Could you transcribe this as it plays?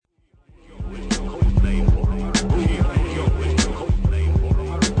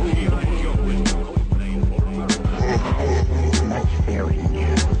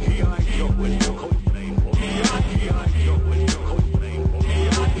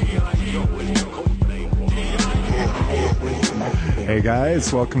Hey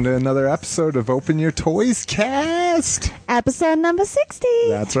guys, welcome to another episode of Open Your Toys Cast. Episode number 60.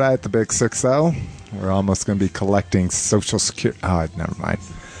 That's right, the big 60. We're almost going to be collecting Social Security. Oh, never mind.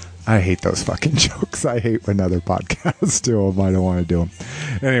 I hate those fucking jokes. I hate when other podcasts do them. I don't want to do them.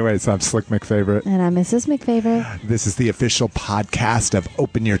 Anyways, I'm Slick McFavorite. And I'm Mrs. McFavorite. This is the official podcast of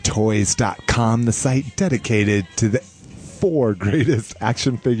OpenYourToys.com, the site dedicated to the 4 greatest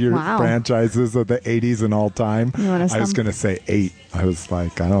action figure franchises of the 80s and all time. I was going to say 8. I was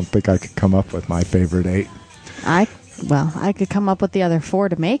like, I don't think I could come up with my favorite 8. I could come up with the other 4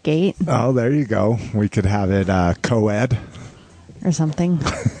 to make 8. Oh, there you go. We could have it co-ed. Or something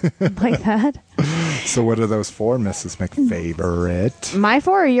like that. So what are those 4, Mrs. McFavorite? My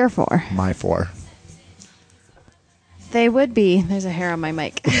 4 or your 4? My 4. They would be, there's a hair on my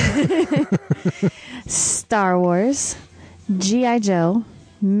mic. Star Wars, G.I. Joe,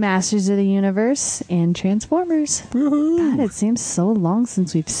 Masters of the Universe, and Transformers. Woohoo. God, it seems so long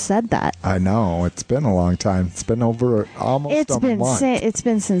since we've said that. I know. It's been a long time. It's been over almost a month. It's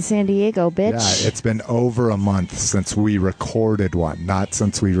been since San Diego, bitch. Yeah, it's been over a month since we recorded one. Not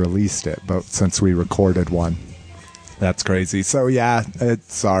since we released it, but since we recorded one. That's crazy. So, yeah,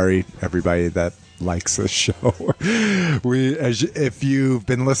 sorry, everybody that likes this show. If you've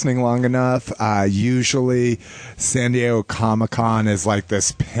been listening long enough, usually San Diego Comic-Con is like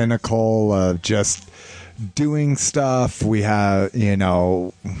this pinnacle of just doing stuff. We have,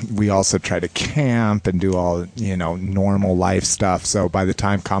 we also try to camp and do all, normal life stuff. So by the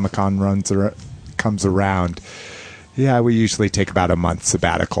time Comic-Con comes around, yeah, we usually take about a month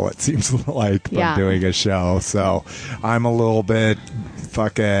sabbatical, it seems like, from doing a show. So I'm a little bit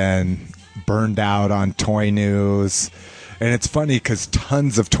fucking burned out on toy news. And it's funny because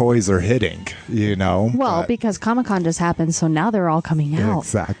tons of toys are hitting, Well, because Comic-Con just happened, so now they're all coming out.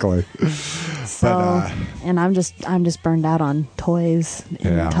 Exactly. So, and I'm just burned out on toys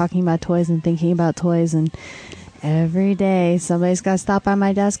and talking about toys and thinking about toys, and every day somebody's got to stop by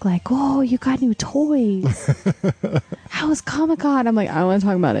my desk like, "Oh, you got new toys? How was Comic-Con?" I'm like, "I don't want to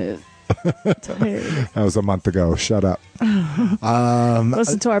talk about it." That was a month ago. Shut up.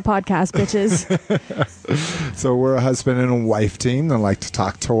 Listen to our podcast, bitches. So we're a husband and a wife team that like to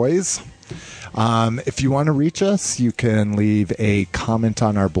talk toys. If you want to reach us, you can leave a comment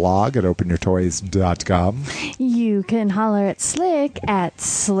on our blog at openyourtoys.com. You can holler at Slick at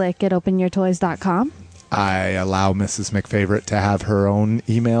openyourtoys.com. I allow Mrs. McFavorite to have her own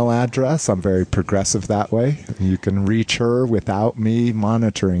email address. I'm very progressive that way. You can reach her without me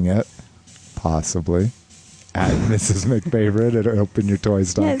monitoring it, possibly, at Mrs. McFavorite at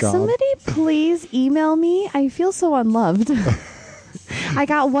openyourtoys.com. Yeah, somebody please email me. I feel so unloved. I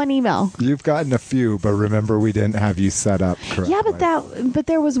got one email. You've gotten a few, but remember we didn't have you set up correctly. Yeah, but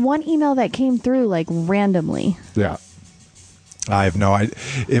there was one email that came through like randomly. Yeah. I have no idea.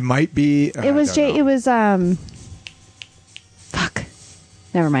 It might be. It was fuck.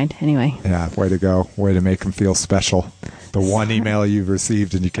 Never mind. Anyway. Yeah, way to go. Way to make him feel special. The one email you've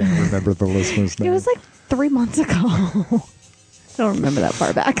received and you can't remember the listener's name. It was like 3 months ago. I don't remember that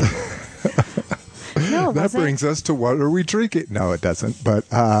far back. No, that brings us to what are we drinking? No, it doesn't. But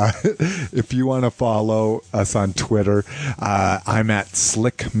if you want to follow us on Twitter, I'm at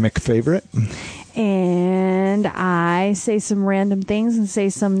Slick McFavorite. And I say some random things and say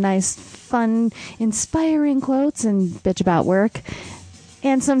some nice, fun, inspiring quotes and bitch about work.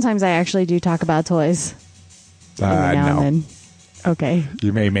 And sometimes I actually do talk about toys. Every now and then. Okay.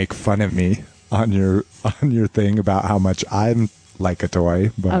 You may make fun of me on your thing about how much I'm like a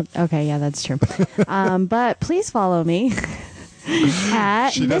toy. But okay, yeah, that's true. But please follow me.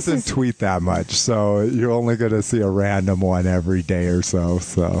 She doesn't tweet that much, so you're only going to see a random one every day or so.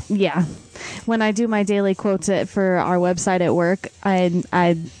 So yeah, when I do my daily quotes for our website at work,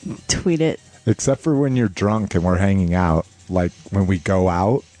 I tweet it. Except for when you're drunk and we're hanging out, like when we go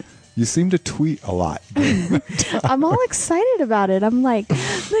out, you seem to tweet a lot. I'm all excited about it. I'm like, look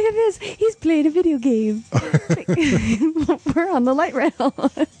at this, he's playing a video game. We're on the light rail.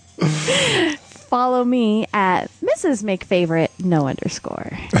 Follow me at Mrs. McFavorite,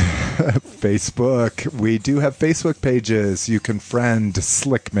 _. Facebook. We do have Facebook pages. You can friend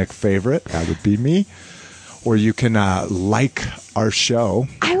Slick McFavorite. That would be me. Or you can like our show.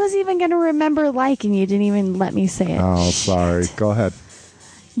 I was even going to remember and you didn't even let me say it. Oh, sorry. Go ahead.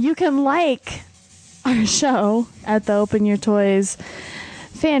 You can like our show at the Open Your Toys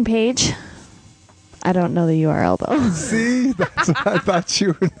fan page. I don't know the URL though. See,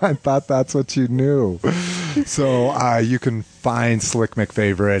 I thought that's what you knew. So you can find Slick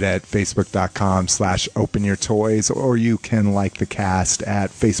McFavorite at facebook.com/openyourtoys, or you can like the cast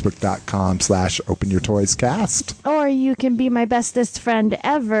at facebook.com/openyourtoyscast. Or you can be my bestest friend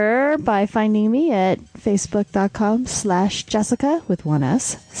ever by finding me at facebook.com/Jessica with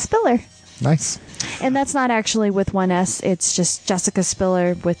 1S Spiller. Nice. And that's not actually with 1S. It's just Jessica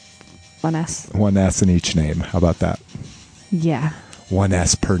Spiller with 1S. 1S in each name. How about that? Yeah.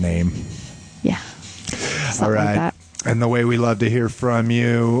 1S per name. Yeah. Something All right. like that. And the way we love to hear from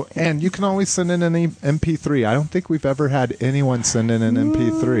you, and you can always send in an MP3. I don't think we've ever had anyone send in an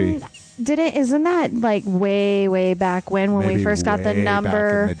MP3. Isn't that like way back when Maybe we first got the way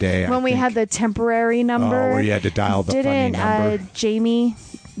number? back in the day, when we had the temporary number. Oh, where you had to dial the funny number. Didn't Jamie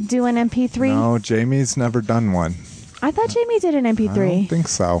do an MP3? No, Jamie's never done one. I thought Jamie did an MP3. I don't think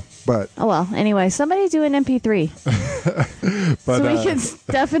so, but... Oh, well, anyway, somebody do an MP3. But, so we can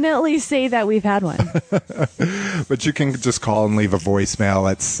definitely say that we've had one. But you can just call and leave a voicemail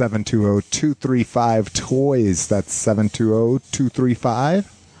at 720-235-TOYS. That's 720-235...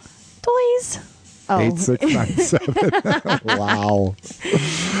 Toys. 8697. Wow.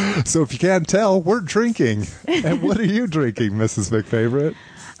 So if you can't tell, we're drinking. And what are you drinking, Mrs. McFavorite?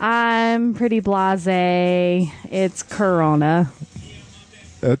 I'm pretty blasé. It's Corona.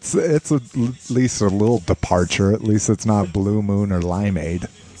 At least a little departure. At least it's not Blue Moon or Limeade.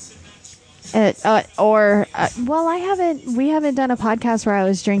 We haven't done a podcast where I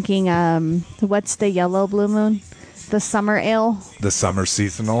was drinking, what's the yellow Blue Moon? The summer ale? The summer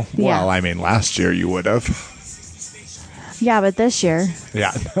seasonal? Yeah. Well, I mean, last year you would have. Yeah, but this year.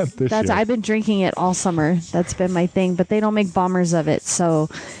 Yeah, not this year. I've been drinking it all summer. That's been my thing. But they don't make bombers of it, so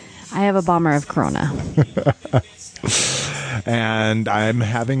I have a bomber of Corona. And I'm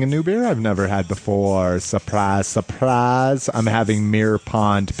having a new beer I've never had before. Surprise, surprise. I'm having Mirror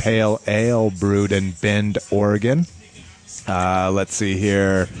Pond Pale Ale brewed in Bend, Oregon. Let's see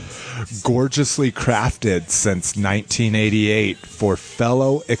here. Gorgeously crafted since 1988 for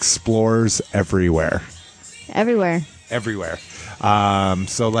fellow explorers everywhere. Everywhere.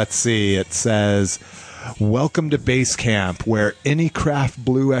 So let's see. It says, welcome to Base Camp, where any craft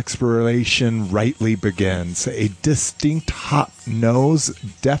brew exploration rightly begins. A distinct hop nose,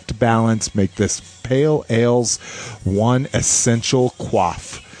 deft balance make this pale ale's one essential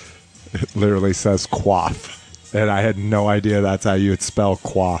quaff. It literally says quaff. And I had no idea that's how you would spell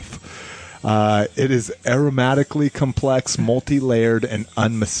quaff. It is aromatically complex, multi-layered, and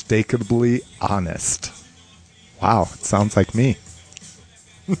unmistakably honest. Wow, it sounds like me.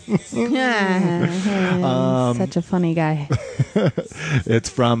 Such a funny guy. It's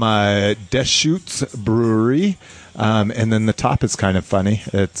from Deschutes Brewery. And then the top is kind of funny.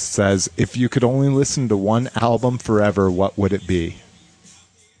 It says, if you could only listen to one album forever, what would it be?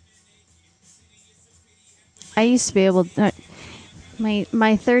 I used to be able to... My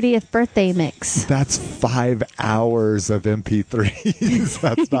 30th birthday mix. That's 5 hours of MP3s.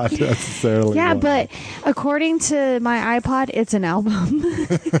 That's not necessarily... Yeah, one. but according to my iPod, it's an album.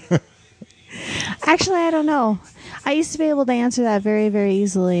 Actually, I don't know. I used to be able to answer that very, very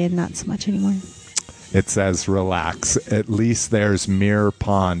easily, and not so much anymore. It says, relax. At least there's Mirror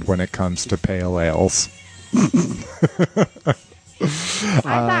Pond when it comes to pale ales.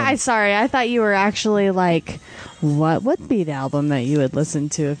 I thought you were actually like, what would be the album that you would listen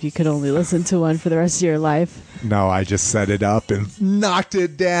to if you could only listen to one for the rest of your life? No, I just set it up and knocked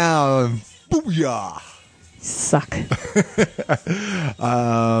it down. Booyah! Suck.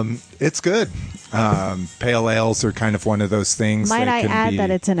 It's good. Pale ales are kind of one of those things. Might I add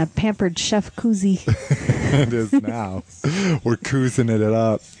that it's in a Pampered Chef koozie? It is now. We're koozing it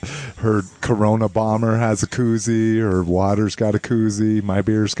up. Her Corona Bomber has a koozie. Her water's got a koozie. My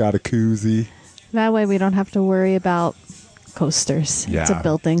beer's got a koozie. That way we don't have to worry about coasters. Yeah. It's a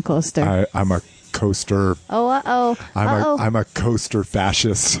built-in coaster. I'm a coaster. I'm a coaster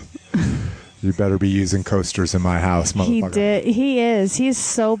fascist. You better be using coasters in my house, motherfucker. He is. He's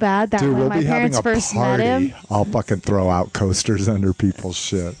so bad that Dude, when we'll my be parents having a first party. met him, I'll fucking throw out coasters under people's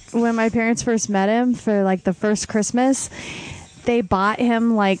shit. when my parents first met him for like the first Christmas, they bought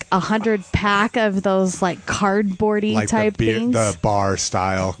him like 100-pack of those like cardboardy Like type things. The bar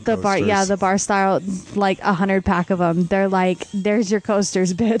style. The bar style, like 100-pack of them. They're like, there's your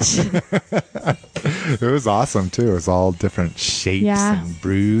coasters, bitch. It was awesome too. It was all different shapes and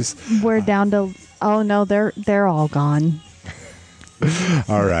brews. We're down to, oh no, they're all gone.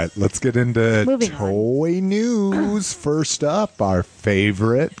 All right, let's get into Moving toy news. First up, our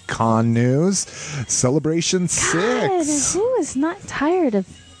favorite con news, Celebration 6. God, who is not tired of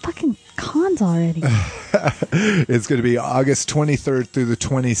fucking cons already? It's going to be August 23rd through the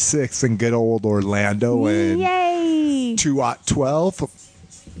 26th in good old Orlando. Yay! 2/12.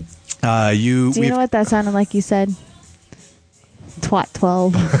 Do you know what that sounded like you said? Twat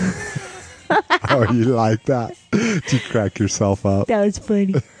 12. Oh, you like that? Did you crack yourself up? That was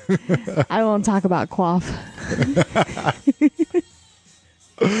funny. I won't talk about quaff.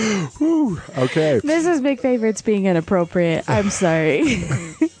 Whew, okay. This is Big Favorites being inappropriate. I'm sorry.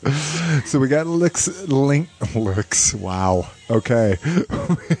 So we got licks. Wow. Okay.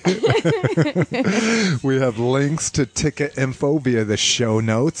 We have links to ticket info via the show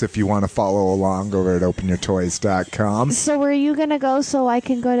notes if you want to follow along over at openyourtoys.com. So were you going to go so I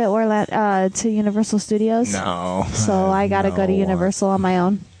can go to to Universal Studios? No. So I got to go to Universal on my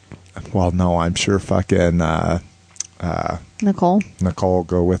own? Well, no, I'm sure fucking Nicole will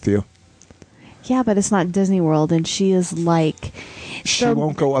go with you. Yeah, but it's not Disney World, and she is like... She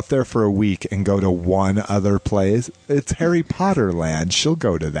won't go up there for a week and go to one other place. It's Harry Potter land. She'll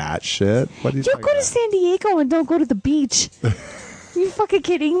go to that shit. What are you go to San Diego and don't go to the beach. You fucking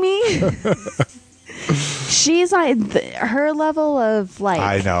kidding me? She's like... her level of, like...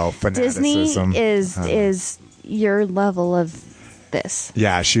 I know, fanaticism. Disney is your level of... this.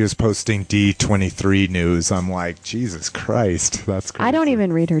 Yeah, she was posting D23 news. I'm like, Jesus Christ, that's crazy. I don't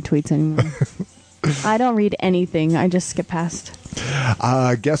even read her tweets anymore. I don't read anything. I just skip past.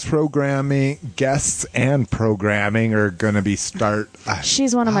 Guests and programming are going to be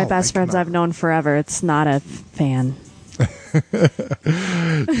She's one of my best friends I've known forever. It's not a fan.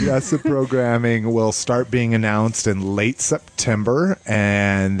 Yes, the programming will start being announced in late September,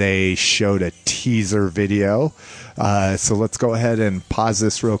 and they showed a teaser video. So let's go ahead and pause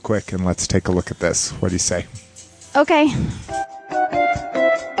this real quick and let's take a look at this. What do you say? Okay.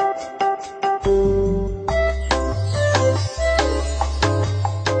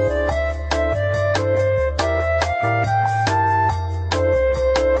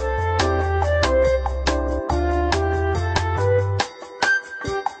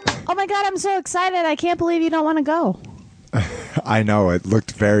 Oh my God, I'm so excited. I can't believe you don't want to go. I know, it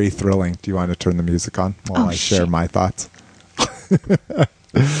looked very thrilling. Do you want to turn the music on while I share my thoughts?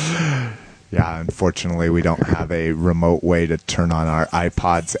 Yeah, unfortunately, we don't have a remote way to turn on our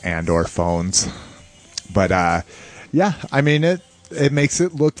iPods and or phones. But, yeah, I mean, it makes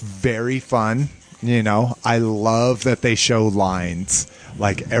it look very fun. You know, I love that they show lines.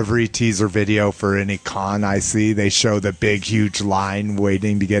 Like every teaser video for any con I see, they show the big, huge line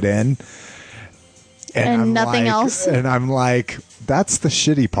waiting to get in. And nothing else. And I'm like, that's the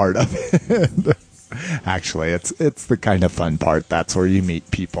shitty part of it. Actually, it's the kind of fun part. That's where you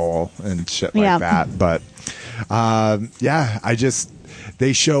meet people and shit like that. But yeah,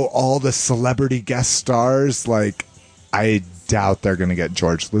 they show all the celebrity guest stars. Like, I doubt they're going to get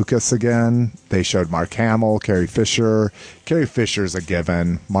George Lucas again. They showed Mark Hamill, Carrie Fisher. Carrie Fisher's a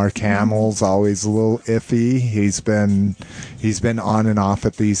given. Mark Hamill's always a little iffy. He's been on and off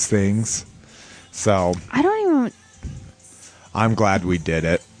at these things. So I'm glad we did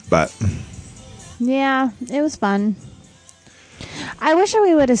it, but yeah, it was fun. I wish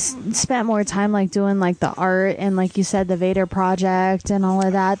we would have spent more time like doing like the art and like you said, the Vader project and all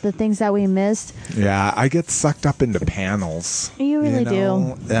of that, the things that we missed. Yeah, I get sucked up into panels. You really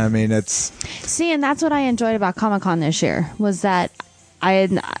do. I mean, and that's what I enjoyed about Comic-Con this year was that I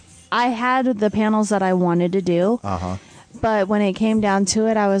had the panels that I wanted to do. But when it came down to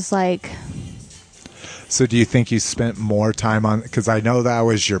it, I was like, so do you think you spent more time on, because I know that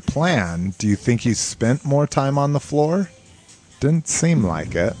was your plan, do you think you spent more time on the floor? Didn't seem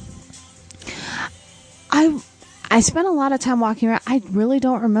like it. I spent a lot of time walking around. I really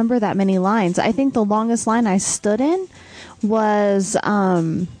don't remember that many lines. I think the longest line I stood in was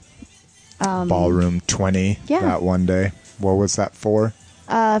Ballroom 20 that one day. What was that for?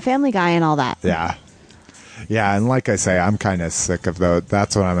 Family Guy and all that. Yeah. Yeah, and like I say, I'm kind of sick of those.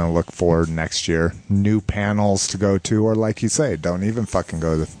 That's what I'm going to look for next year. New panels to go to, or like you say, don't even fucking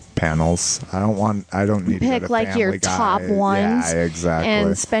go to panels. I don't need to go to like Family your Guy. top ones. Yeah, exactly.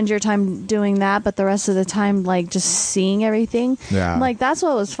 And spend your time doing that, but the rest of the time, like, just seeing everything. Yeah. Like, that's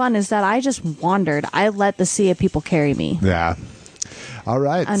what was fun, is that I just wandered. I let the sea of people carry me. Yeah. All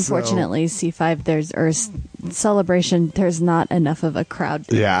right. Unfortunately, C5, Celebration, there's not enough of a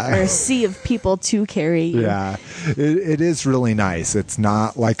crowd or a sea of people to carry you. Yeah. It is really nice. It's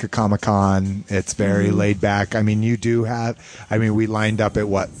not like a Comic-Con. It's very laid back. I mean, we lined up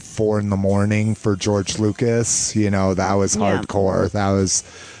at 4 a.m. for George Lucas. You know, that was hardcore. That was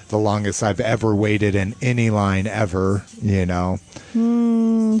the longest I've ever waited in any line ever, you know.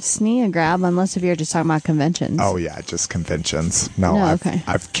 Sneagrab, unless if you're just talking about conventions. Oh, yeah, just conventions. No, okay.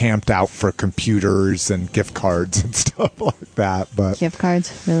 I've camped out for computers and gift cards and stuff like that. But gift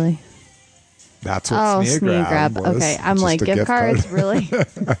cards, really? That's what Sneagrab was. Okay, I'm like, gift cards, really?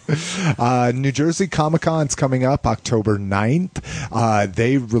 New Jersey Comic-Con's coming up October 9th.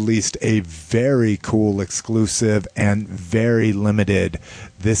 They released a very cool exclusive and very limited.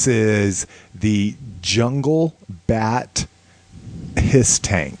 This is the Jungle Bat Hiss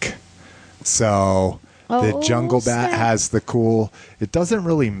Tank. So the Jungle Bat has the cool... It doesn't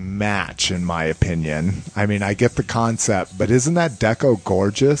really match, in my opinion. I mean, I get the concept, but isn't that deco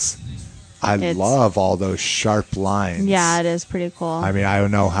gorgeous? I love all those sharp lines. Yeah, it is pretty cool. I mean, I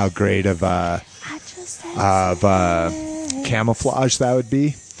don't know how great of camouflage that would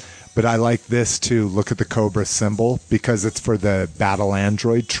be, but I like this too. Look at the Cobra symbol because it's for the Battle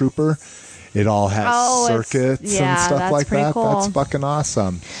Android Trooper. It all has circuits and stuff like that. Cool. That's fucking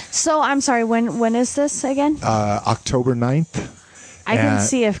awesome. So, I'm sorry, when is this again? October 9th. I can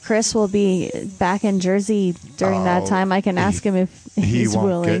see if Chris will be back in Jersey during that time. I can ask him if he's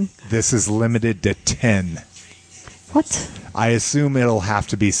willing. This is limited to 10. What? I assume it'll have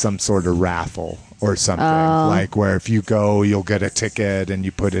to be some sort of raffle or something. Like where if you go, you'll get a ticket and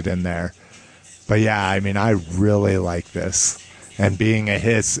you put it in there. But yeah, I mean, I really like this. And being a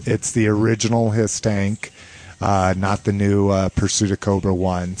Hiss, it's the original Hiss tank, not the new Pursuit of Cobra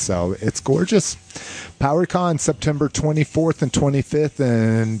 1. So it's gorgeous. PowerCon September 24th and 25th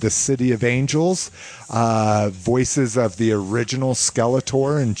in the City of Angels. Voices of the original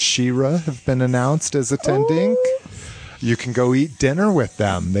Skeletor and She-Ra have been announced as attending. Ooh. You can go eat dinner with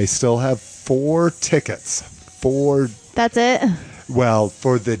them. They still have 4 tickets. 4. That's it? Well,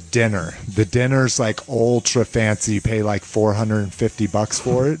 for the dinner. The dinner's like ultra fancy. You pay like $450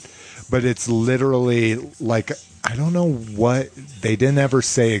 for it. But it's literally like, I don't know what, they didn't ever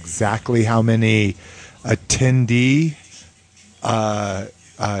say exactly how many attendee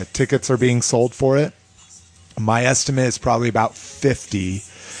tickets are being sold for it. My estimate is probably about 50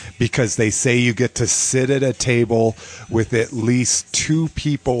 because they say you get to sit at a table with at least 2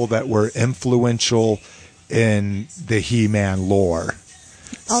 people that were influential in the He-Man lore.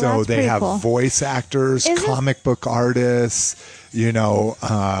 So they have voice actors, comic book artists,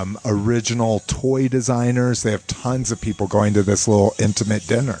 original toy designers. They have tons of people going to this little intimate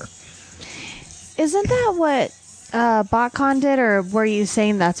dinner. Isn't that what BotCon did, or were you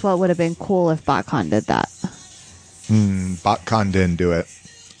saying that's what would have been cool if BotCon did that? BotCon didn't do it.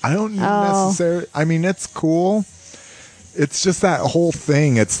 I don't necessarily... I mean, it's cool. It's just that whole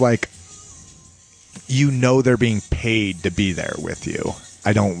thing. It's like, they're being paid to be there with you.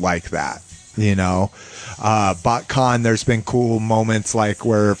 I don't like that, BotCon, there's been cool moments like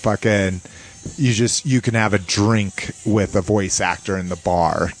where fucking you can have a drink with a voice actor in the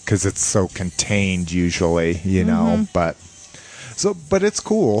bar because it's so contained usually, but it's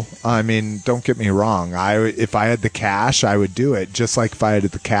cool. I mean, don't get me wrong. If I had the cash, I would do it. Just like if I had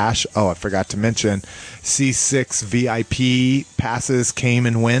the cash. Oh, I forgot to mention, C6 VIP passes came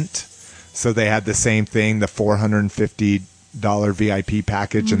and went. So they had the same thing, the $450 VIP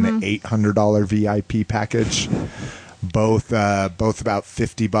package and the $800 VIP package. Both about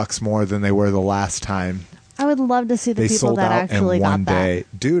 $50 more than they were the last time. I would love to see the people that actually got that. They sold out in one day.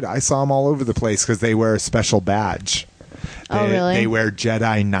 Dude, I saw them all over the place because they wear a special badge. Really? They wear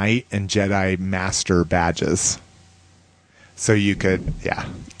Jedi Knight and Jedi Master badges. So you could, yeah.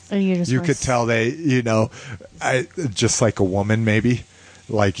 You could tell they, just like a woman maybe.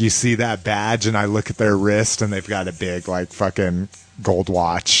 Like you see that badge and I look at their wrist and they've got a big like fucking gold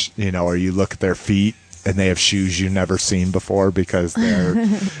watch, or you look at their feet and they have shoes you've never seen before because they're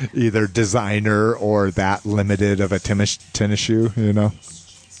either designer or that limited of a tennis shoe,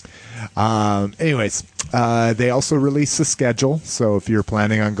 Anyways, they also released the schedule. So if you're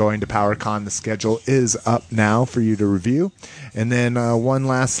planning on going to PowerCon, the schedule is up now for you to review. And then one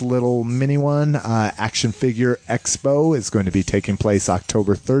last little mini one, Action Figure Expo is going to be taking place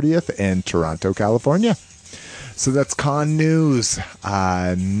October 30th in Toronto, California. So that's con news.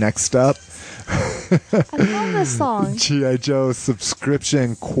 Next up. I love this song. G.I. Joe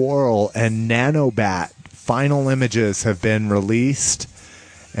subscription Quarrel and Nanobat final images have been released.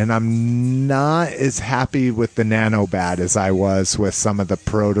 And I'm not as happy with the Nanobat as I was with some of the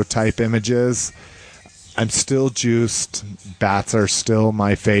prototype images. I'm still juiced. Bats are still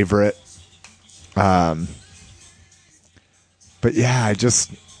my favorite. But yeah, I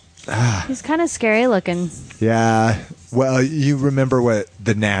just... He's kind of scary looking. Yeah. Well, you remember what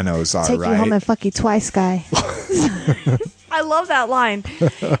the nanos are, Take right? you home and fuck you twice, guy. I love that line.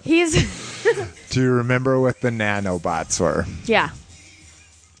 Do you remember what the nanobots were? Yeah.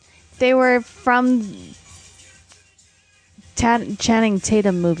 They were from Channing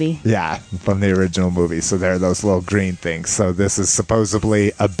Tatum movie. Yeah, from the original movie. So they're those little green things. So this is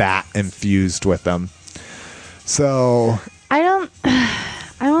supposedly a bat infused with them. So I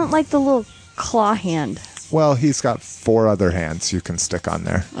don't like the little claw hand. Well, he's got 4 other hands you can stick on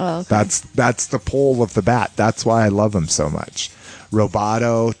there. Oh, okay. That's the pull of the bat. That's why I love him so much.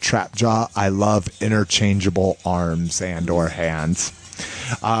 Roboto, Trapjaw, I love interchangeable arms and or hands.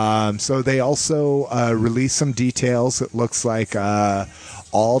 So they also released some details. It looks like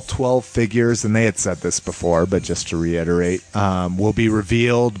all 12 figures, and they had said this before, but just to reiterate, will be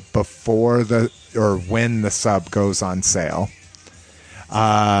revealed before when the sub goes on sale.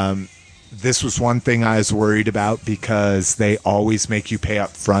 This was one thing I was worried about because they always make you pay up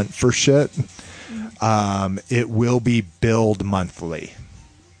front for shit. It will be billed monthly.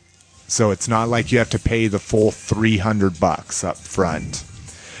 So it's not like you have to pay the full $300 up front.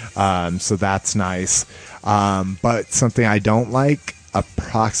 So that's nice. But something I don't like,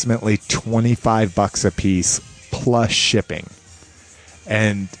 approximately $25 a piece plus shipping.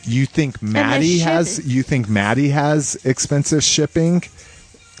 And you think Maddie has expensive shipping?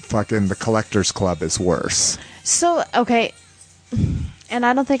 Fucking the Collectors Club is worse. So, okay. And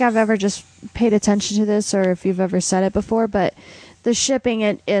I don't think I've ever just paid attention to this or if you've ever said it before, but the shipping,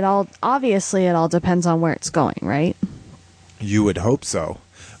 it all depends on where it's going, right? You would hope so.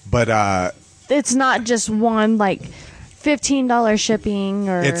 But it's not just one like $15 shipping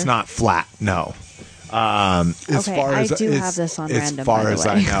or it's not flat, no. As far as I do have this on random. As far by the as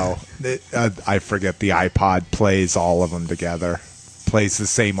way. I know, I forget the iPod plays all of them together. Plays the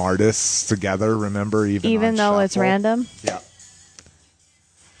same artists together. Remember, even though shuffle. It's random. Yeah.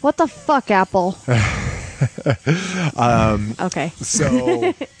 What the fuck, Apple? Okay.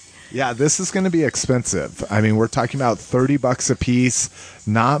 So, yeah, this is going to be expensive. I mean, we're talking about $30 a piece,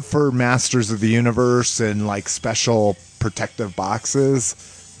 not for Masters of the Universe and like special protective boxes.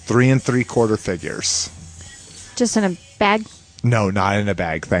 3 3/4 figures. Just in a bag? No, not in a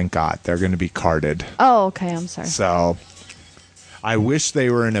bag. Thank God. They're going to be carded. Oh, okay. I'm sorry. So, I wish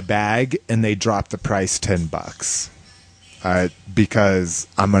they were in a bag and they dropped the price $10. Because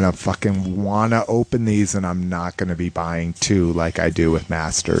I'm going to fucking want to open these and I'm not going to be buying 2 like I do with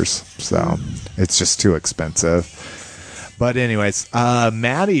Masters. So, it's just too expensive. But anyways,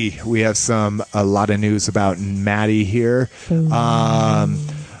 Maddie, we have a lot of news about Maddie here.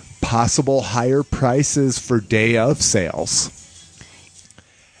 Possible higher prices for day of sales.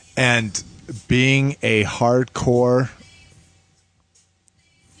 And being a hardcore...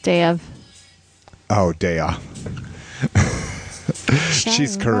 Day of. Oh, day of.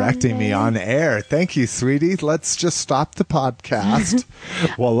 She's correcting me on air. Thank you, sweetie. Let's just stop the podcast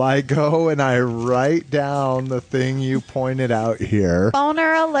while I go and I write down the thing you pointed out here.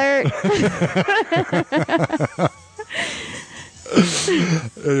 Boner alert.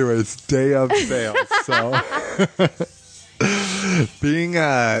 Anyways, day of sales. So being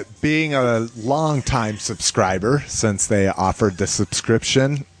a long-time subscriber since they offered the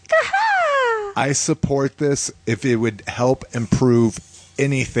subscription, I support this if it would help improve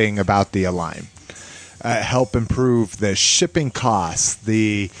anything about the Align. Help improve the shipping costs,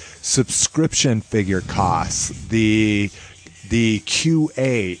 the subscription figure costs, the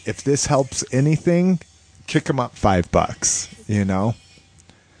QA. If this helps anything, kick them up $5, you know?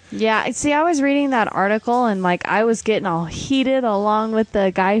 Yeah, see, I was reading that article and like I was getting all heated along with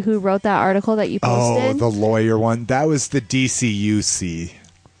the guy who wrote that article that you posted. Oh, the lawyer one. That was the DCUC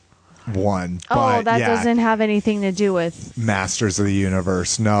one. Oh, that doesn't have anything to do with Masters of the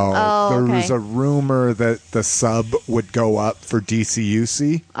Universe. No. Oh, there okay. was a rumor that the sub would go up for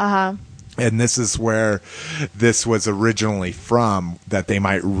DCUC. Uh-huh. And this is where this was originally from, that they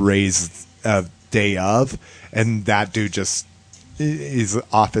might raise a day of. And that dude just... he's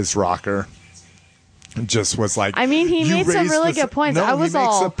off his rocker. Just was like, I mean, he made some really good points. No, I was he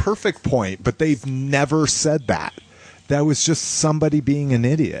makes a perfect point, but they've never said that. That was just somebody being an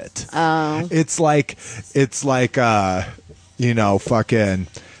idiot. Oh. It's like, you know, fucking,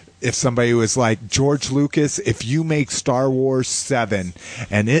 if somebody was like, George Lucas, if you make Star Wars 7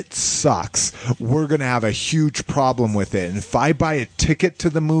 and it sucks, we're going to have a huge problem with it. And if I buy a ticket to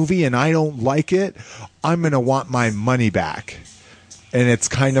the movie and I don't like it, I'm going to want my money back. And it's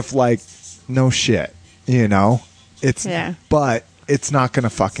kind of like, no shit, you know? But it's not going to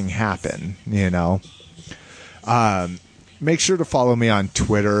fucking happen, you know? Make sure to follow me on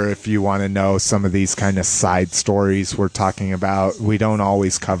Twitter if you want to know some of these kind of side stories we're talking about. We don't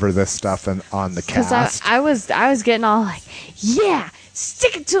always cover this stuff on the cast. I was getting all like, yeah,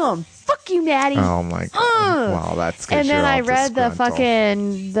 Stick it to him. Fuck you, Maddie. Oh my god. Well, that's 'cause And then you're all I read the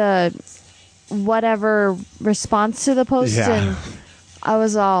disgruntled. the whatever response to the post, Yeah. and I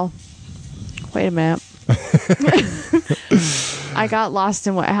was all, wait a minute. I got lost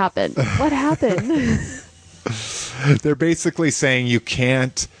in what happened. What happened? They're basically saying you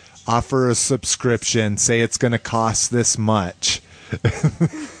can't offer a subscription, say it's going to cost this much.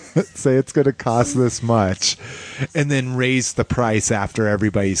 Say it's going to cost this much, and then raise the price after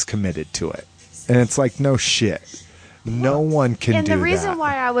everybody's committed to it. And it's like, no shit. No one can do that. And the reason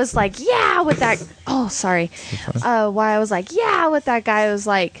why I was like, yeah, with that, oh, sorry. Why I was like, yeah, with that guy, was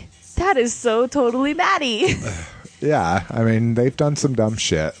like, that is so totally Maddie. Yeah, I mean, they've done some dumb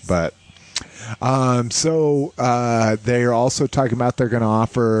shit, but they're also talking about they're going to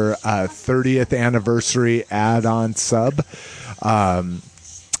offer a 30th anniversary add-on sub.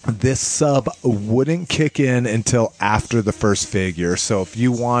 This sub wouldn't kick in until after the first figure. So if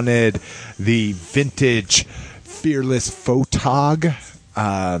you wanted the vintage Fearless Photog,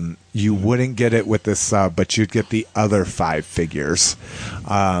 you wouldn't get it with this sub, but you'd get the other 5 figures.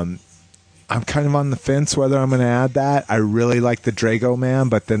 I'm kind of on the fence whether I'm going to add that. I really like the Drago Man,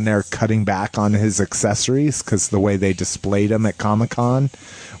 but then they're cutting back on his accessories because the way they displayed him at Comic-Con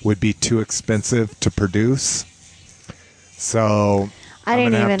would be too expensive to produce. So I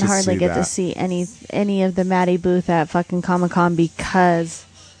didn't even hardly get to see any of the Maddie booth at fucking Comic-Con because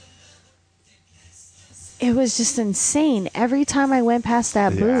it was just insane. Every time I went past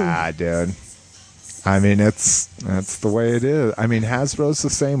that booth. Yeah, dude. I mean, that's the way it is. I mean, Hasbro's the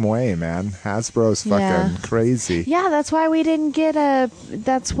same way, man. Hasbro's fucking crazy. Yeah, that's why we didn't get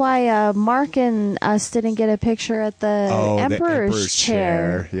that's why Mark and us didn't get a picture at the Emperor's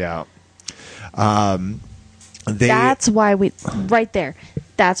chair. Yeah. That's why right there.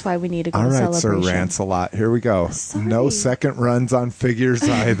 That's why we need to go to Celebration. All right, Sir Rants-a-Lot. Here we go. Sorry. No second runs on figures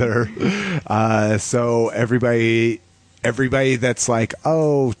either. So everybody that's like,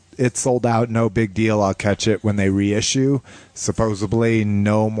 oh, it's sold out, no big deal, I'll catch it when they reissue. Supposedly,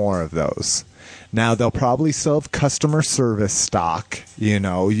 no more of those. Now, they'll probably still have customer service stock. You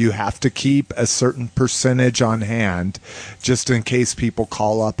know, you have to keep a certain percentage on hand just in case people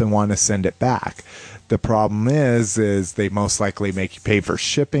call up and want to send it back. The problem is they most likely make you pay for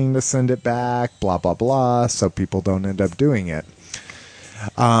shipping to send it back, blah, blah, blah, so people don't end up doing it.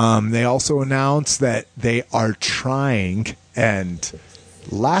 They also announced that they are trying, and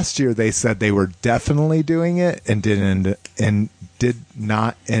last year they said they were definitely doing it and did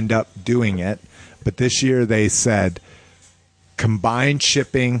not end up doing it. But this year they said combined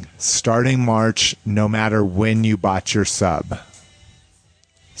shipping starting March, no matter when you bought your sub.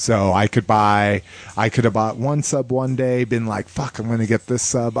 So I could have bought one sub one day, been like, fuck, I'm going to get this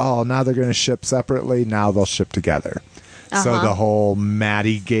sub. Oh, now they're going to ship separately. Now they'll ship together. Uh-huh. So the whole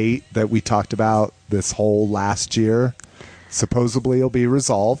Maddie gate that we talked about this whole last year supposedly will be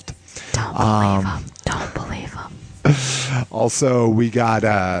resolved. Don't believe them. Don't believe them. Also, we got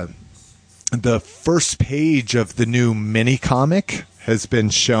the first page of the new mini comic has been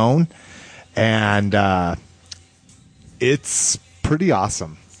shown, and it's pretty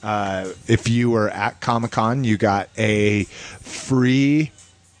awesome. If you were at Comic-Con, you got a free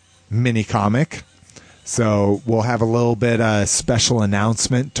mini comic. So we'll have a little bit special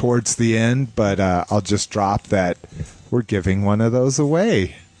announcement towards the end, but I'll just drop that we're giving one of those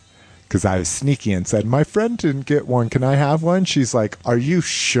away. Because I was sneaky and said, my friend didn't get one. Can I have one? She's like, are you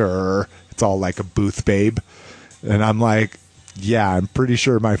sure? It's all like a booth babe. And I'm like, yeah, I'm pretty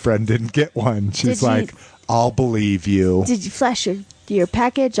sure my friend didn't get one. She's like, I'll believe you. Did you flash your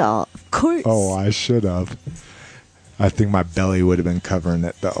package? Of course. Oh, I should have. I think my belly would have been covering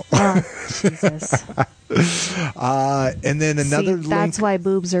it, though. Oh, Jesus. And then another link. That's why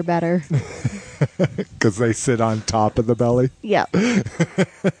boobs are better. Because they sit on top of the belly? Yep.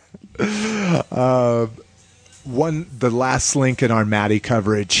 The last link in our Maddie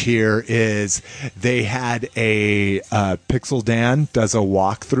coverage here is they had a Pixel Dan does a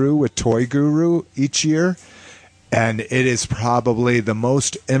walkthrough with Toy Guru each year, and it is probably the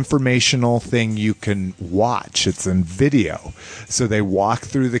most informational thing you can watch. It's in video. So they walk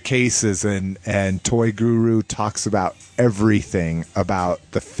through the cases, and Toy Guru talks about everything about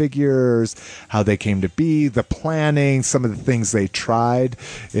the figures, how they came to be, the planning, some of the things they tried.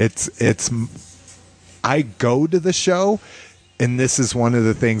 I go to the show, and this is one of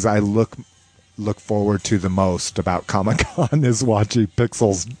the things I look forward to the most about Comic-Con is watching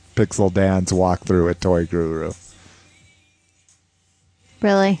Pixel Dan's walkthrough at Toy Guru.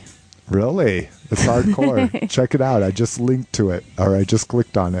 Really? It's hardcore. Check it out. I just linked to it, or I just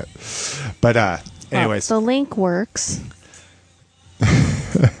clicked on it. But anyways. The link works.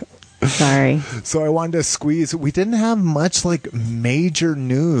 Sorry. So I wanted to squeeze. We didn't have much like major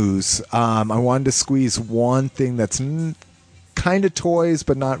news. I wanted to squeeze one thing that's kind of toys,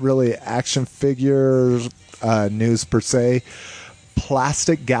 but not really action figure news per se.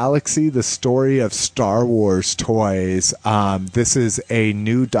 Plastic Galaxy, the story of Star Wars toys. This is a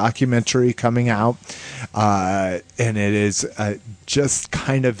new documentary coming out, and it is just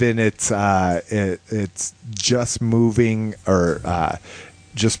kind of in its it's just moving or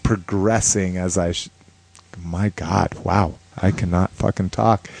just progressing as my God, wow, I cannot fucking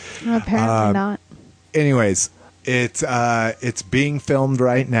talk. Apparently not. Anyways, it's being filmed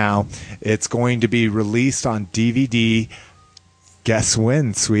right now. It's going to be released on DVD. Guess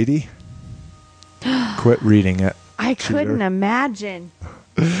when, sweetie? Quit reading it. I couldn't imagine.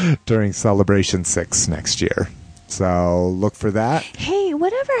 During Celebration 6 next year. So look for that. Hey,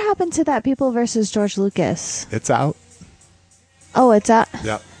 whatever happened to that People versus George Lucas? It's out. Oh, it's out?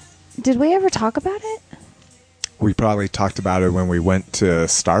 Yep. Did we ever talk about it? We probably talked about it when we went to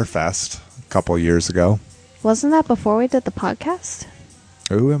Starfest a couple years ago. Wasn't that before we did the podcast?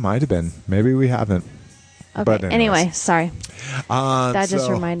 Oh, it might have been. Maybe we haven't. Okay. But anyway, sorry. That just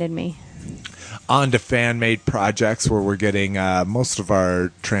so, reminded me. On to fan-made projects where we're getting most of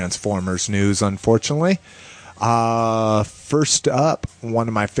our Transformers news, unfortunately. First up, one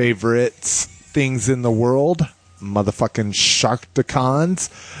of my favorites things in the world, motherfucking Sharkticons,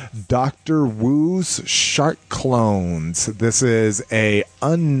 Dr. Wu's Shark Clones. This is a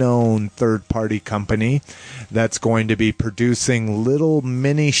unknown third-party company that's going to be producing little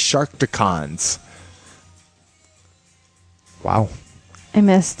mini Sharkticons. Wow. I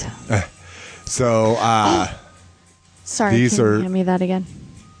missed. So, sorry, these can are... you hand me that again?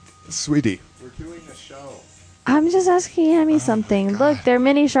 Sweetie. We're doing a show. I'm just asking you to hand me something. Look, they're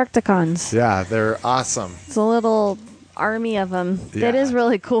mini Sharkticons. Yeah, they're awesome. It's a little army of them. Yeah. It is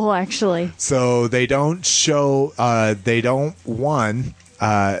really cool, actually. So they don't show, there's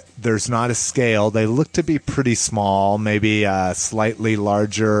not a scale. They look to be pretty small, maybe slightly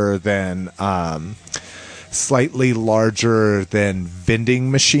larger than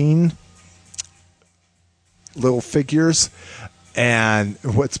vending machine little figures. And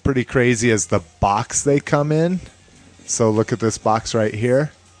what's pretty crazy is the box they come in. So look at this box right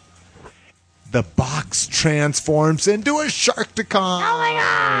here. The box transforms into a Sharkticon. Oh my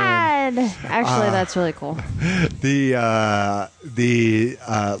god! Actually, that's really cool. The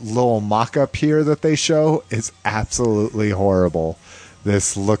little mock-up here that they show is absolutely horrible.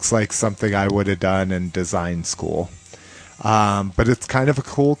 This looks like something I would have done in design school. But it's kind of a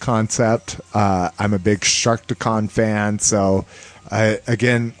cool concept. I'm a big Sharkticon fan, so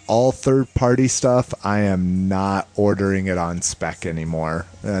again, all third-party stuff, I am not ordering it on spec anymore,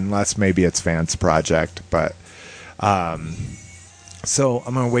 unless maybe it's Vance Project. But so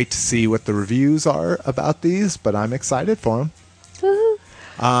I'm going to wait to see what the reviews are about these, but I'm excited for them.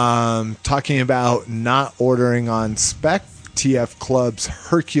 Woohoo. Talking about not ordering on spec, TF Club's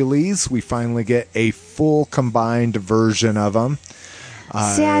Hercules, we finally get a full combined version of them.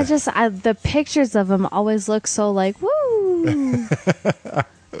 See, the pictures of them always look so like, woo! And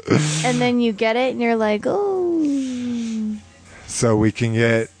then you get it and you're like, oh. So we can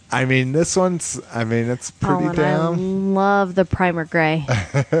get, this one's, it's pretty damn. I love the primer gray.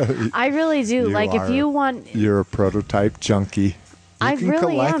 I really do. If you want. You're a prototype junkie. I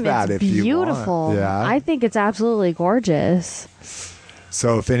really am. It's beautiful. Yeah. I think it's absolutely gorgeous.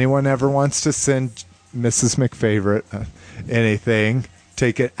 So if anyone ever wants to send Mrs. McFavorite anything,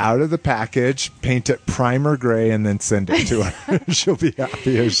 take it out of the package, paint it primer gray, and then send it to her. She'll be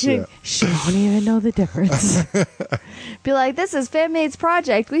happy as shit. She won't even know the difference. Be like, this is FanMade's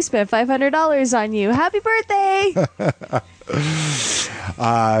project. We spent $500 on you. Happy birthday!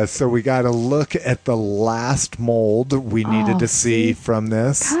 So we got to look at the last mold we needed to see from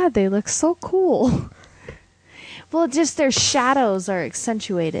this. God, they look so cool. Well, just their shadows are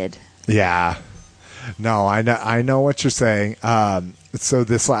accentuated. Yeah. No, I know what you're saying. So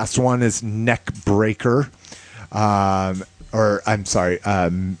this last one is Neck Breaker. Mad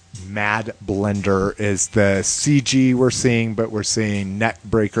Blender is the CG we're seeing, but we're seeing Neck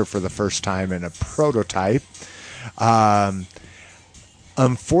Breaker for the first time in a prototype.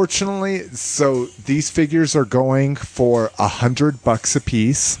 Unfortunately, so these figures are going for $100 a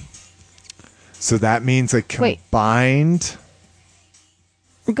piece. So that means a combined.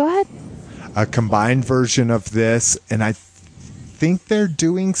 Go ahead. A combined version of this, and I think they're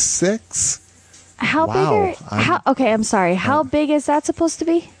doing 6. How big are? I'm sorry. How big is that supposed to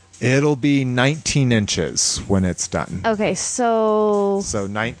be? It'll be 19 inches when it's done. Okay, so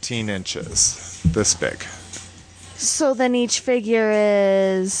 19 inches, this big. So then each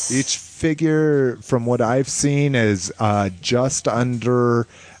figure, from what I've seen, is just under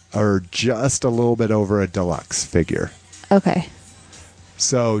or just a little bit over a deluxe figure. Okay.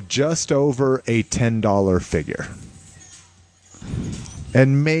 So just over a $10 figure.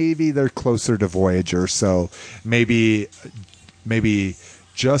 And maybe they're closer to Voyager, so maybe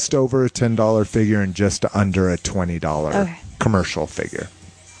just over a $10 figure and just under a $20 commercial figure.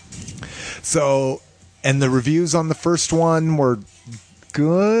 So, and the reviews on the first one were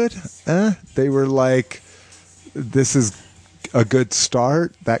good. They were like, this is a good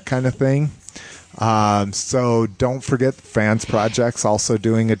start, that kind of thing. So don't forget, Fans Project's also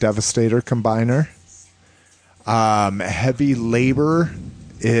doing a Devastator combiner. Heavy Labor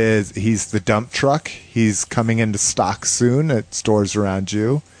he's the dump truck. He's coming into stock soon at stores around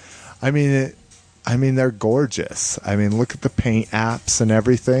you. I mean, they're gorgeous. I mean, look at the paint apps and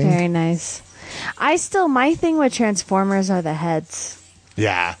everything. Very nice. My thing with Transformers are the heads.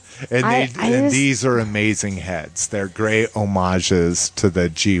 Yeah. And these are amazing heads. They're great homages to the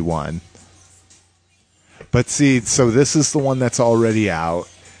G1. But see, so this is the one that's already out.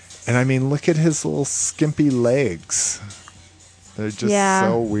 And I mean, look at his little skimpy legs. They're just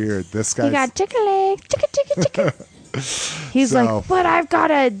so weird. This guy. He got chicken leg. Chicken. He's like, but I've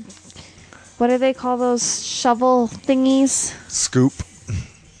got what do they call those shovel thingies? Scoop.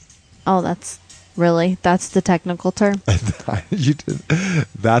 Oh, that's the technical term. You did.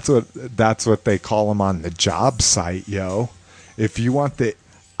 That's what they call them on the job site, yo. If you want the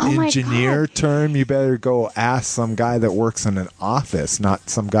engineer term, you better go ask some guy that works in an office, not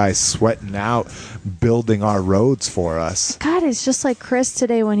some guy sweating out building our roads for us. God, it's just like Chris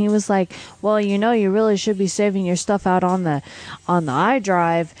today when he was like, well, you really should be saving your stuff out on the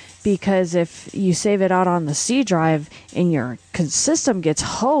iDrive, because if you save it out on the C drive and your system gets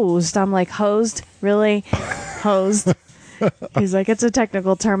hosed. I'm like, hosed? Really? Hosed? He's like, it's a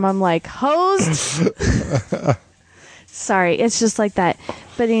technical term. I'm like, hosed? Sorry, it's just like that.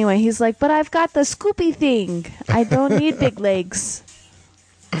 But anyway, he's like, but I've got the Scoopy thing. I don't need big legs.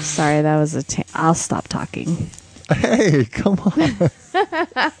 Sorry, that was I'll stop talking. Hey, come on.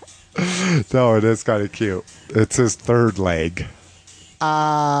 No, it is kind of cute. It's his third leg.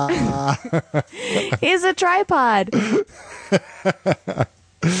 He's a tripod.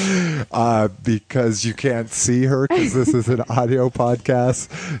 Because you can't see her because this is an audio podcast.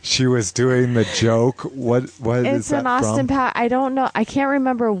 She was doing the joke. What is that It's an Austin Powers. I don't know. I can't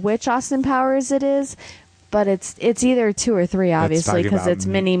remember which Austin Powers it is, but it's either 2 or 3, obviously, because it's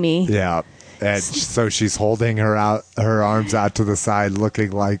Mini-Me. Yeah. And so she's holding her arms out to the side,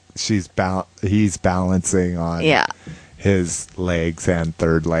 looking like he's balancing on his legs and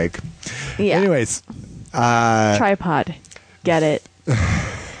third leg. Yeah. Anyways. Tripod. Get it.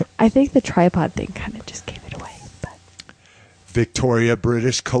 I think the tripod thing kind of just gave it away. But. Victoria,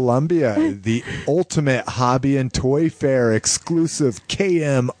 British Columbia, the ultimate hobby and toy fair exclusive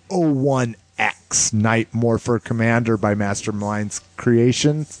KM01X Night Morpher Commander by Masterminds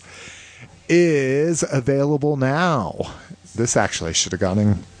Creations is available now. This actually should have gone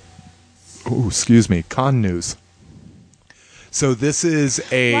in. Con News. So this is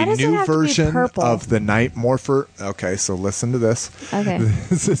a new version of the Night Morpher. Okay, so listen to this. Okay.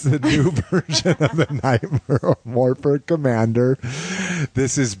 This is a new version of the Night Morpher Commander.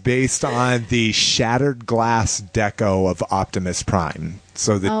 This is based on the Shattered Glass deco of Optimus Prime.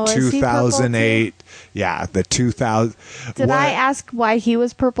 So the 2008, the 2000. Did I ask why he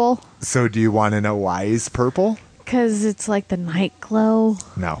was purple? So do you want to know why he's purple? Because it's like the night glow.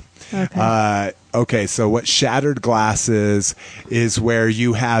 No. Okay. Okay, so what Shattered Glass is where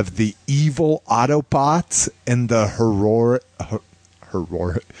you have the evil Autobots and the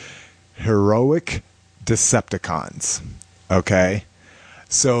heroic Decepticons. Okay?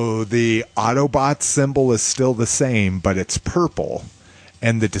 So the Autobot symbol is still the same, but it's purple.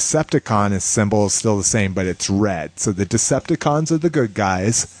 And the Decepticon symbol is still the same, but it's red. So the Decepticons are the good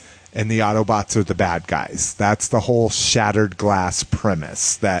guys, and the Autobots are the bad guys. That's the whole Shattered Glass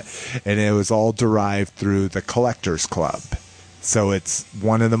premise. And it was all derived through the Collectors Club. So it's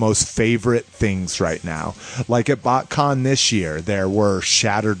one of the most favorite things right now. Like at BotCon this year, there were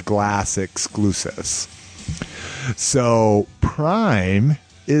Shattered Glass exclusives. So Prime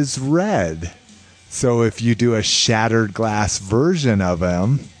is red. So if you do a Shattered Glass version of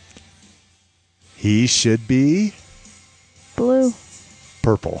him, he should be blue.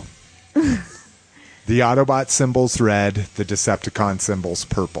 Purple. The Autobot symbol's red, the Decepticon symbol's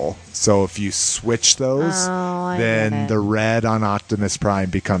purple. So if you switch those, then the red on Optimus Prime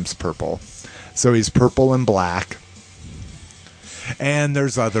becomes purple. So he's purple and black. And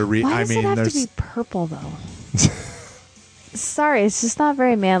there's other Why does it have to be purple though? Sorry, it's just not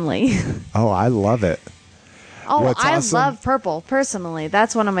very manly. Oh, I love it. Oh, What's I awesome- love purple, personally.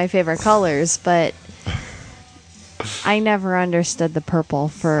 That's one of my favorite colors, but I never understood the purple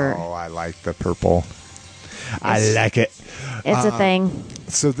for... Oh, I like the purple. I like it. It's a thing.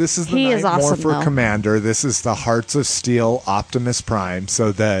 So this is the He Night is awesome, Morpher though. Commander. This is the Hearts of Steel Optimus Prime.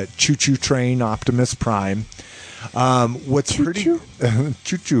 So the Choo Choo Train Optimus Prime. What's Choo-choo? pretty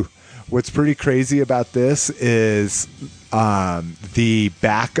choo-choo. What's pretty crazy about this is the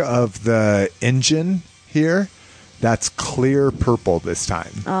back of the engine here. That's clear purple this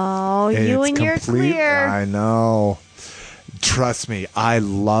time. Oh, you it's and your complete- clear. I know. Trust me, I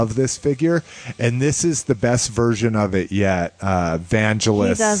love this figure, and this is the best version of it yet. Vangelis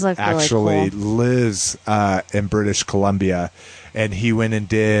He does look really actually cool. lives in British Columbia, and he went and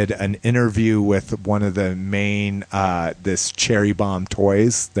did an interview with one of the main, this Cherry Bomb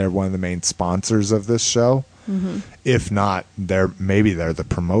Toys. They're one of the main sponsors of this show. Mm-hmm. If not, maybe they're the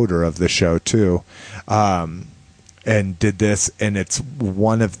promoter of the show too. And did this, and it's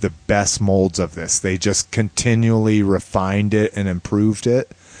one of the best molds of this. They just continually refined it and improved it.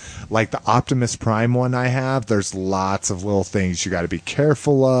 Like the Optimus Prime one I have, there's lots of little things you got to be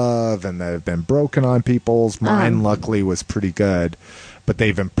careful of and that have been broken on people's. Mine, luckily, was pretty good, but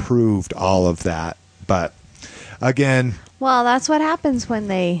they've improved all of that. But again, Well, that's what happens when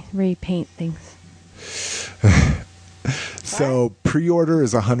they repaint things. so pre-order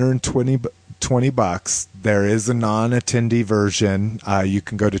is $120. There is a non-attendee version. You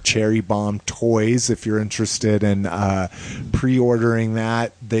can go to Cherry Bomb Toys if you're interested in pre-ordering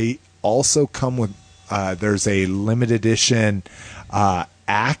that. They also come with there's a limited edition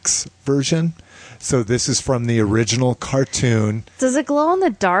Axe version. So this is from the original cartoon. Does it glow in the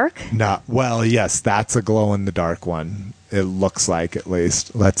dark? No, well, yes, that's a glow-in-the-dark one. It looks like, at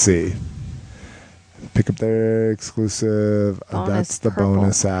least. Let's see. Pick up their exclusive. Bonus That's the purple.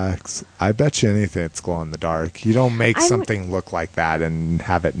 bonus axe. I bet you anything it's glow in the dark. You don't make I'm- something look like that and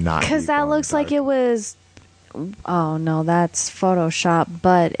have it not. Because that looks like it was... Oh, no, that's Photoshop,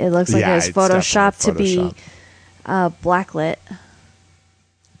 but it looks like Yeah, it was it's definitely Photoshopped to be Photoshop. blacklit.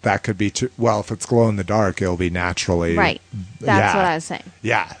 That could be too. Well, if it's glow in the dark, it'll be naturally. Right. That's Yeah. what I was saying.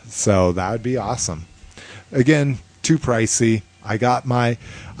 Yeah. So that would be awesome. Again, too pricey. I got my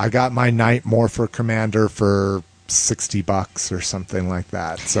Night Morpher Commander for $60 or something like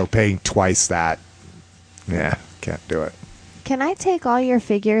that. So paying twice that, yeah, can't do it. Can I take all your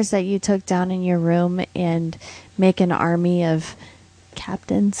figures that you took down in your room and make an army of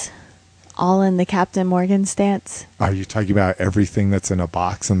captains? All in the Captain Morgan stance? Are you talking about everything that's in a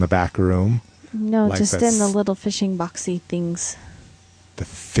box in the back room? No, Like just this- in the little fishing boxy things. The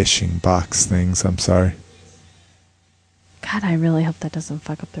fishing box things. I'm sorry. God, I really hope that doesn't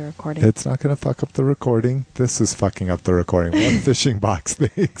fuck up the recording. It's not going to fuck up the recording. This is fucking up the recording. What fishing box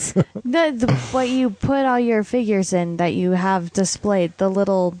things? What you put all your figures in that you have displayed, the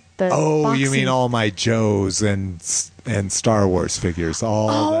Oh, you boxy- mean all my Joes and Star Wars figures? All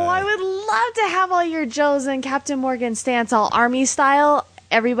Oh, the- I would love to have all your Joes and Captain Morgan stance, all army style.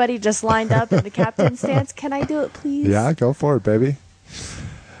 Everybody just lined up in the captain stance. Can I do it, please? Yeah, go for it, baby.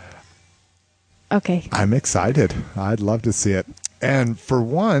 Okay. I'm excited. I'd love to see it. And for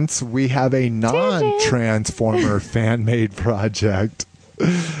once, we have a non-Transformer fan-made project.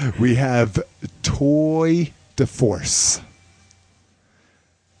 We have Toy de Force.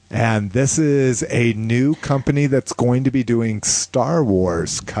 And this is a new company that's going to be doing Star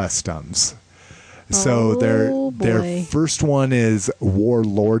Wars customs. So Oh, their boy. first one is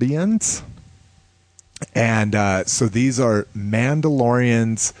Warlordians. And so these are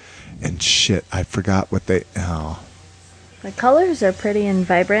Mandalorians and shit. I forgot what they... Oh. The colors are pretty and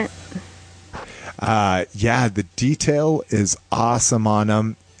vibrant. Yeah, the detail is awesome on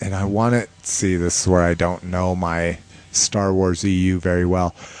them. And I want to... See, this is where I don't know my Star Wars EU very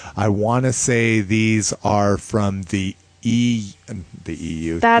well. I want to say these are from the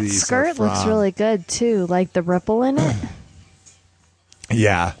EU. That These are skirt looks from- really good too, like the ripple in it.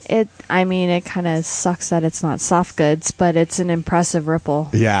 Yeah. It kind of sucks that it's not soft goods, but it's an impressive ripple.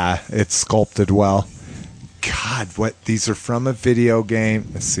 Yeah, it's sculpted well. God, what? These are from a video game.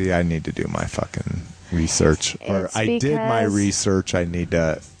 Let's see, I need to do my fucking research. Or It's I did my because- research. I need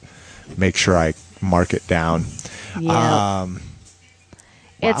to make sure I mark it down. Yeah.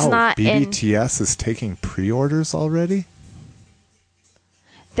 It's Wow, not in. BBTS is taking pre-orders already?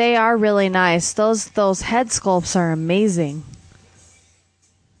 They are really nice. Those head sculpts are amazing.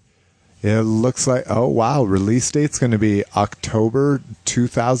 It looks like, oh wow, release date's going to be October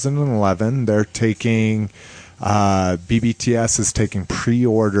 2011. They're taking, BBTS is taking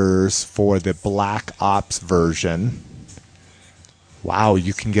pre-orders for the Black Ops version. Wow,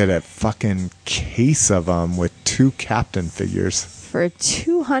 you can get a fucking case of them with 2 Captain figures. For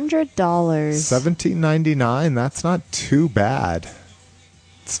 $200. $17.99. That's not too bad.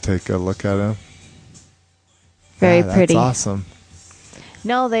 Let's take a look at them. Very pretty. That's awesome.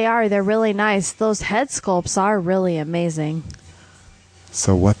 No, they are. They're really nice. Those head sculpts are really amazing.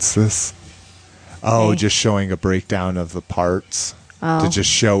 So what's this? Oh, just showing a breakdown of the parts. To just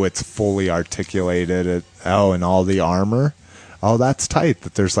show it's fully articulated. And all the armor. Oh, that's tight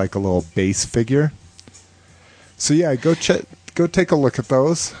that there's like a little base figure. So yeah, go take a look at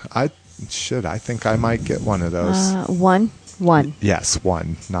those. I think I might get one of those. One. Yes,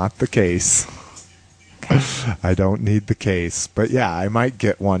 one, not the case. Okay. I don't need the case, but yeah, I might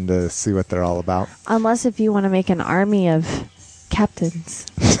get one to see what they're all about. Unless if you want to make an army of captains.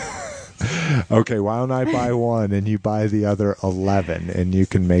 Okay, why don't I buy one and you buy the other 11, and you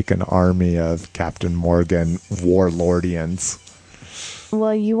can make an army of Captain Morgan Warlordians.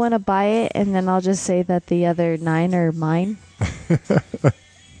 Well, you want to buy it, and then I'll just say that the other 9 are mine?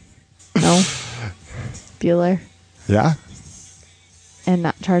 No? Bueller? Yeah? And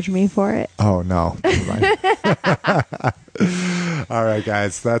not charge me for it? Oh, no. All right,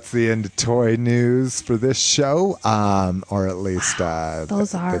 guys. That's the end of toy news for this show. Or at least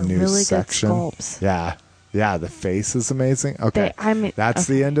those are the news really section. good sculpts. Yeah. Yeah, the face is amazing. Okay. That's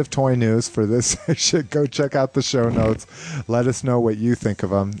okay. the end of toy news for this section. Go check out the show notes. Let us know what you think of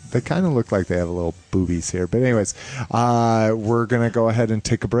them. They kind of look like they have a little boobies here. But anyways, we're going to go ahead and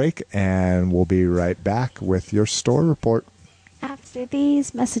take a break, and we'll be right back with your store report. After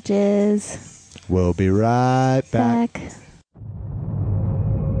these messages. We'll be right back.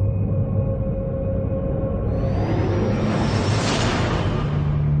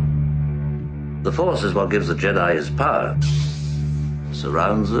 The Force is what gives the Jedi his power. It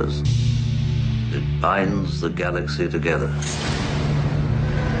surrounds us. It binds the galaxy together.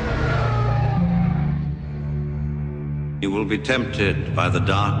 You will be tempted by the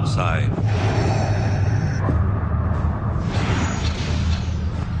dark side.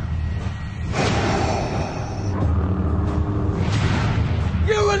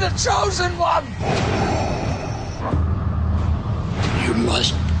 You were the chosen one! You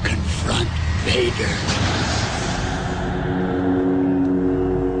must confront Vader.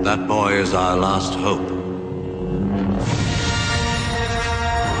 That boy is our last hope.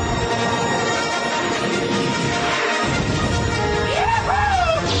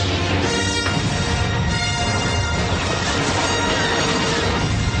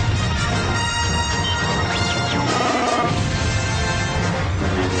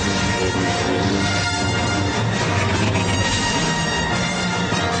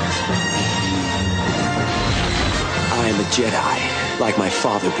 I am a Jedi, like my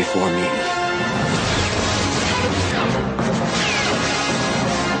father before me.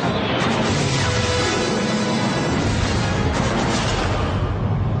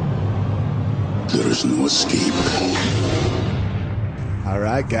 There is no escape. All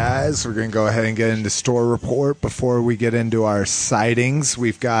right, guys, we're going to go ahead and get into store report. Before we get into our sightings,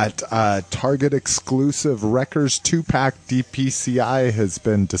 we've got Target exclusive Wreckers 2-pack DPCI has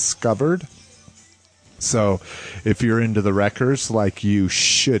been discovered. So if you're into the Wreckers, like you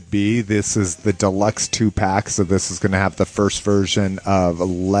should be, this is the deluxe 2-pack. So this is going to have the first version of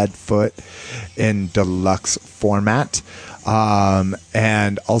Leadfoot in deluxe format.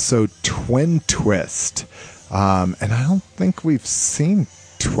 And also Twin Twist. And I don't think we've seen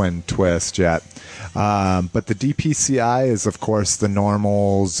Twin Twist yet. But the DPCI is, of course, the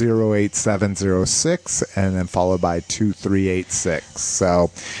normal 08706 and then followed by 2386.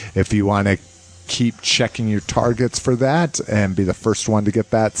 So if you want to keep checking your targets for that and be the first one to get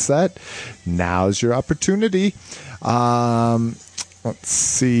that set, now's your opportunity. Let's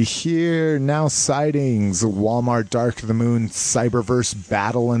see here. Now sightings. Walmart Dark of the Moon Cyberverse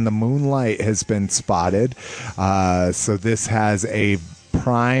Battle in the Moonlight has been spotted. So this has a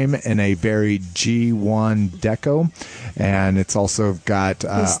Prime and a very G1 deco, and it's also got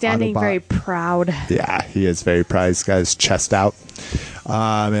he's standing very proud. Yeah, he is very proud. He's got his chest out.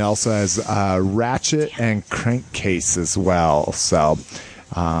 It also has ratchet and crankcase as well. So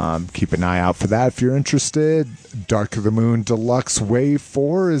keep an eye out for that if you're interested. Dark of the Moon Deluxe Wave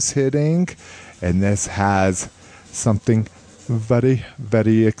 4 is hitting, and this has something very,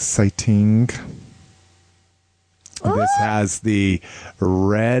 very exciting. This has the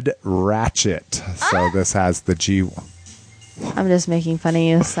red ratchet. So this has the G. I'm just making fun of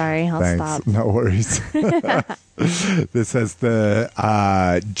you. Sorry, I'll stop. No worries. This has the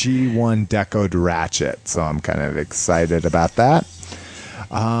G1 decoed ratchet, so I'm kind of excited about that.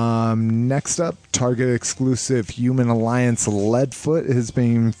 Next up, Target exclusive Human Alliance Leadfoot is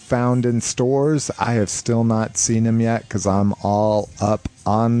being found in stores. I have still not seen him yet because I'm all up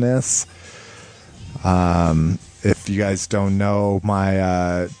on this. If you guys don't know,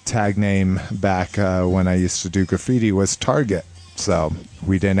 my tag name back when I used to do graffiti was Target. So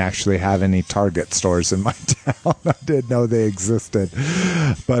we didn't actually have any Target stores in my town. I didn't know they existed.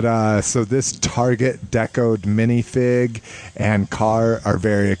 But so this Target decoed minifig and car are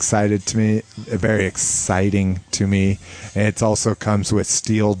very exciting to me. And it also comes with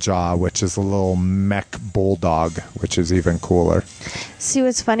Steeljaw, which is a little mech bulldog, which is even cooler. See,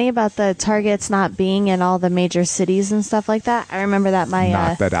 what's funny about the Targets not being in all the major cities and stuff like that? I remember that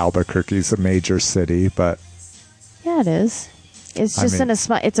not that Albuquerque's a major city, but yeah, it is. It's just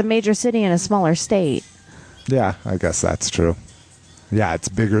it's a major city in a smaller state. Yeah, I guess that's true. Yeah, it's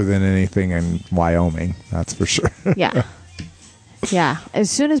bigger than anything in Wyoming, that's for sure. Yeah. Yeah.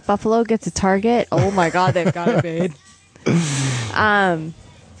 As soon as Buffalo gets a Target, oh my God, they've got it made.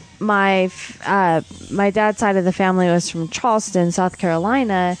 My dad's side of the family was from Charleston, South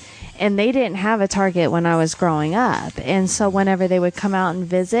Carolina, and they didn't have a Target when I was growing up. And so whenever they would come out and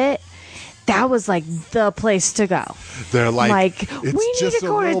visit, that was like the place to go. They're like it's we need just to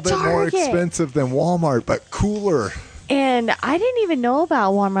go a little to bit more Target. expensive than Walmart, but cooler. And I didn't even know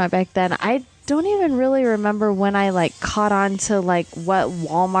about Walmart back then. I don't even really remember when I like caught on to like what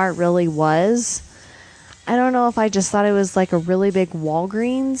Walmart really was. I don't know if I just thought it was like a really big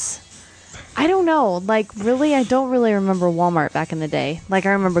Walgreens. I don't know. Like really, I don't really remember Walmart back in the day. Like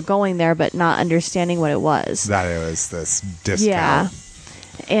I remember going there but not understanding what it was. That it was this discount. Yeah.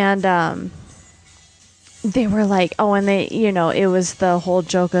 And they were like, oh, and they, you know, it was the whole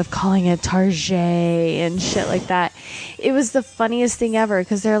joke of calling it Target and shit like that. It was the funniest thing ever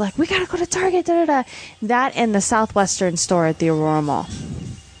because they're like, we gotta go to Target, da da da. That and the Southwestern store at the Aurora Mall.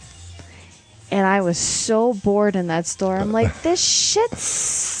 And I was so bored in that store. I'm like, this shit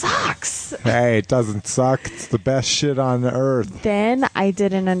sucks. Hey, it doesn't suck. It's the best shit on earth. Then I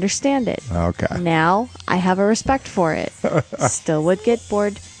didn't understand it. Okay. Now I have a respect for it. Still would get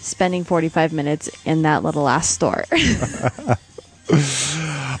bored spending 45 minutes in that little ass store.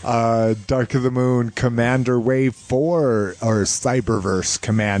 Dark of the Moon Commander Wave 4 or Cyberverse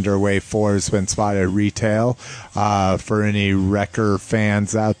Commander Wave 4 has been spotted at retail. For any Wrecker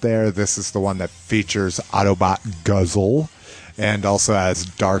fans out there, this is the one that features Autobot Guzzle and also has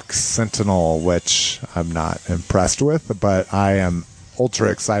Dark Sentinel, which I'm not impressed with, but I am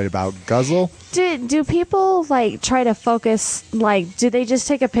ultra excited about Guzzle. Do people like try to focus, like do they just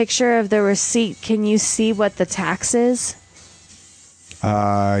take a picture of the receipt? Can you see what the tax is?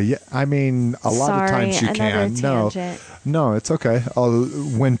 Yeah, I mean, a lot of times you can. No, it's okay.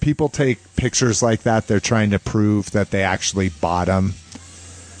 When people take pictures like that, they're trying to prove that they actually bought them.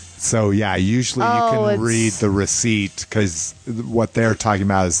 So, yeah, usually you can read the receipt because what they're talking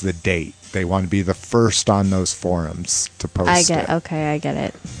about is the date. They want to be the first on those forums to post it. Okay, I get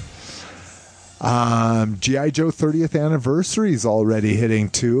it. G.I. Joe 30th anniversary is already hitting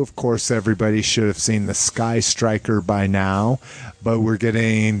too. Of course, everybody should have seen the Sky Striker by now, but we're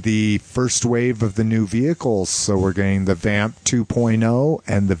getting the first wave of the new vehicles. So we're getting the Vamp 2.0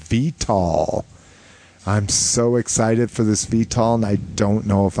 and the VTOL. I'm so excited for this VTOL, and I don't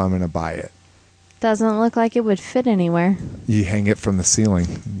know if I'm going to buy it. Doesn't look like it would fit anywhere. You hang it from the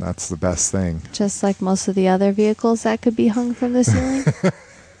ceiling. That's the best thing. Just like most of the other vehicles that could be hung from the ceiling.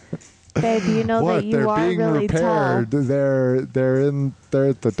 Babe, you know that you are really tall. They're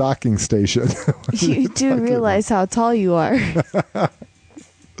at the docking station. You do realize how tall you are. And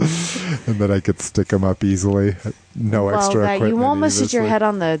then I could stick them up easily. No extra equipment. You almost hit your head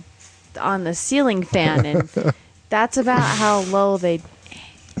on the ceiling fan, and that's about how low they'd.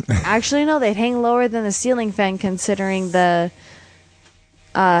 Actually, no, they'd hang lower than the ceiling fan, considering the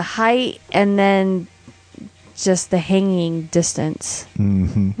height and then just the hanging distance,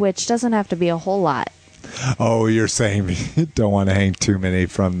 which doesn't have to be a whole lot. Oh, you're saying you don't want to hang too many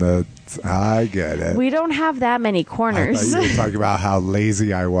from the... I get it. We don't have that many corners. I thought you were talking about how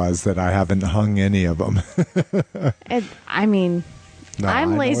lazy I was that I haven't hung any of them. I mean... No,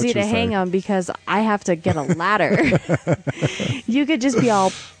 I'm lazy to hang them because I have to get a ladder. You could just be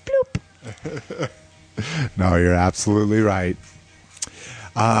all bloop. No, you're absolutely right.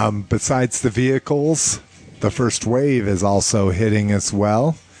 Besides the vehicles, the first wave is also hitting as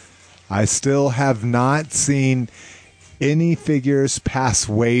well. I still have not seen any figures past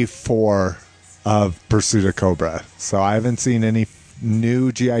wave 4 of Pursuit of Cobra. So I haven't seen any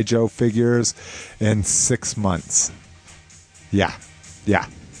new G.I. Joe figures in 6 months. Yeah.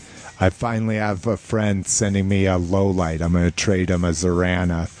 I finally have a friend sending me a low light. I'm going to trade him a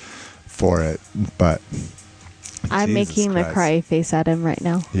Zorana for it, but I'm making the cry face at him right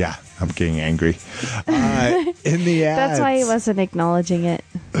now. Yeah, I'm getting angry. In the ads, that's why he wasn't acknowledging it.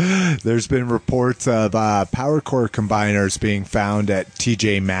 There's been reports of power core combiners being found at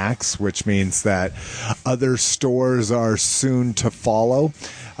TJ Maxx, which means that other stores are soon to follow,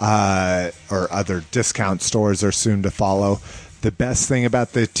 or other discount stores are soon to follow. The best thing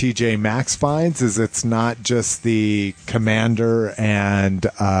about the TJ Maxx finds is it's not just the Commander and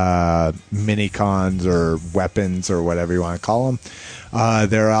Minicons or weapons or whatever you want to call them.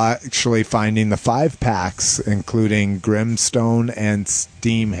 They're actually finding the 5-packs, including Grimstone and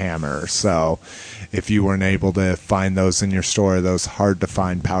Steamhammer. So if you weren't able to find those in your store, those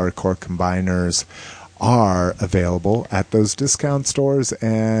hard-to-find power core combiners are available at those discount stores.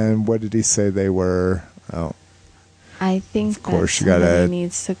 And what did he say they were? Oh, I think of course you got a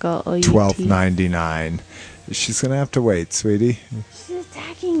needs to go OUT. $12.99. She's gonna have to wait, sweetie. She's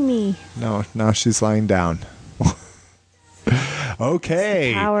attacking me. No, now she's lying down.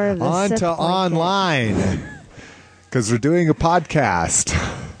 Okay, on to online, because we're doing a podcast.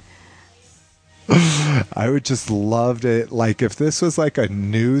 I would just love to, like, if this was like a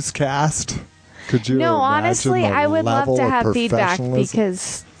newscast. Could you? No, honestly, I would love to have feedback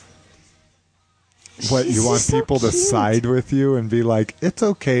because. What, you want people to side with you and be like, it's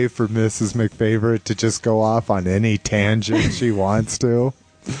okay for Mrs. McFavorite to just go off on any tangent she wants to.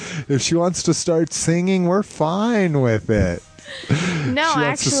 If she wants to start singing, we're fine with it. No, she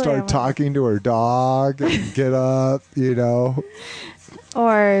wants to start talking to her dog and get up, you know.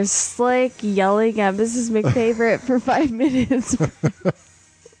 Or Slick yelling at Mrs. McFavorite for 5 minutes.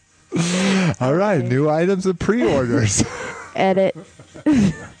 All right, new items and pre-orders. Edit.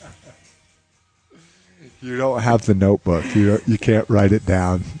 You don't have the notebook. You can't write it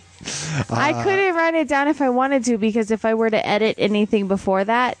down. I couldn't write it down if I wanted to, because if I were to edit anything before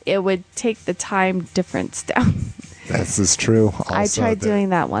that, it would take the time difference down. This is true. Also, I tried doing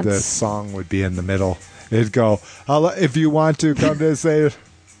that once. The song would be in the middle. It'd go, if you want to come to say it.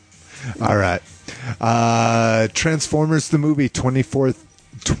 All right. Transformers the movie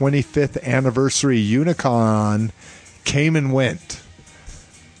 25th anniversary Unicon came and went.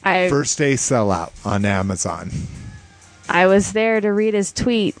 First day sellout on Amazon. I was there to read his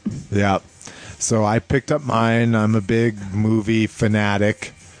tweet. Yep. So I picked up mine. I'm a big movie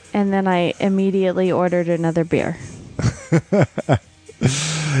fanatic. And then I immediately ordered another beer.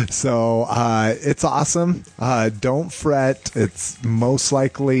 So it's awesome. Don't fret. It's most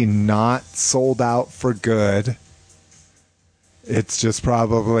likely not sold out for good. It's just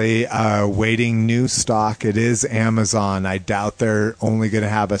probably waiting new stock. It is Amazon. I doubt they're only going to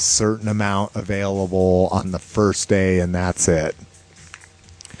have a certain amount available on the first day, and that's it.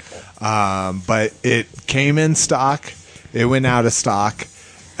 But it came in stock. It went out of stock.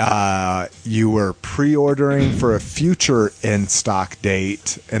 You were pre-ordering for a future in-stock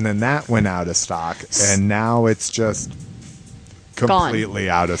date, and then that went out of stock. And now it's just completely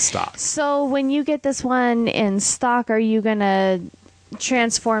out of stock. So when you get this one in stock, are you going to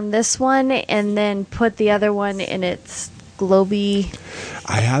transform this one and then put the other one in its globy,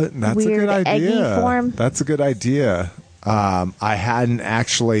 that's weird, a good idea. Eggy form? That's a good idea. I hadn't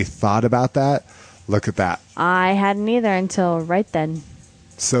actually thought about that. Look at that. I hadn't either until right then.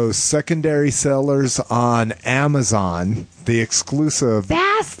 So secondary sellers on Amazon, the exclusive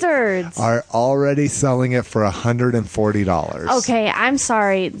bastards, are already selling it for $140. Okay, I'm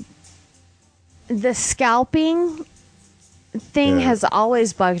sorry. The scalping thing has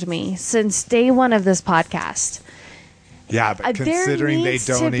always bugged me since day one of this podcast. Yeah, but considering they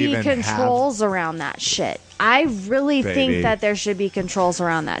don't even have... There needs to be controls around that shit. I really think that there should be controls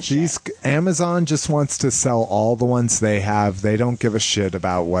around that shit. Amazon just wants to sell all the ones they have. They don't give a shit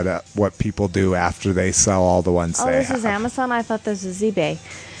about what people do after they sell all the ones they have. Oh, this is Amazon? I thought this was eBay.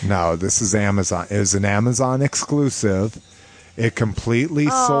 No, this is Amazon. It was an Amazon exclusive. It completely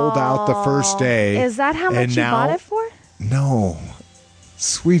sold out the first day. Is that how much you bought it for? No.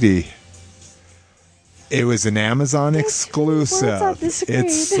 Sweetie. It was an Amazon exclusive.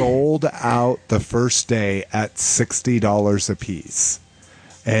 It sold out the first day at $60 a piece.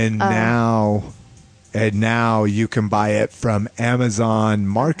 And now you can buy it from Amazon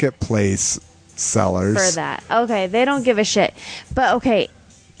Marketplace sellers. For that. Okay, they don't give a shit. But okay,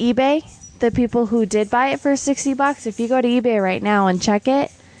 eBay, the people who did buy it for $60, if you go to eBay right now and check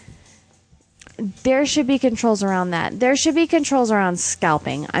it, there should be controls around that. There should be controls around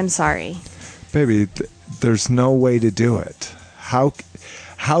scalping. I'm sorry. Baby, there's no way to do it. How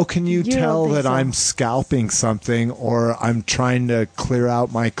How can you tell that so? I'm scalping something or I'm trying to clear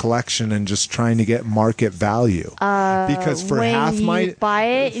out my collection and just trying to get market value? Because for when half you buy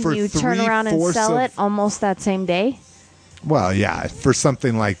it and you turn around and sell it almost that same day. Well, yeah, for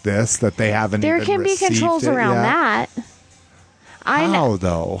something like this that they haven't There even can be received controls it around yet. that. I know. How,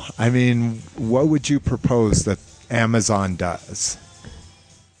 though? I mean, what would you propose that Amazon does?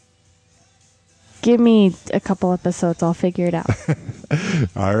 Give me a couple episodes. I'll figure it out.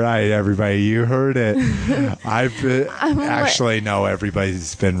 All right, everybody, you heard it. Actually, no,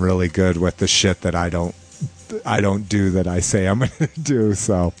 everybody's been really good with the shit that I don't do that I say I'm going to do.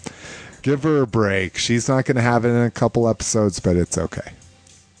 So give her a break. She's not going to have it in a couple episodes, but it's okay.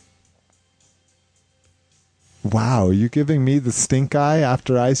 Wow, you giving me the stink eye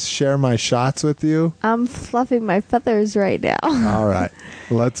after I share my shots with you? I'm fluffing my feathers right now. All right,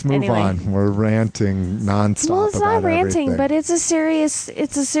 let's move Anyway. on. We're ranting nonstop. Well, it's about not ranting, everything. but it's a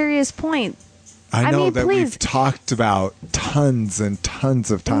serious point. I know mean, that please. we've talked about tons and tons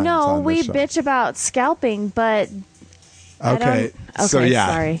of times. No, on we this show. bitch about scalping, but Okay, so okay, yeah,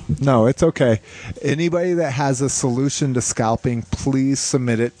 sorry. No, it's okay. Anybody that has a solution to scalping, please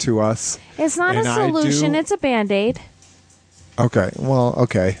submit it to us. it's not And a I solution. do- It's a Band-Aid. Okay, well,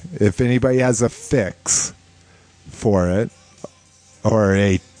 okay. If anybody has a fix for it, or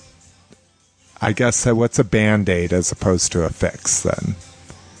I guess what's a Band-Aid as opposed to a fix then?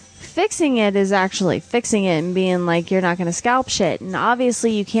 Fixing it is actually fixing it and being like, you're not going to scalp shit. And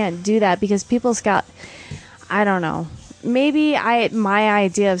obviously you can't do that because people scalp. I don't know. Maybe my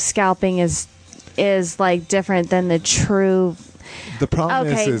idea of scalping is like different than the true. The problem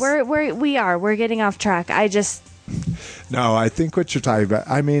Okay, is we're getting off track. no, I think what you're talking about.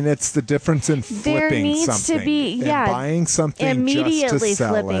 I mean, it's the difference in There flipping needs to something be- and yeah, buying something immediately just to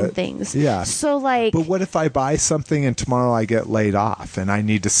sell flipping it. things. Yeah. So like, But what if I buy something and tomorrow I get laid off and I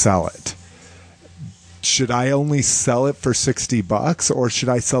need to sell it? Should I only sell it for $60 or should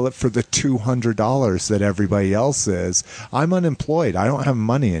I sell it for the $200 that everybody else is? I'm unemployed. I don't have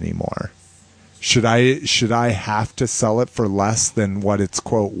money anymore. Should I have to sell it for less than what it's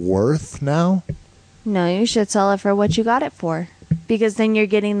quote worth now? no, you should sell it for what you got it for, because then you're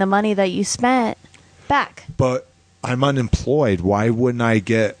getting the money that you spent back. But I'm unemployed. Why wouldn't I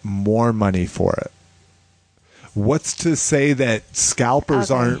get more money for it? What's to say that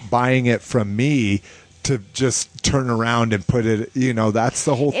scalpers Okay. aren't buying it from me to just turn around and put it, that's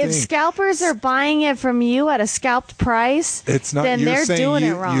the whole thing. If scalpers are buying it from you at a scalped price, It's not. then You're they're saying doing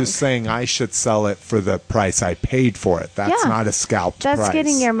you, it wrong. You're saying I should sell it for the price I paid for it. That's Yeah. not a scalped That's price.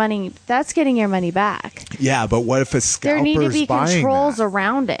 getting your money. That's getting your money back. Yeah, but what if a scalper's There need to be buying controls that?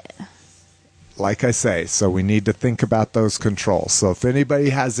 around it. Like I say, so we need to think about those controls. So if anybody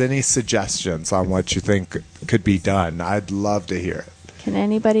has any suggestions on what you think could be done, I'd love to hear it. Can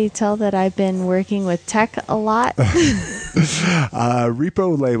anybody tell that I've been working with tech a lot?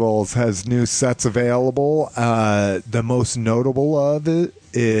 Repo Labels has new sets available. The most notable of it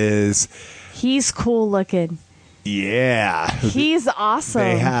is, He's cool looking. yeah, He's awesome.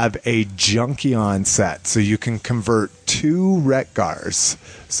 they have a Junkion set, so you can convert 2 Retgars.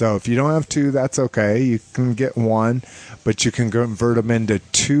 So if you don't have 2, that's okay. You can get 1, but you can convert them into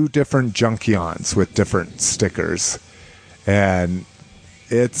 2 different Junkions with different stickers. And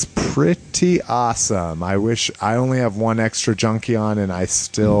it's pretty awesome. I wish I only have 1 extra Junkion, and I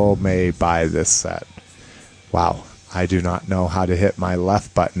still may buy this set. Wow. I do not know how to hit my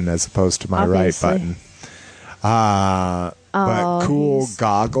left button as opposed to my Obviously. right button. But cool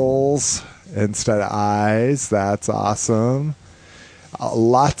goggles instead of eyes. That's awesome.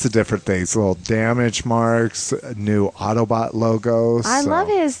 Lots of different things. Little damage marks, new Autobot logos. I love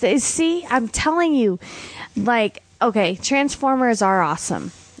his. See, I'm telling you, like, okay, Transformers are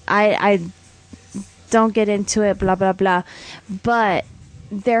awesome. I don't get into it, blah blah blah, but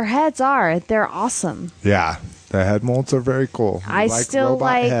they're awesome. Yeah, the head molds are very cool. I like still robot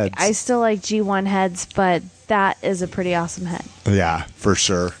like heads. G1 heads, but that is a pretty awesome head. Yeah, for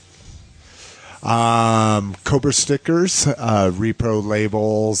sure. Cobra stickers, Repro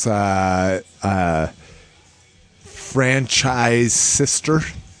Labels, franchise sister.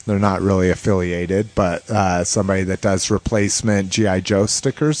 They're not really affiliated, but somebody that does replacement G.I. Joe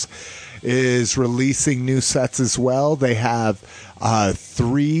stickers is releasing new sets as well. They have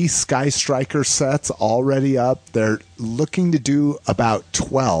 3 Sky Striker sets already up. They're looking to do about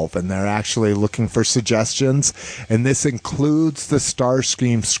 12, and they're actually looking for suggestions. And this includes the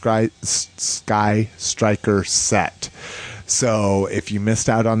Starscream Sky Striker set. So if you missed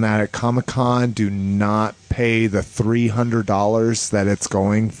out on that at Comic-Con, do not pay the $300 that it's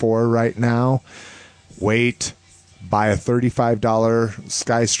going for right now. Wait buy a $35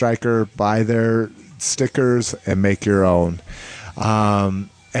 Sky Striker, buy their stickers, and make your own.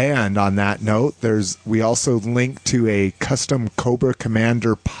 And on that note, we also link to a custom Cobra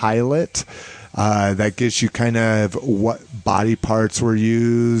Commander pilot that gives you kind of what body parts were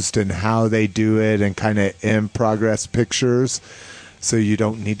used and how they do it, and kind of in progress pictures, so you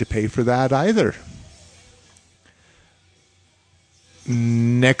don't need to pay for that either.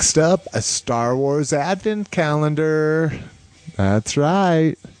 Next up, a Star Wars Advent Calendar. That's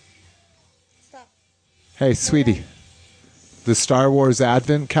right. Stop. Hey, sweetie. The Star Wars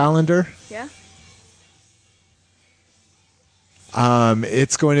Advent Calendar. Yeah.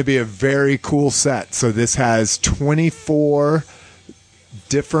 It's going to be a very cool set. So this has 24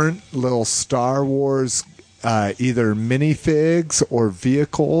 different little Star Wars either minifigs or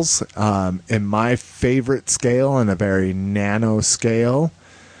vehicles in my favorite scale, and a very nano scale.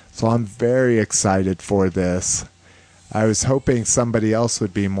 So I'm very excited for this. I was hoping somebody else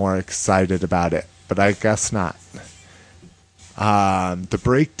would be more excited about it, but I guess not. The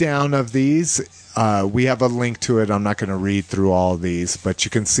breakdown of these, we have a link to it. I'm not going to read through all of these, but you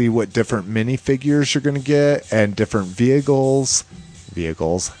can see what different minifigures you're going to get, and different vehicles,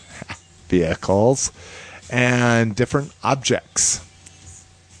 and different objects.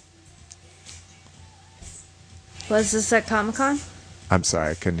 Was this at Comic-Con? I'm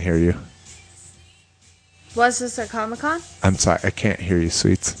sorry, I couldn't hear you. Was this at Comic-Con? I'm sorry, I can't hear you,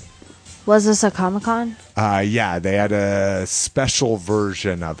 sweets. Was this at Comic-Con? Yeah, they had a special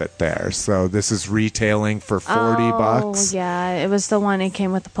version of it there. So this is retailing for $40. Oh, yeah, it was the one that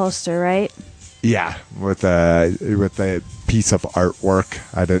came with the poster, right? Yeah, with a piece of artwork.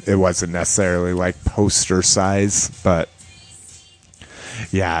 It wasn't necessarily like poster size, but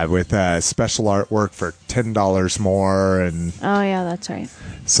yeah, with special artwork for $10 more, and oh yeah, that's right.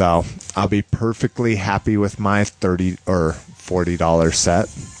 So I'll be perfectly happy with my $30 or $40 set.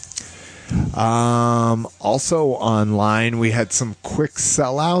 Also online, we had some quick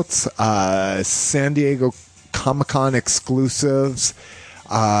sellouts. San Diego Comic-Con exclusives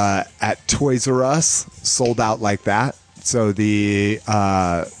at Toys R Us sold out like that. So the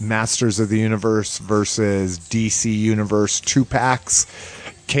Masters of the Universe versus DC Universe 2-packs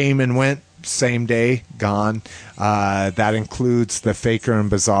came and went same day, gone. That includes the Faker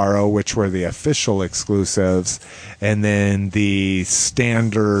and Bizarro, which were the official exclusives, and then the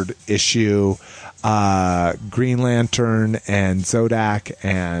standard issue Green Lantern and Zodak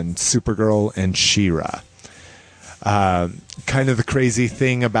and Supergirl and She-Ra. Kind of the crazy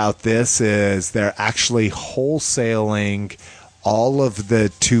thing about this is they're actually wholesaling all of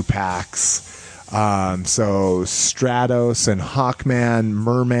the 2-packs. So Stratos and Hawkman,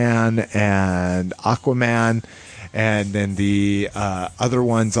 Merman, and Aquaman, and then the other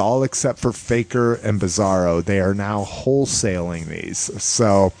ones, all except for Faker and Bizarro, they are now wholesaling these.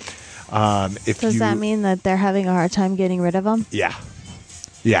 So does that mean that they're having a hard time getting rid of them? Yeah.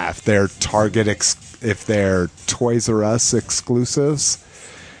 If they're if they're Toys R Us exclusives,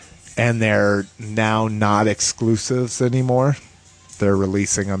 and they're now not exclusives anymore, they're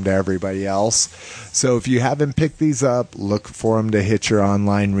releasing them to everybody else. So if you haven't picked these up, look for them to hit your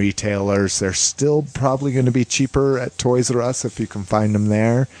online retailers. They're still probably going to be cheaper at Toys R Us if you can find them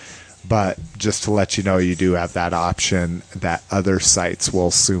there. But just to let you know, you do have that option that other sites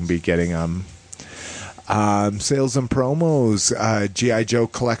will soon be getting them. Sales and promos, G.I. Joe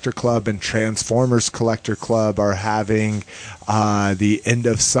Collector Club and Transformers Collector Club are having the end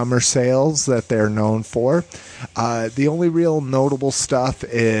of summer sales that they're known for. The only real notable stuff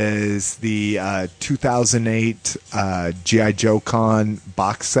is the 2008 G.I. Joe Con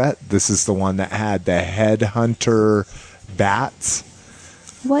box set. This is the one that had the Headhunter bats.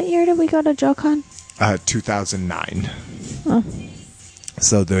 What year did we go to JoeCon? 2009. Oh.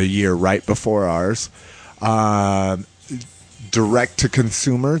 So the year right before ours. Direct to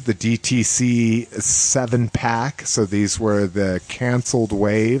consumer, the DTC 7-pack, so these were the canceled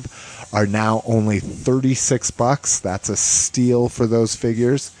wave, are now only $36. That's a steal for those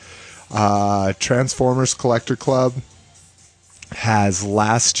figures. Transformers Collector Club has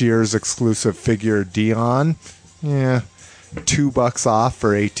last year's exclusive figure Dion. Yeah, $2 off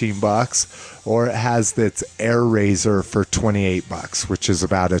for $18, or it has its Air Razor for $28, which is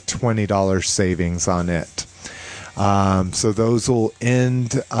about a $20 savings on it. So those will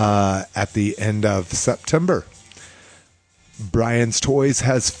end at the end of September. Brian's Toys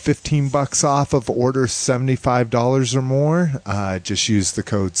has $15 off of orders $75 or more. Just use the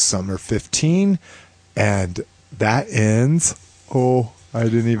code SUMMER15, and that ends. Oh, I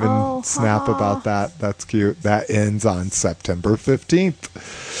didn't even snap about that. That's cute. That ends on September 15th.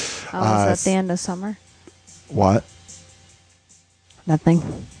 Oh, is that the end of summer? What? Nothing.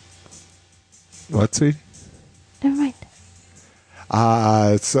 Let's see. Never mind.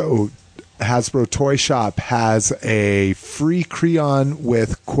 So Hasbro Toy Shop has a free Creon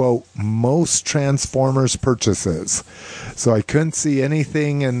with, quote, most Transformers purchases. So I couldn't see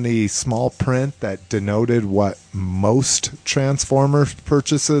anything in the small print that denoted what most Transformers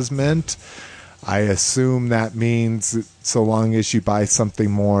purchases meant. I assume that means so long as you buy something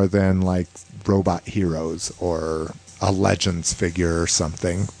more than like Robot Heroes or a Legends figure or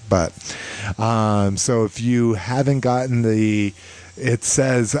something. But so if you haven't gotten it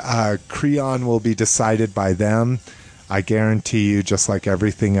says Creon will be decided by them. I guarantee you, just like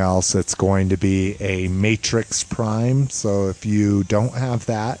everything else, it's going to be a Matrix Prime. So if you don't have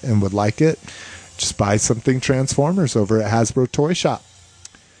that and would like it, just buy something Transformers over at Hasbro Toy Shop.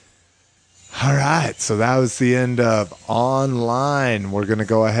 All right, so that was the end of online. We're going to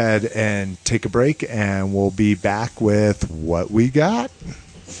go ahead and take a break, and we'll be back with what we got.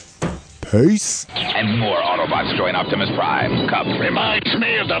 Peace. And more Autobots join Optimus Prime. Cup Reminds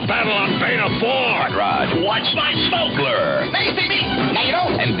me of the battle on Beta 4. Hot Rod. Watch my smoke. Blur. They see me. Now you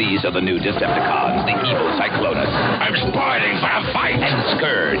don't. And these are the new Decepticons, the evil Cyclonus. I'm spoiling for a fight. And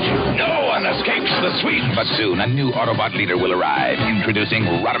Scourge. No one escapes the Swedes. But soon, a new Autobot leader will arrive, introducing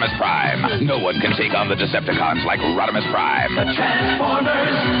Rodimus Prime. No one can take on the Decepticons like Rodimus Prime. The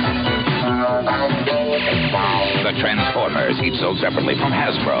Transformers. The Transformers, each sold separately from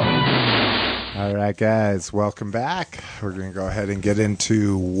Hasbro. All right, guys, welcome back. We're going to go ahead and get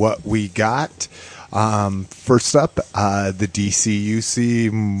into what we got. First up, the DCUC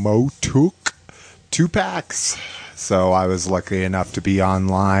Motuk 2-packs. So I was lucky enough to be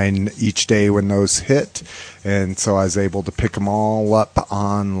online each day when those hit, and so I was able to pick them all up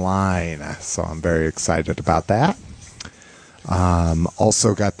online. So I'm very excited about that.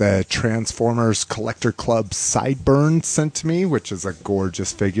 Also got the Transformers Collector Club Sideburn sent to me, which is a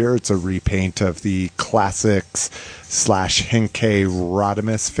gorgeous figure. It's a repaint of the Classics / Henkei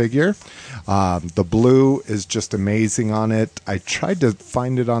Rodimus figure. The blue is just amazing on it. I tried to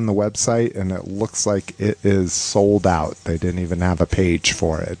find it on the website, and it looks like it is sold out. They didn't even have a page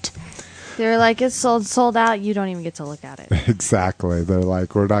for it. They're like, it's sold out. You don't even get to look at it. Exactly. They're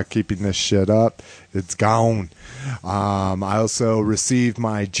like, we're not keeping this shit up. It's gone. I also received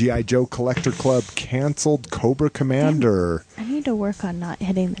my G.I. Joe Collector Club canceled Cobra Commander. I need to work on not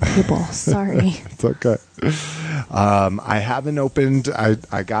hitting the table. Sorry. It's okay. I haven't opened,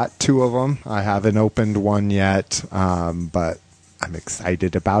 I got 2 of them. I haven't opened one yet, but I'm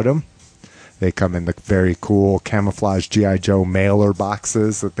excited about them. They come in the very cool camouflage G.I. Joe mailer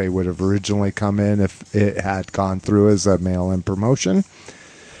boxes that they would have originally come in if it had gone through as a mail-in promotion.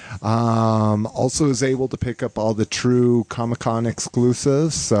 Also was able to pick up all the true Comic-Con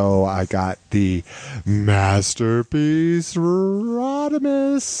exclusives. So I got the Masterpiece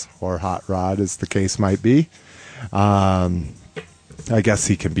Rodimus, or Hot Rod as the case might be. I guess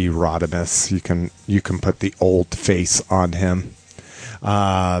he can be Rodimus. You can put the old face on him.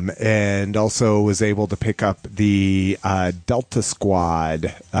 And also was able to pick up the Delta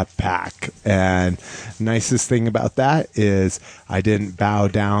Squad pack. And nicest thing about that is I didn't bow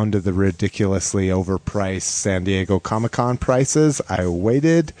down to the ridiculously overpriced San Diego Comic-Con prices. I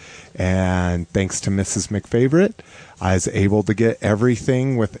waited, and thanks to Mrs. McFavorite, I was able to get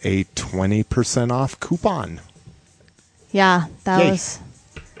everything with a 20% off coupon. Yeah, that Yay. was...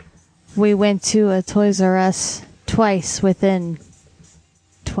 We went to a Toys R Us twice within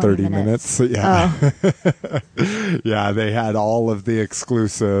 30 minutes. Yeah. Oh. Yeah, they had all of the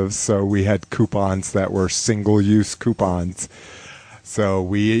exclusives, so we had coupons that were single-use coupons. So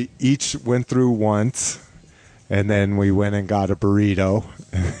we each went through once, and then we went and got a burrito.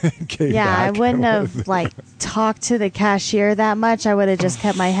 Yeah, I wouldn't have talked to the cashier that much. I would have just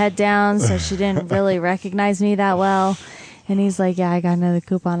kept my head down, so she didn't really recognize me that well. And he's like, yeah, I got another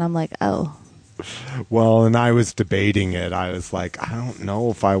coupon. I'm like, oh. Well, and I was debating it. I was like, I don't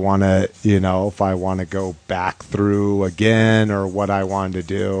know if I want to, go back through again or what I wanted to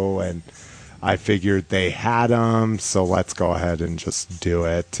do. And I figured they had them, so let's go ahead and just do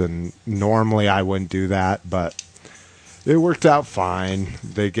it. And normally I wouldn't do that, but it worked out fine.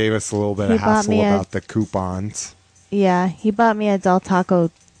 They gave us a little bit of hassle about the coupons. Yeah, he bought me a Del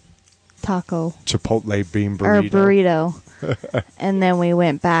Taco Chipotle bean burrito. And then we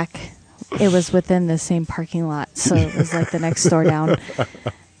went back. It was within the same parking lot, so it was like the next door down.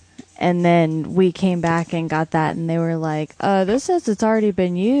 And then we came back and got that, and they were like, this says it's already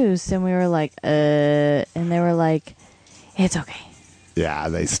been used. And we were like, and they were like, it's okay. Yeah,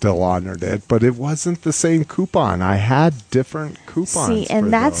 they still honored it, but it wasn't the same coupon. I had different coupons. See,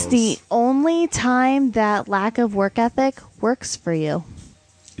 and that's the only only time that lack of work ethic works for you.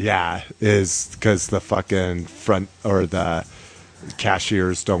 Yeah, is because the fucking front or the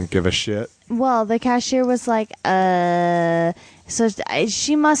cashiers don't give a shit. Well, the cashier was like, so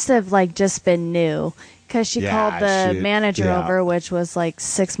she must have like just been new because she called the manager over, which was like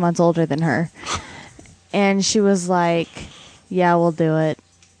 6 months older than her. And she was like, yeah, we'll do it.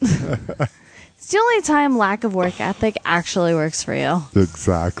 It's the only time lack of work ethic actually works for you.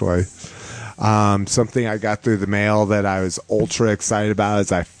 Exactly. Something I got through the mail that I was ultra excited about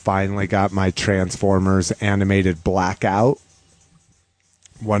is I finally got my Transformers animated Blackout.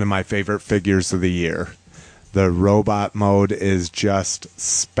 One of my favorite figures of the year. The robot mode is just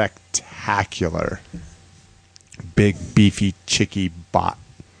spectacular. Big, beefy, chicky bot.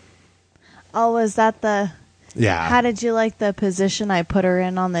 Oh, is that the... Yeah. How did you like the position I put her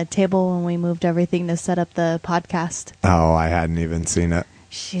in on the table when we moved everything to set up the podcast? Oh, I hadn't even seen it.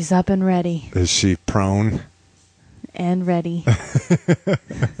 She's up and ready. Is she prone? And ready.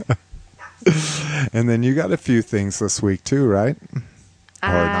 And then you got a few things this week too, right? Or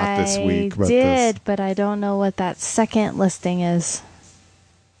not this week, but but I don't know what that second listing is.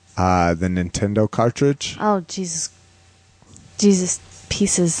 The Nintendo cartridge. Oh, Jesus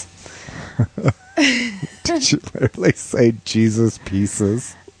pieces. Did you literally say Jesus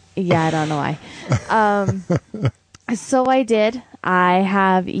pieces? Yeah, I don't know why. So I did. I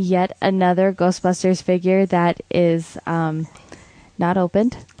have yet another Ghostbusters figure that is not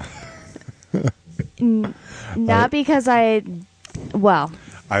opened. Not because I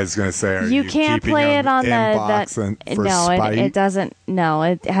was going to say, you can't play it on it doesn't. No,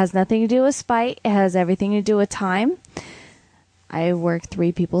 it has nothing to do with spite. It has everything to do with time. I work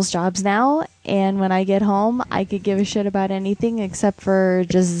 3 people's jobs now, and when I get home, I could give a shit about anything except for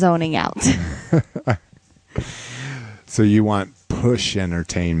just zoning out. So you want push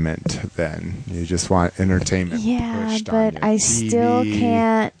entertainment then? You just want entertainment pushed on your TV. Still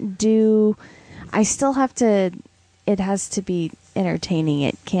can't do... I still have to... It has to be entertaining.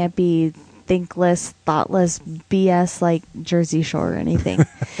 It can't be thinkless, thoughtless BS like Jersey Shore or anything.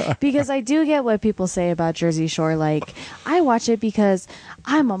 Because I do get what people say about Jersey Shore. Like, I watch it because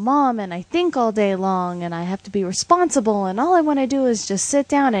I'm a mom and I think all day long and I have to be responsible and all I want to do is just sit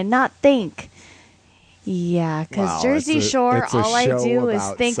down and not think. Yeah, because Jersey Shore, all I do is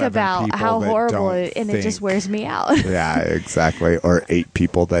think about how horrible it is, and it just wears me out. Yeah, exactly. Or 8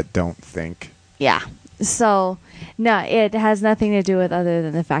 people that don't think. Yeah. So, no, it has nothing to do with other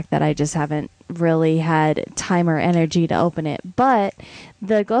than the fact that I just haven't really had time or energy to open it. But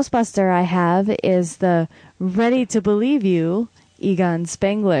the Ghostbuster I have is the Ready to Believe You Egon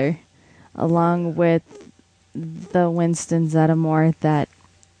Spengler, along with the Winston Zeddemore that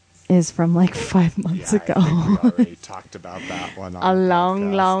is from like 5 months ago. I think we already talked about that one on a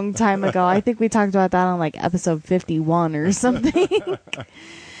long time ago. I think we talked about that on like episode 51 or something.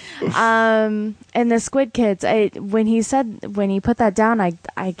 And the Squid Kids, when he put that down, I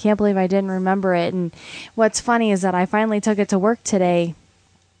can't believe I didn't remember it. And what's funny is that I finally took it to work today,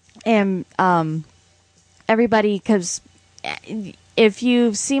 and everybody, because if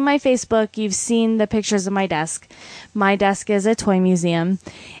you've seen my Facebook, you've seen the pictures of my desk. My desk is a toy museum,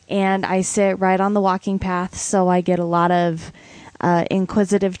 and I sit right on the walking path, so I get a lot of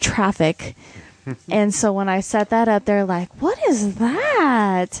inquisitive traffic. And so when I set that up, they're like, what is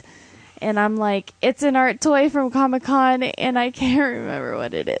that? And I'm like, it's an art toy from Comic-Con, and I can't remember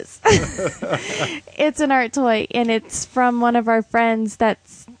what it is. It's an art toy, and it's from one of our friends that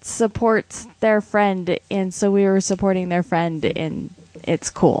supports their friend, and so we were supporting their friend, and it's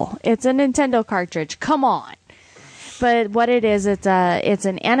cool. It's a Nintendo cartridge. Come on. But what it is, it's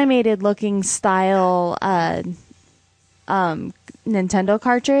an animated-looking style Nintendo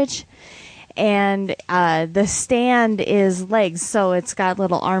cartridge. And the stand is legs, so it's got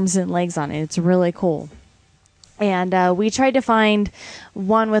little arms and legs on it. It's really cool. And we tried to find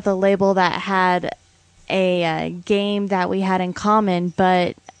one with a label that had a game that we had in common,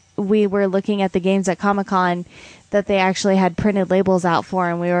 but we were looking at the games at Comic-Con that they actually had printed labels out for,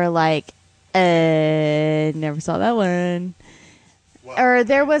 and we were like, never saw that one. Well, or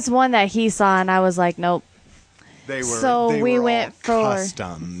there was one that he saw, and I was like, nope. They went for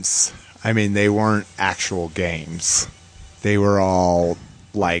customs. I mean, they weren't actual games. They were all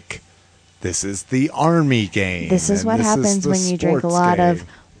like, this is the army game. This is what happens when you drink a lot of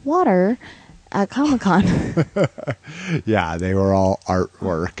water at Comic-Con. Yeah, they were all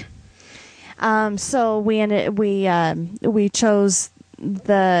artwork. So we chose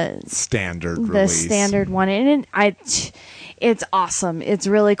the standard one, and It's awesome. It's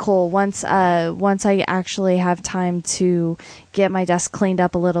really cool. Once I actually have time to get my desk cleaned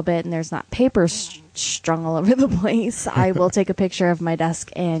up a little bit and there's not paper strung all over the place, I will take a picture of my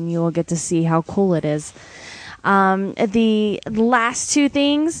desk and you will get to see how cool it is. The last two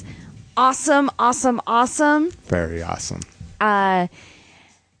things, awesome. Very awesome.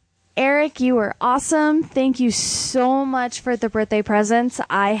 Eric, you were awesome. Thank you so much for the birthday presents.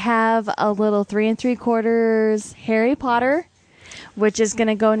 I have a little 3 3/4 Harry Potter, which is going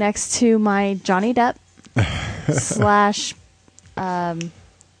to go next to my Johnny Depp /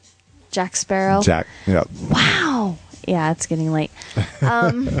 Jack Sparrow. Jack, yep. Wow. Yeah, it's getting late.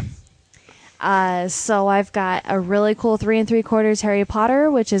 So I've got a really cool 3 3/4 Harry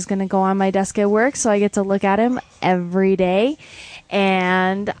Potter, which is going to go on my desk at work, so I get to look at him every day.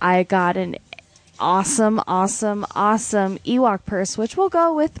 And I got an awesome Ewok purse, which will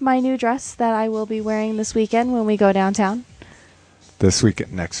go with my new dress that I will be wearing this weekend when we go downtown. This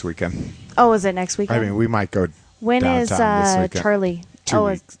weekend, next weekend. Oh, is it next weekend? I mean, we might go when downtown is this weekend.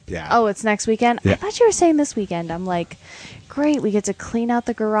 Charlie? Yeah. Oh, it's next weekend? Yeah. I thought you were saying this weekend. I'm like, great, we get to clean out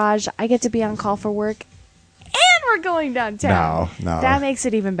the garage. I get to be on call for work. And we're going downtown. No. That makes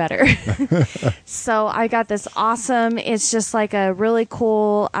it even better. So I got this awesome, it's just like a really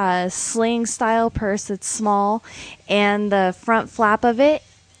cool sling style purse. It's small. And the front flap of it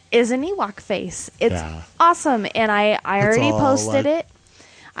is an Ewok face. It's awesome. And I already posted it.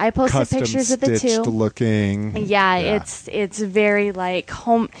 I posted pictures of the two. Looking. Yeah, it's very like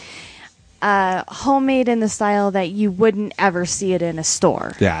homemade in the style that you wouldn't ever see it in a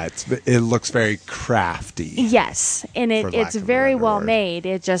store. Yeah, it looks very crafty. Yes, and it's very well made.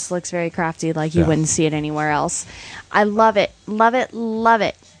 It just looks very crafty, like you wouldn't see it anywhere else. I love it,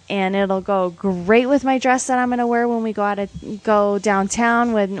 and it'll go great with my dress that I'm going to wear when we go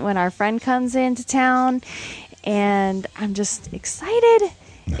downtown when our friend comes into town, and I'm just excited.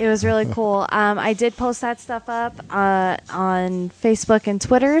 It was really cool. I did post that stuff up on Facebook and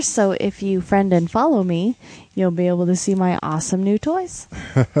Twitter, so if you friend and follow me, you'll be able to see my awesome new toys.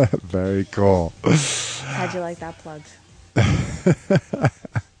 Very cool. How'd you like that plug?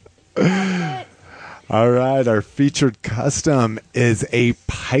 All right, our featured custom is a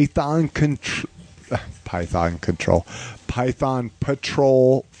Python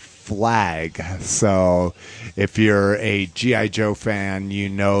Patrol flag. So if you're a G.I. Joe fan, you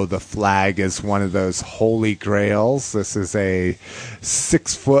know the flag is one of those holy grails. This is a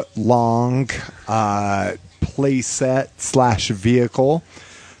 6-foot long playset / vehicle.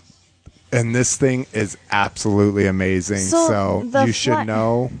 And this thing is absolutely amazing. So you should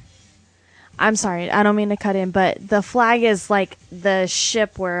know. I'm sorry, I don't mean to cut in, but the flag is like the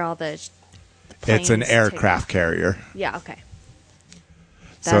ship where all the planes It's an aircraft carrier. Yeah, okay.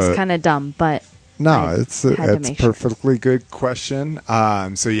 That's kind of dumb, but no, it's a perfectly good question.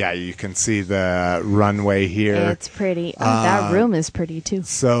 So yeah, you can see the runway here. It's pretty. Oh, that room is pretty too.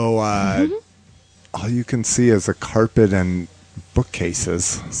 So all you can see is a carpet and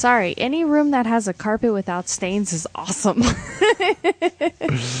bookcases. Sorry, any room that has a carpet without stains is awesome.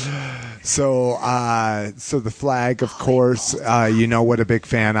 So the flag, of course, you know what a big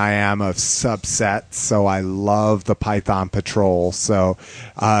fan I am of subsets. So I love the Python Patrol. So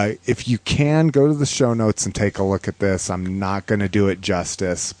if you can, go to the show notes and take a look at this. I'm not going to do it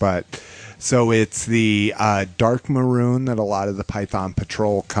justice, but so it's the dark maroon that a lot of the Python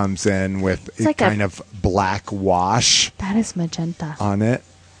Patrol comes in with. It's like kind of black wash. That is magenta on it.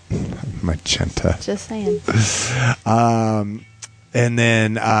 Magenta. Just saying. And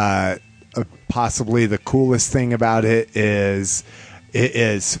then possibly the coolest thing about it is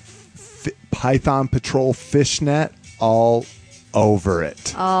Python Patrol fishnet all over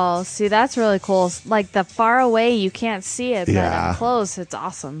it. Oh, see, that's really cool. Like the far away, you can't see it, but up close, it's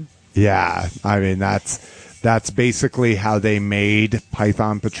awesome. Yeah, I mean that's basically how they made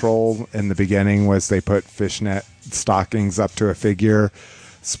Python Patrol in the beginning. Was they put fishnet stockings up to a figure,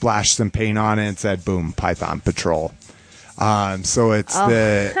 splashed some paint on it, and said, "Boom, Python Patrol." So it's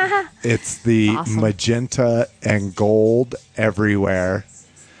the awesome. Magenta and gold everywhere.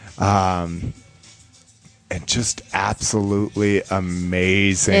 And just like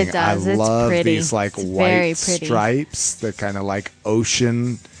amazing. It does. I love it's these like white stripes, the kind of like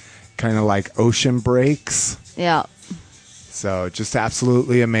ocean breaks. Yeah. So just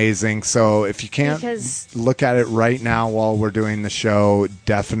absolutely amazing. So if you can't look at it right now while we're doing the show,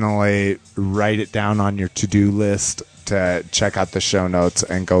 definitely write it down on your to-do list to check out the show notes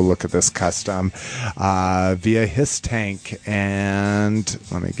and go look at this custom via HissTank. And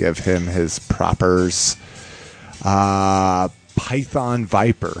let me give him his propers. Python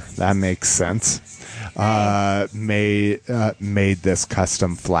Viper. That makes sense. made this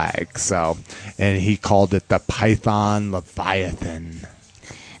custom flag. So, and he called it the Python Leviathan.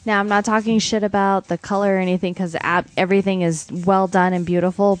 Now, I'm not talking shit about the color or anything because everything is well done and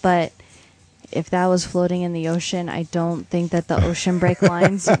beautiful, but if that was floating in the ocean, I don't think that the ocean break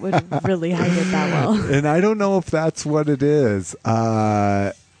lines would really hide it that well. And I don't know if that's what it is.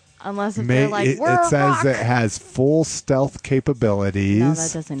 Unless if they're like, it says it has full stealth capabilities. No,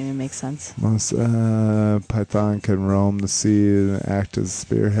 that doesn't even make sense. Most Python can roam the sea and act as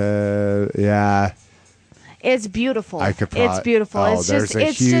spearhead. Yeah. It's beautiful. It's beautiful. Oh, it's there's just, a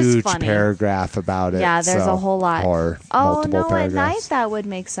it's huge just funny. paragraph about it. Yeah, there's a whole lot. Or multiple paragraphs. At night that would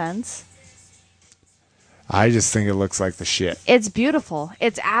make sense. I just think it looks like the shit. It's beautiful.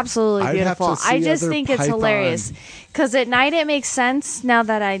 It's absolutely beautiful. I just think it's hilarious. Because at night it makes sense now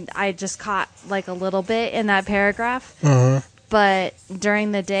that I just caught like a little bit in that paragraph. Uh-huh. But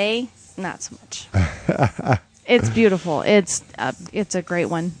during the day, not so much. It's beautiful. It's a great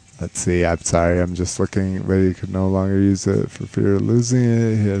one. Let's see. I'm sorry. I'm just looking, but you could no longer use it for fear of losing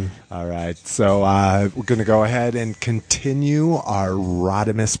it. All right. So we're going to go ahead and continue our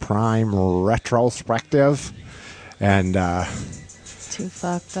Rodimus Prime retrospective. And too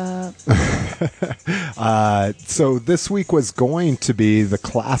fucked up. So this week was going to be the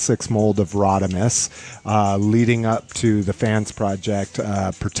classics mold of Rodimus, leading up to the Fans Project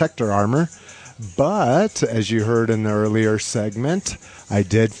Protector Armor. But, as you heard in the earlier segment, I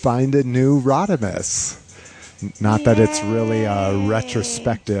did find a new Rodimus. Not that it's really a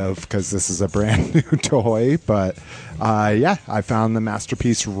retrospective, because this is a brand new toy, but yeah, I found the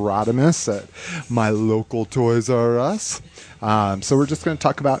Masterpiece Rodimus at my local Toys R Us. So we're just going to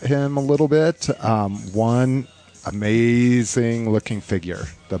talk about him a little bit. One amazing looking figure.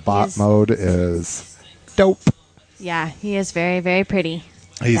 The bot mode is dope. Yeah, he is very, very pretty.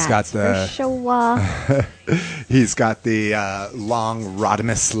 He's got the he's got the long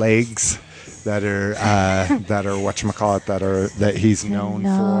Rodimus legs that are whatchamacallit that he's known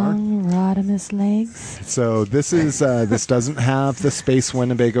for. Rodimus legs. So this is this doesn't have the Space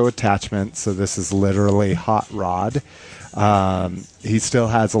Winnebago attachment, so this is literally Hot Rod. He still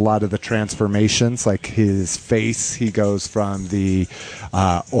has a lot of the transformations, like his face. He goes from the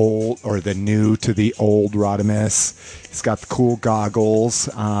old or the new to the old Rodimus. He's got the cool goggles.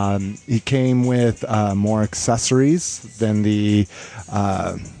 He came with more accessories than the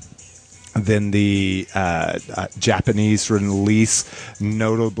Japanese release,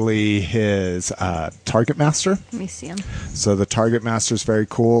 notably his Target Master. Let me see him. So the Target Master is very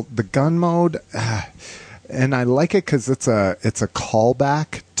cool. The gun mode, and I like it because it's a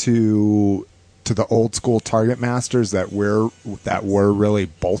callback to the old school Target Masters that were really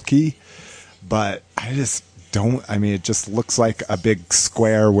bulky, but I just don't. I mean, it just looks like a big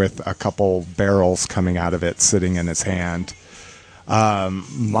square with a couple barrels coming out of it sitting in his hand.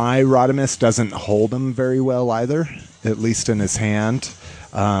 My Rodimus doesn't hold him very well either, at least in his hand.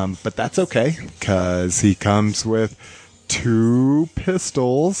 But that's okay, because he comes with 2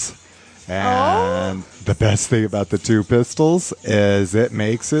 pistols. And the best thing about the 2 pistols is it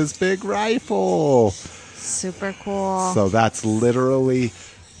makes his big rifle. Super cool. So that's literally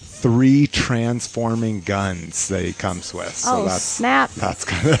 3 transforming guns that he comes with. So snap. That's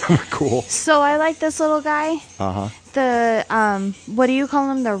kind of cool. So I like this little guy. Uh-huh. The, what do you call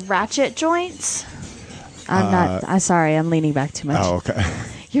them? The ratchet joints? I'm sorry, I'm leaning back too much. Oh, okay.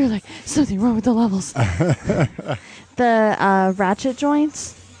 You're like, something wrong with the levels. The ratchet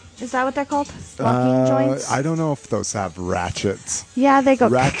joints? Is that what they're called? Locking joints? I don't know if those have ratchets. Yeah, they go.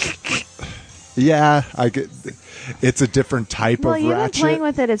 Yeah, I get. It's a different type of ratchet. Well, you've been playing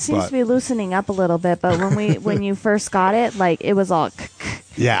with it. It seems to be loosening up a little bit, but when you first got it, like it was all.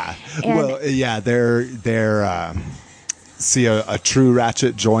 Yeah. Well, yeah. They're see a true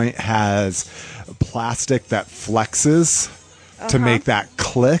ratchet joint has plastic that flexes to make that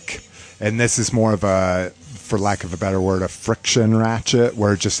click, and this is more of a, for lack of a better word, a friction ratchet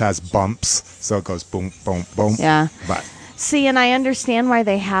where it just has bumps, so it goes boom, boom, boom. Yeah. But see, and I understand why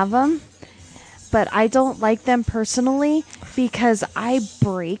they have them, but I don't like them personally because I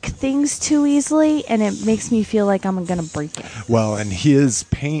break things too easily, and it makes me feel like I'm going to break it. Well, and his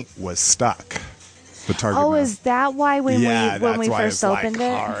paint was stuck. The Target Master. Is that why when we first opened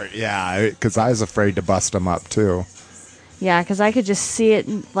it? Hard. Yeah, because I was afraid to bust them up too. Yeah, because I could just see it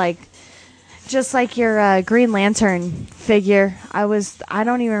like. Just like your Green Lantern figure, I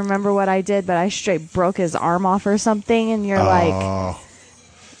don't even remember what I did, but I straight broke his arm off or something, and you're like,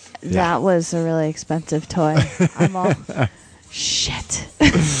 that was a really expensive toy. I'm all, shit.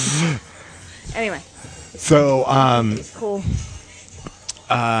 Anyway. So, cool.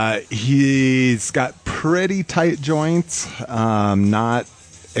 He's got pretty tight joints, not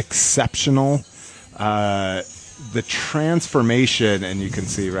exceptional. The transformation, and you can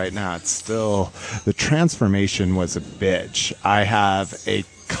see right now, the transformation was a bitch. I have a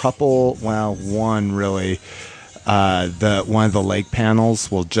couple, one really. One of the leg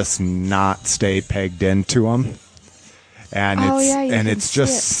panels will just not stay pegged into them. And it's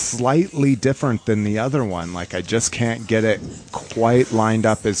just slightly different than the other one. Like, I just can't get it quite lined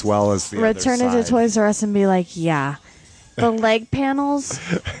up as well as the other side. Return it to Toys R Us and be like, yeah, the leg panels,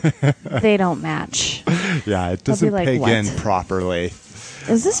 they don't match. Yeah, it doesn't like, peg what? in properly.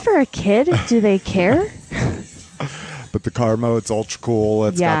 Is this for a kid? Do they care? But the car mode's ultra cool.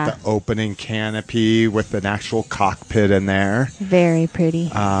 It's got the opening canopy with an actual cockpit in there. Very pretty.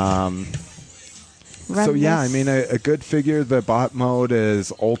 So yeah, I mean, a good figure. The bot mode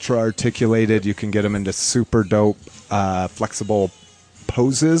is ultra articulated. You can get him into super dope, flexible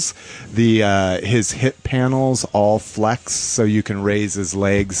poses. His hip panels all flex, so you can raise his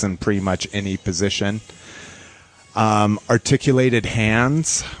legs in pretty much any position. Articulated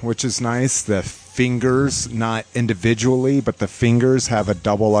hands, which is nice. The fingers, not individually, but the fingers have a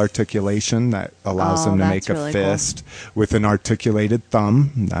double articulation that allows them to make a really fist with an articulated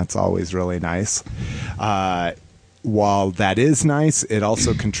thumb. That's always really nice. While that is nice, it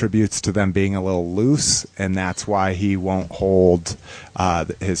also contributes to them being a little loose, and that's why he won't hold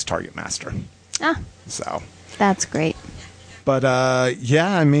his Target Master. So that's great. But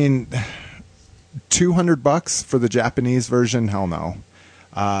yeah, I mean, $200 for the Japanese version, hell no.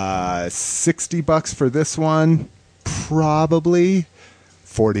 $60 for this one, probably.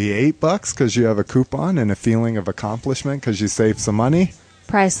 $48 because you have a coupon and a feeling of accomplishment because you saved some money.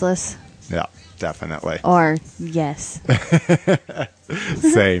 Priceless. Yeah, definitely. Or yes.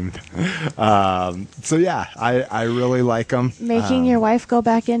 Same. So yeah, I really like them. Making your wife go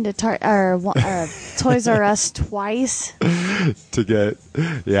back into Toys R Us twice to get,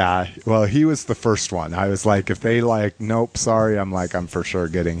 yeah. Well, he was the first one. I was like, if they like, nope, sorry. I'm like, I'm for sure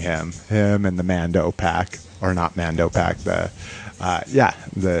getting him and the Mando pack, or not Mando pack. The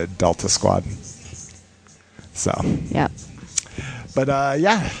Delta Squad. So yep. But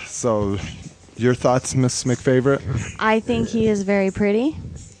yeah. So your thoughts, Miss McFavorite? I think he is very pretty.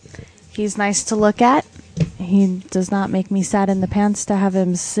 He's nice to look at. He does not make me sad in the pants to have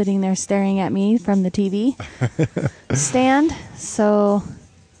him sitting there staring at me from the TV stand. So,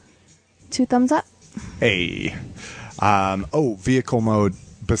 2 thumbs up. Hey. Vehicle mode.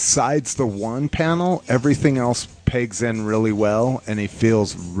 Besides the one panel, everything else pegs in really well, and he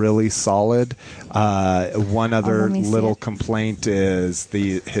feels really solid. One other little complaint is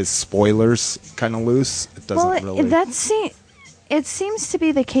his spoilers kind of loose. It doesn't really. It seems to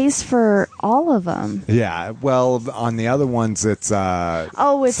be the case for all of them. Yeah, well, on the other ones, it's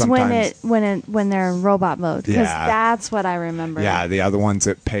it's when they're in robot mode, because that's what I remember. Yeah, the other ones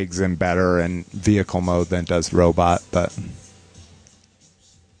it pegs in better in vehicle mode than it does robot, but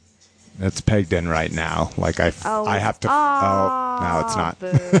it's pegged in right now. Like I have to. No, it's not.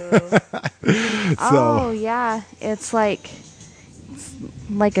 So, yeah, it's like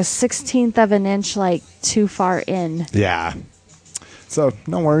a 1/16 of an inch, like too far in. Yeah. So,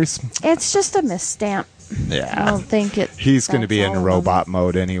 no worries. It's just a misstamp. Yeah. I don't think it... He's going to be in robot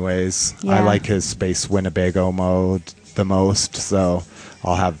mode anyways. Yeah. I like his Space Winnebago mode the most, so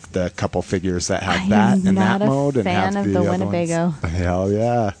I'll have the couple figures that have that in that mode. I'm not a fan of the Winnebago. Hell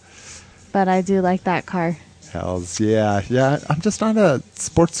yeah. But I do like that car. Hells yeah. Yeah, I'm just not a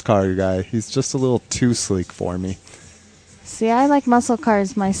sports car guy. He's just a little too sleek for me. See, I like muscle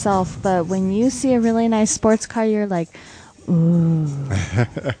cars myself, but when you see a really nice sports car, you're like... Ooh.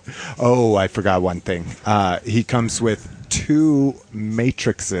 Oh, I forgot one thing. He comes with 2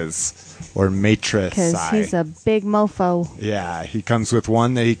 matrices or matrici. Because he's a big mofo. Yeah, he comes with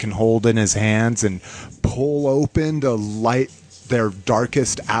one that he can hold in his hands and pull open to light their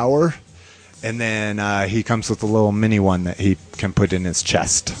darkest hour. And then he comes with a little mini one that he can put in his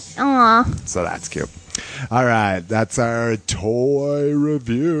chest. Aww. So that's cute. All right, that's our toy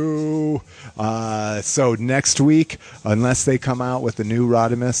review. So next week, unless they come out with a new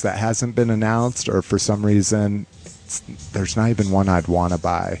Rodimus that hasn't been announced, or for some reason there's not even one I'd want to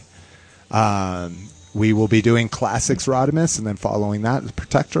buy, we will be doing Classics Rodimus, and then following that is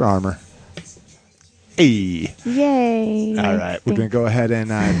Protector Armor. Hey. Yay. All right, we're going to go ahead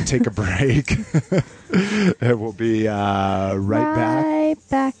and take a break. It will be right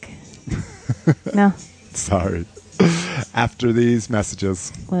back. No. Sorry. After these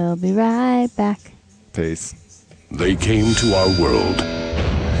messages. We'll be right back. Peace. They came to our world.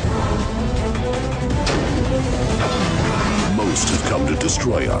 Most have come to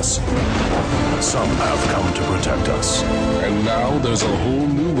destroy us. Some have come to protect us. And now there's a whole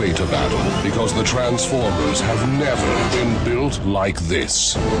new way to battle, because the Transformers have never been built like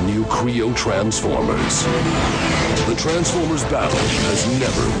this. New Creo Transformers. The Transformers battle has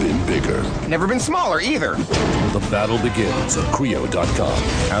never been bigger. Never been smaller either. The battle begins at Creo.com.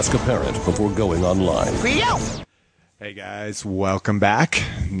 Ask a parent before going online. Creo! Hey guys, welcome back.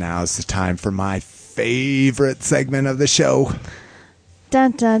 Now's the time for my favorite segment of the show.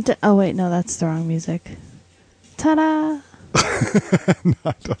 Dun dun dun. Oh wait, no, that's the wrong music. Ta-da!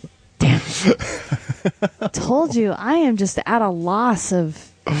 Damn. Told you, I am just at a loss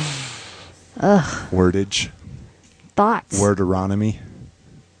of wordage. Thoughts. Worderonomy.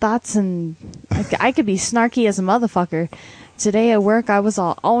 Thoughts, and I could be snarky as a motherfucker. Today at work, I was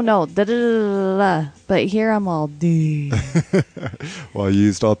all, oh no, da-da-da-da-da. But here I'm all, dude. Well, you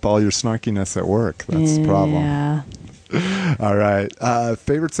used up all your snarkiness at work. That's the problem. Yeah. All right.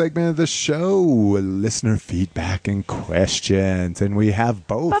 Favorite segment of the show, listener feedback and questions. And we have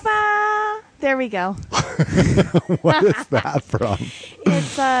both. Ba-ba! There we go. What is that from?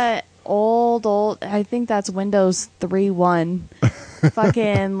 It's old, I think that's Windows 3.1.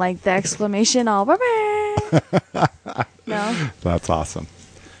 Fucking like the exclamation all, ba-ba! No? That's awesome.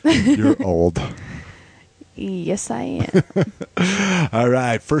 You're old. Yes, I am. All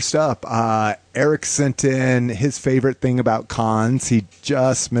right. First up, Eric sent in his favorite thing about cons. He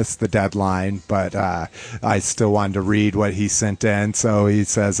just missed the deadline, but I still wanted to read what he sent in. So he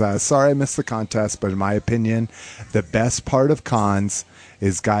says, sorry I missed the contest, but in my opinion, the best part of cons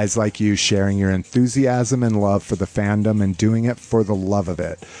is guys like you sharing your enthusiasm and love for the fandom and doing it for the love of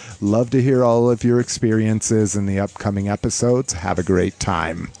it. Love to hear all of your experiences in the upcoming episodes. Have a great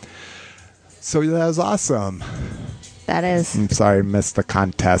time. So that was awesome. That is. I'm sorry I missed the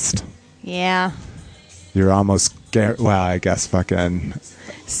contest. Yeah. You're almost, well, I guess fucking.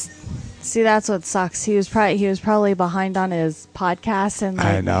 See, that's what sucks. He was probably behind on his podcast, and like,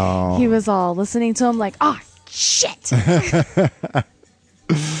 I know. He was all listening to him like, oh, shit.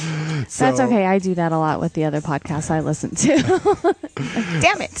 That's okay. I do that a lot with the other podcasts I listen to.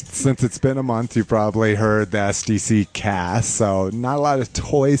 Damn it. Since it's been a month, you probably heard the SDC cast. So not a lot of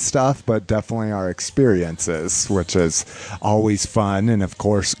toy stuff, but definitely our experiences, which is always fun. And of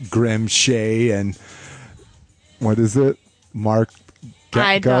course, Grim Shay and what is it? Mark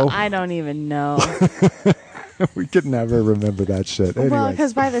Get-Go? I don't even know. We could never remember that shit. Anyways. Well,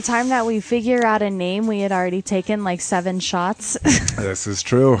 because by the time that we figure out a name, we had already taken like 7 shots. This is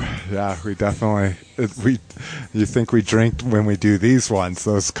true. Yeah, we definitely. You think we drink when we do these ones,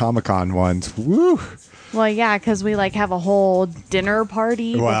 those Comic-Con ones. Woo! Well, yeah, because we like have a whole dinner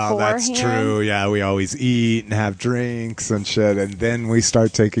party beforehand. That's true. Yeah, we always eat and have drinks and shit, and then we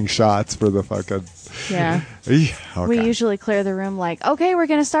start taking shots for the fucking. Yeah. Okay. We usually clear the room like, okay, we're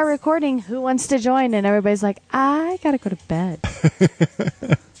going to start recording. Who wants to join? And everybody's like, I got to go to bed.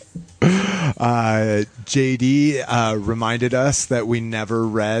 JD reminded us that we never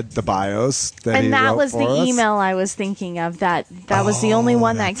read the bios. And that was the email I was thinking of. That was the only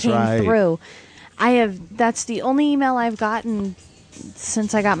one that came through. That's the only email I've gotten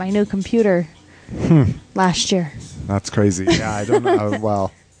since I got my new computer last year. That's crazy. Yeah, I don't know.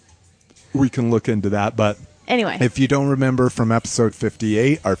 Well, we can look into that, but anyway, if you don't remember from episode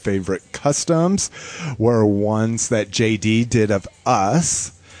 58, our favorite customs were ones that JD did of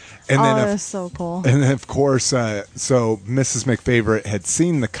us. And that's so cool. And then, of course, so Mrs. McFavorite had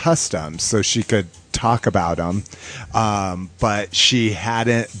seen the customs, so she could talk about them, but she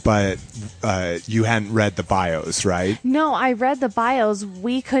hadn't. But you hadn't read the bios, right? No, I read the bios.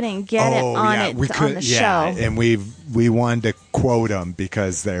 We couldn't get it on the show, and we wanted to quote them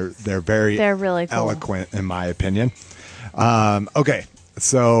because they're really cool. Eloquent, in my opinion. Okay.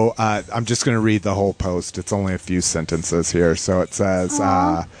 So I'm just going to read the whole post. It's only a few sentences here. So it says,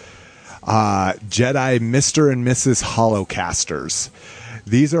 Jedi Mr. and Mrs. Hollowcasters.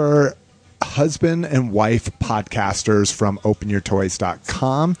 These are husband and wife podcasters from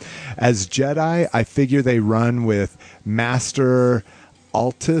OpenYourToys.com. As Jedi, I figure they run with Master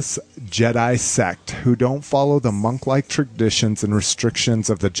Altus Jedi sect who don't follow the monk-like traditions and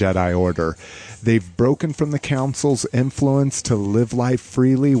restrictions of the Jedi Order. They've broken from the Council's influence to live life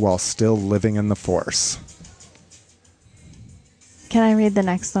freely while still living in the Force. Can I read the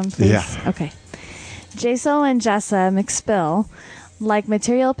next one, please? Yeah. Okay. Jaso and Jessa McSpill like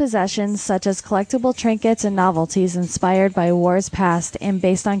material possessions such as collectible trinkets and novelties inspired by wars past and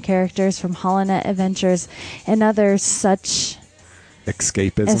based on characters from HoloNet Adventures and other such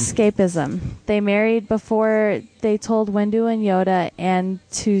Escapism. They married before they told Windu and Yoda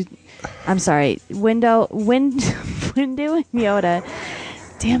Windu and Yoda.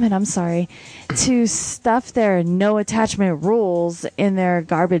 Damn it, I'm sorry. To stuff their no attachment rules in their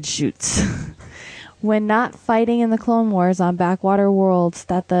garbage chutes. When not fighting in the Clone Wars on backwater worlds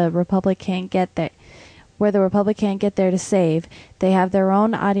that the Republic can't get there, where the Republic can't get there to save, they have their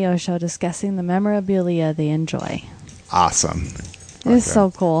own audio show discussing the memorabilia they enjoy. Awesome. It's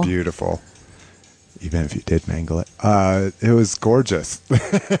so cool. Beautiful. Even if you did mangle it. It was gorgeous.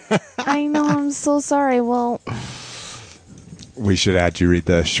 I know, I'm so sorry. Well, we should add you read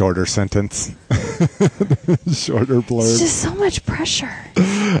the shorter sentence. Shorter blurb. It's just so much pressure.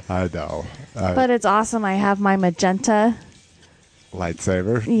 I know. But it's awesome. I have my magenta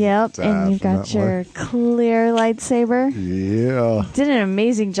lightsaber. Yep, and you've got your clear lightsaber. Yeah. Did an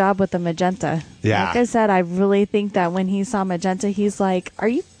amazing job with the magenta. Yeah. Like I said, I really think that when he saw magenta, he's like, are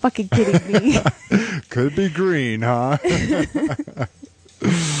you fucking kidding me? Could be green, huh?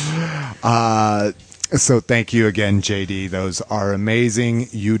 So thank you again, JD. Those are amazing.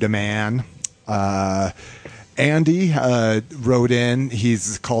 You demand. Andy wrote in.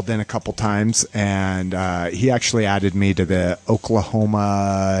 He's called in a couple times, and he actually added me to the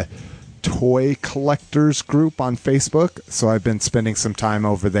Oklahoma Toy Collectors group on Facebook. So I've been spending some time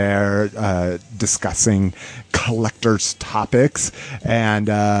over there discussing collectors topics, and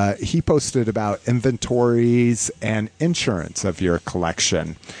he posted about inventories and insurance of your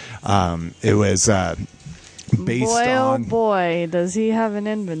collection. It was based boy, on... oh boy, does he have an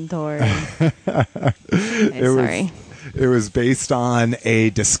inventory. It was based on a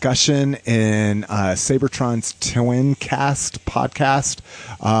discussion in Sabertron's Twincast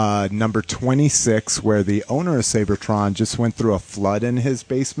podcast, number 26, where the owner of Sabertron just went through a flood in his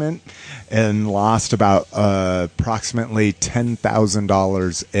basement and lost about approximately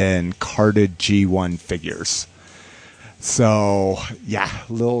 $10,000 in carded G1 figures. So, yeah,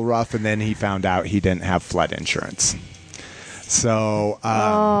 a little rough, and then he found out he didn't have flood insurance. So,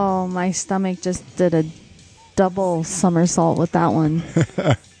 oh, my stomach just did a double somersault with that one.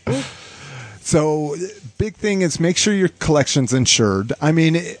 So, big thing is make sure your collection's insured. I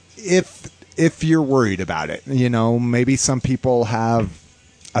mean, if you're worried about it, you know, maybe some people have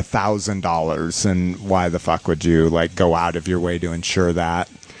 $1,000, and why the fuck would you like go out of your way to insure that?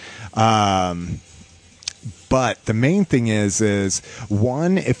 But the main thing is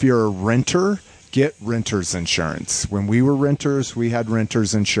one, if you're a renter, get renter's insurance. When we were renters, we had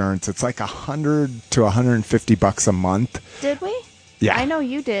renter's insurance. It's like $100 to $150 a month. Did we? Yeah. I know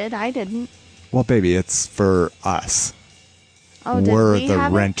you did. I didn't. Well, baby, it's for us. Oh, did we're we the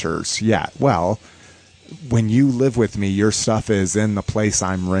have renters. It? Yeah. Well, when you live with me, your stuff is in the place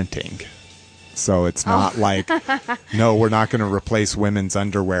I'm renting. So it's not like, no, we're not going to replace women's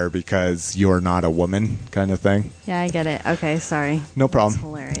underwear because you're not a woman kind of thing. Yeah, I get it. Okay, sorry. No problem. That's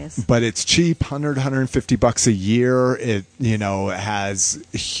hilarious. But it's cheap, $150 a year. It, you know, has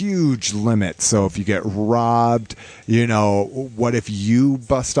huge limits. So if you get robbed, you know, what if you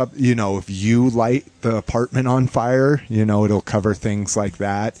bust up, you know, if you light the apartment on fire, you know, it'll cover things like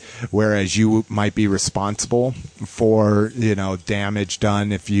that. Whereas you might be responsible for, you know, damage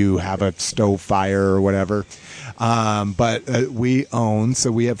done if you have a stove fire or whatever. But we own,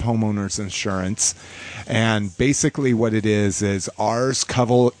 so we have homeowners insurance. And basically what it is ours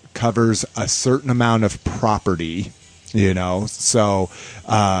covers a certain amount of property, you know. So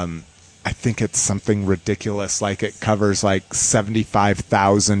I think it's something ridiculous, like it covers like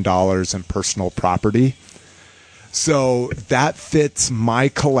 $75,000 in personal property. So that fits my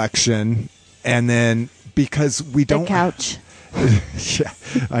collection. And then because we don't... The couch. Yeah,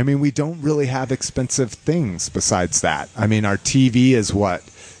 I mean, we don't really have expensive things besides that. I mean, our TV is what?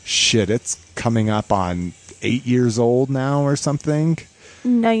 Shit, it's coming up on 8 years old now or something.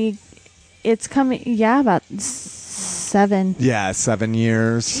 No, it's coming, yeah, about 7. Yeah, 7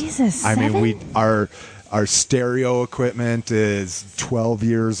 years. Jesus, I 7? mean, our stereo equipment is 12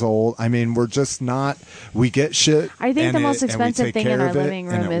 years old. I mean, we're just not, we get shit. I think the most expensive thing in our living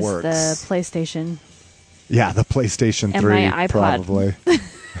room is works. the PlayStation. Yeah, the PlayStation 3, and my iPod. Probably.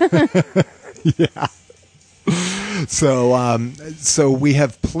 Yeah. So we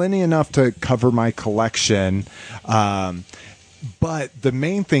have plenty enough to cover my collection. But the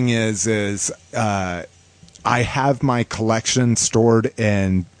main thing is I have my collection stored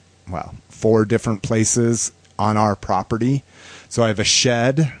in, 4 different places on our property. So I have a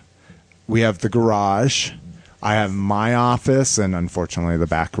shed. We have the garage. I have my office and unfortunately the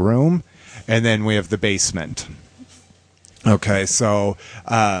back room. And then we have the basement. Okay, so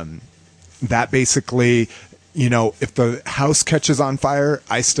that basically, if the house catches on fire,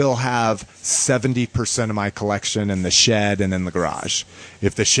 I still have 70% of my collection in the shed and in the garage.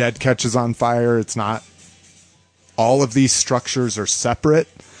 If the shed catches on fire, it's not. All of these structures are separate.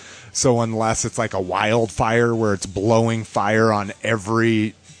 So unless it's like a wildfire where it's blowing fire on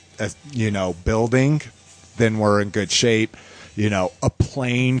every, building, then we're in good shape. A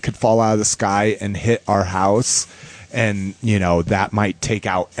plane could fall out of the sky and hit our house, and, that might take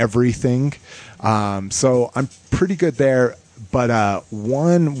out everything. So I'm pretty good there. But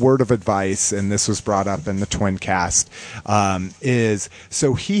one word of advice, and this was brought up in the Twin Cast, is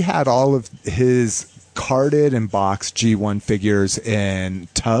so he had all of his carded and boxed G1 figures in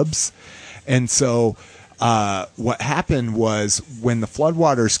tubs. And so what happened was when the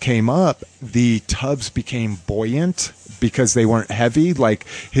floodwaters came up, the tubs became buoyant because they weren't heavy. Like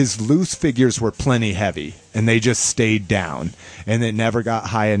his loose figures were plenty heavy and they just stayed down, and it never got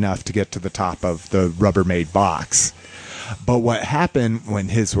high enough to get to the top of the Rubbermaid box. But what happened when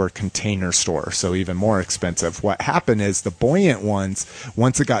his were container store, so even more expensive, what happened is the buoyant ones,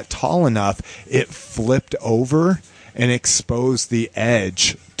 once it got tall enough, it flipped over and exposed the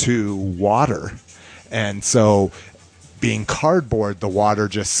edge to water. And so being cardboard, the water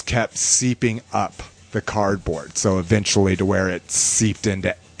just kept seeping up the cardboard. So eventually to where it seeped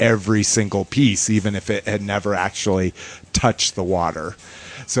into every single piece, even if it had never actually touched the water.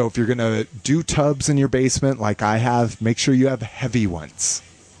 So if you're going to do tubs in your basement like I have, make sure you have heavy ones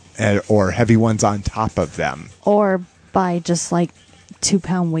or heavy ones on top of them. Or buy just like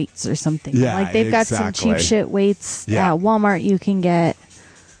 2-pound weights or something. Yeah, like they've got some cheap shit weights at Walmart you can get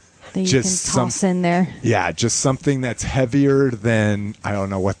that you just can toss in there. Yeah, just something that's heavier than, I don't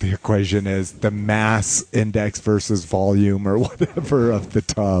know what the equation is, the mass index versus volume or whatever of the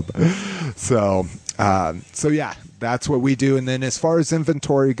tub. So yeah, that's what we do. And then as far as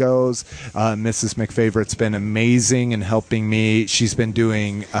inventory goes, Mrs. McFavorite's been amazing in helping me. She's been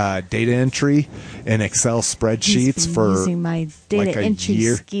doing data entry in Excel spreadsheets for using my data entry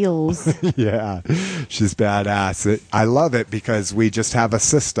year. skills. Yeah, she's badass. I love it because we just have a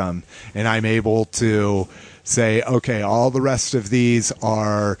system, and I'm able to say, okay, all the rest of these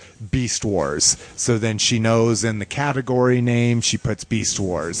are Beast Wars. So then she knows in the category name, she puts Beast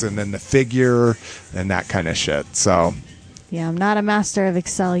Wars, and then the figure and that kind of shit. So yeah, I'm not a master of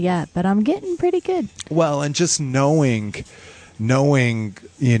Excel yet, but I'm getting pretty good. Well, and just knowing,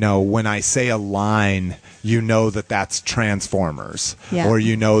 when I say a line, that that's Transformers, or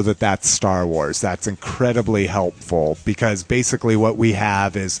that that's Star Wars. That's incredibly helpful because basically what we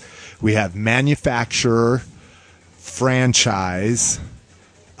have is we have manufacturer, franchise,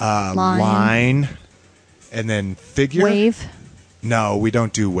 line, and then figure. Wave. No, we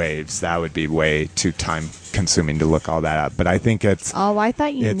don't do waves. That would be way too time consuming to look all that up. But I think it's I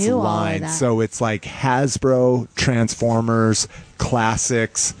thought you knew all of that. So it's like Hasbro, Transformers,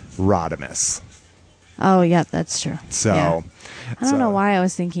 Classics, Rodimus. Oh, yeah, that's true. So yeah. I don't know why I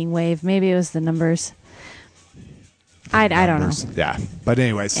was thinking wave. Maybe it was the numbers. I don't know. Yeah. But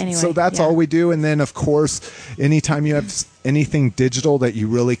anyway, so that's all we do. And then, of course, anytime you have anything digital that you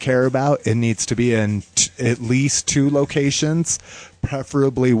really care about, it needs to be in at least 2 locations,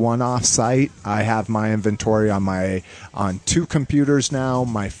 preferably one off-site. I have my inventory on 2 computers now,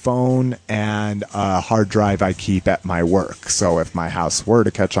 my phone, and a hard drive I keep at my work. So if my house were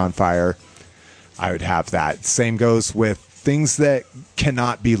to catch on fire, I would have that. Same goes with things that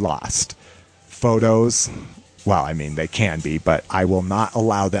cannot be lost. Photos. Well, I mean, they can be, but I will not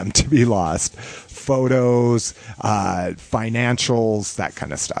allow them to be lost. Photos, financials, that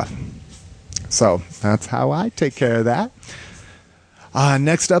kind of stuff. So that's how I take care of that.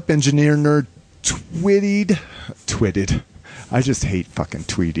 Next up, Engineer Nerd tweeted. I just hate fucking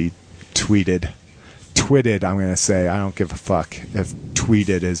tweeted, I'm going to say. I don't give a fuck if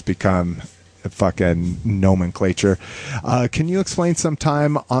tweeted has become fucking nomenclature. Can you explain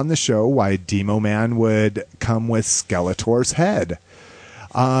sometime on the show why Demo Man would come with Skeletor's head?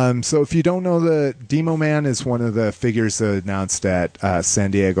 So if you don't know, the Demo Man is one of the figures announced at San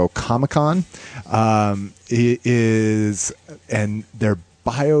Diego Comic-Con. It is, and their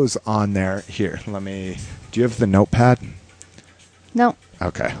bio's on there. Here, do you have the notepad? No.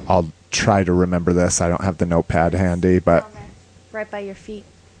 Okay, I'll try to remember this. I don't have the notepad handy, but right by your feet.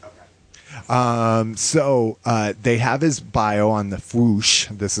 So they have his bio on the whoosh.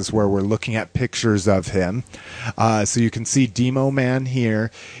 This is where we're looking at pictures of him. So you can see Demo Man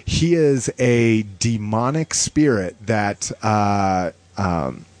here. He is a demonic spirit that I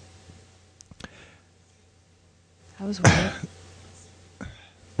was worried.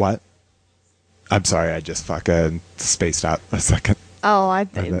 What? I'm sorry, I just fucking spaced out a second. Oh,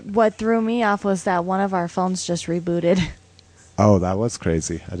 what threw me off was that one of our phones just rebooted. Oh, that was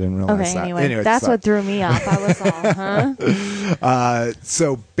crazy. I didn't realize that. Anyway, that's what threw me off. I was all, huh?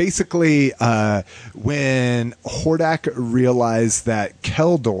 So basically, when Hordak realized that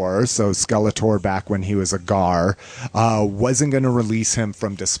Keldor, so Skeletor back when he was a Gar, wasn't going to release him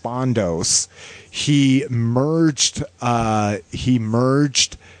from Despondos, he merged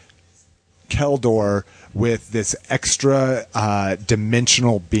Keldor with this extra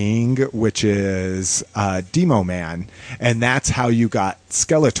dimensional being, which is Demo Man, and that's how you got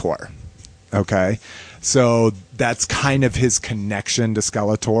Skeletor. Okay, so that's kind of his connection to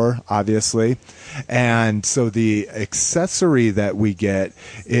Skeletor, obviously. And so the accessory that we get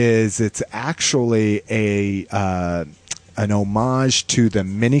is it's actually an homage to the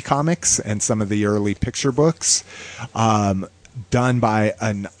mini comics and some of the early picture books, done by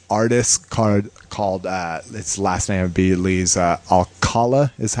an artist called its last name would be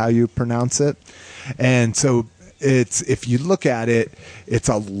Alcala is how you pronounce it. And so it's, if you look at it, it's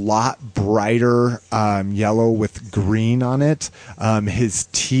a lot brighter yellow with green on it. His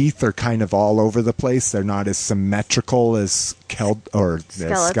teeth are kind of all over the place. They're not as symmetrical as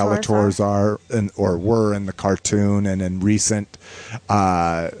Skeletor's are or were in the cartoon and in recent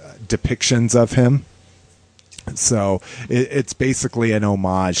depictions of him. So it's basically an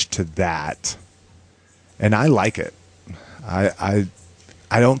homage to that, and I like it. I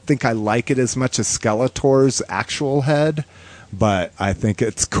don't think I like it as much as Skeletor's actual head, but I think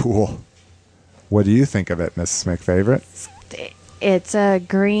it's cool. What do you think of it, Mrs. McFavorite? It's a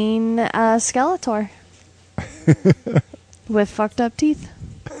green Skeletor with fucked up teeth.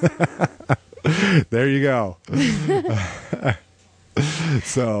 There you go.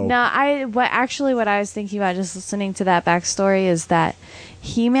 So now, what I was thinking about just listening to that backstory is that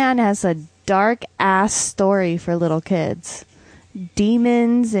He-Man has a dark ass story for little kids.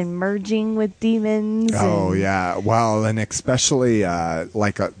 Demons and merging with demons. Oh yeah, well, and especially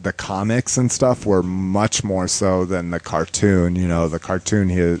the comics and stuff were much more so than the cartoon. You know, the cartoon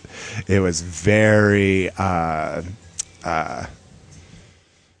it was very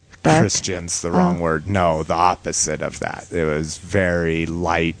Christian's the wrong word. No, the opposite of that. It was very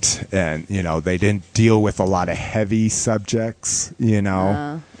light, and they didn't deal with a lot of heavy subjects. It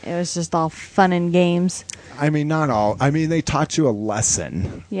was just all fun and games. I mean, not all. I mean, they taught you a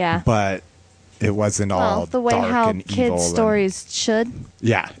lesson. Yeah, but it wasn't all the way dark how and kids' evil stories should.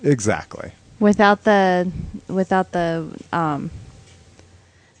 Yeah, exactly. Without the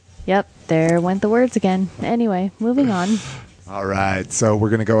Yep, there went the words again. Anyway, moving on. All right, so we're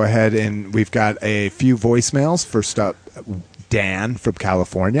going to go ahead and we've got a few voicemails. First up, Dan from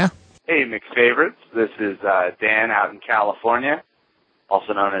California. Hey, McFavorites. This is Dan out in California,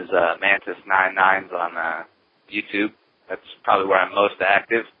 also known as Mantis99s on YouTube. That's probably where I'm most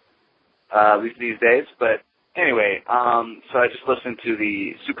active these days. But anyway, so I just listened to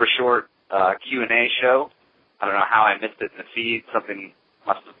the super short Q&A show. I don't know how I missed it in the feed. Something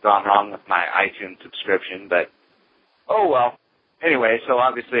must have gone wrong with my iTunes subscription, but oh well. Anyway, so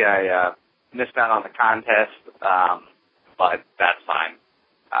obviously I missed out on the contest, but that's fine.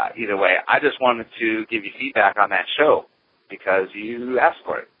 Either way, I just wanted to give you feedback on that show because you asked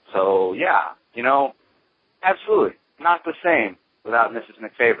for it. So yeah, absolutely not the same without Mrs.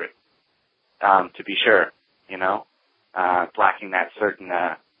 McFavorite. To be sure, it's lacking that certain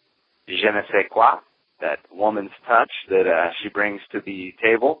je ne sais quoi, that woman's touch that she brings to the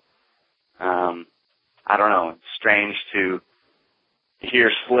table. I don't know. It's strange to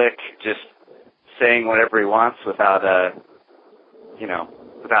hear Slick just saying whatever he wants without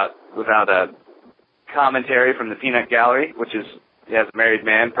without a commentary from the Peanut Gallery, which is, as a married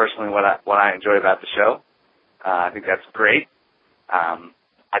man, personally what I enjoy about the show. I think that's great.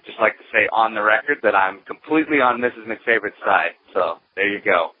 I'd just like to say on the record that I'm completely on Mrs. McFavorite's side. So there you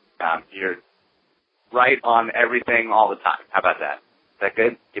go. You're right on everything all the time. How about that? Is that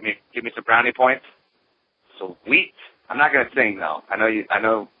good? Give me some brownie points. Sweet. I'm not going to sing though. I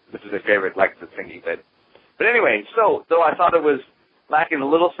know Mrs. McFavorite likes the singing bit. But anyway, so though I thought it was lacking a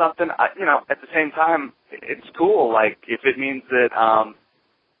little something, at the same time, it's cool. Like if it means that,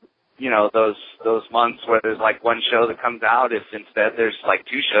 those months where there's like one show that comes out, if instead there's like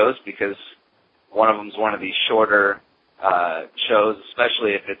two shows because one of them's one of these shorter shows,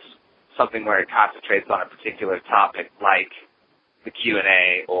 especially if it's something where it concentrates on a particular topic like the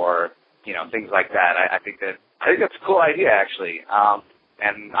Q&A or, things like that. I think that's a cool idea actually.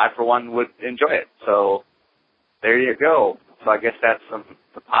 And I for one would enjoy it. So there you go. So I guess that's some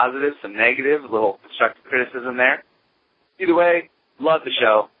positive, some negative, a little constructive criticism there. Either way, love the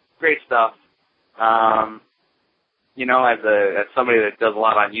show. Great stuff. as somebody that does a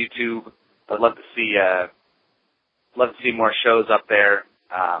lot on YouTube, I'd love to see more shows up there.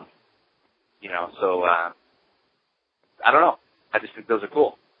 So I don't know. I just think those are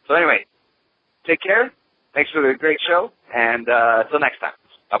cool. So anyway, take care. Thanks for the great show, and until next time.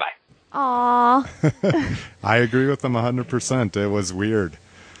 Bye-bye. Aww. I agree with them 100%. It was weird.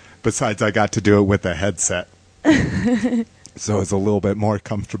 Besides, I got to do it with a headset. So it's a little bit more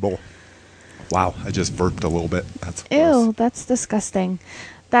comfortable. Wow, I just burped a little bit. That's gross. Ew, that's disgusting.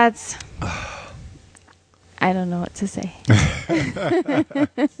 That's... I don't know what to say.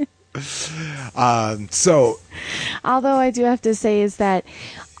 Although I do have to say is that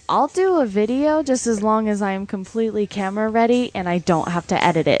I'll do a video just as long as I am completely camera ready and I don't have to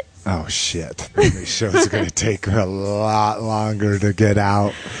edit it. Oh, shit. This show's going to take a lot longer to get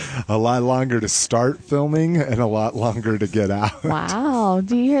out. A lot longer to start filming and a lot longer to get out. Wow.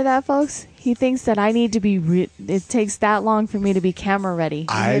 Do you hear that, folks? He thinks that I need to be... it takes that long for me to be camera ready.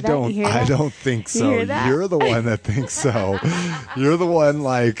 I don't think so. You're the one that thinks so. You're the one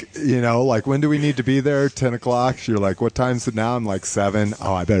like when do we need to be there? 10 o'clock? You're like, what time's it now? I'm like 7.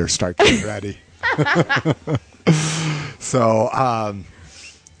 Oh, I better start getting ready.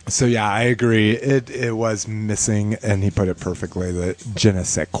 So yeah, I agree. It was missing, and he put it perfectly. The je ne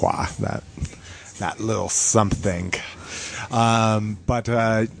sais quoi, that little something. But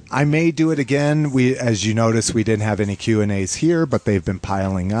I may do it again. As you notice, we didn't have any Q&As here, but they've been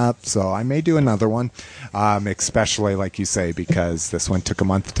piling up. So I may do another one, especially like you say, because this one took a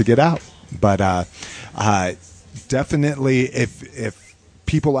month to get out. But definitely, if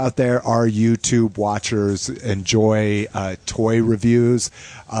people out there are YouTube watchers, enjoy toy reviews,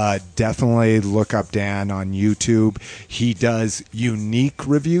 definitely look up Dan on YouTube. He does unique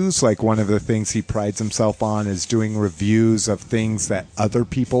reviews. Like one of the things he prides himself on is doing reviews of things that other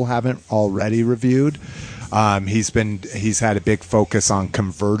people haven't already reviewed. He's had a big focus on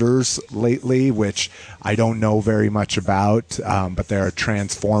converters lately, which I don't know very much about, but they're a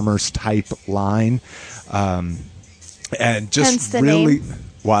Transformers type line. And just really, name.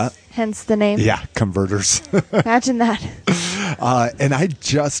 What? Hence the name. Yeah, converters. Imagine that. And I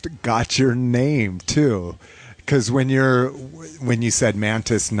just got your name too, because when you said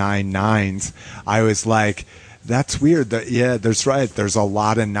Mantis 99s, I was like, that's weird. Yeah, that's right. There's a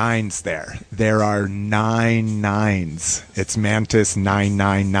lot of 9s there. There are 9 9s. It's Mantis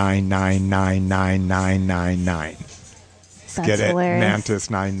 999999999. That's get it? Hilarious. Mantis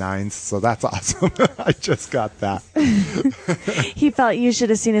 99s. So that's awesome. I just got that. He felt you should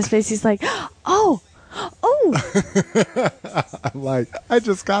have seen his face. He's like, oh. I'm like, I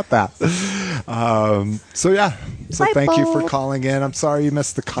just got that. So yeah. So thank you for calling in. I'm sorry you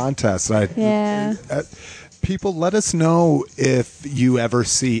missed the contest. People, let us know if you ever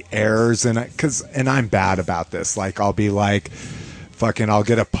see errors in it, and I'm bad about this. Like, I'll be like, I'll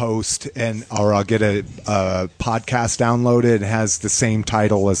get a post or I'll get a podcast downloaded and has the same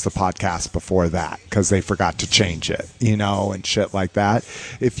title as the podcast before that because they forgot to change it, and shit like that.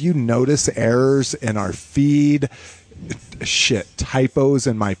 If you notice errors in our feed, typos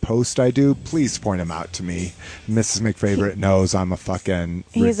in my post I do, please point them out to me. Mrs. McFavorite knows I'm a fucking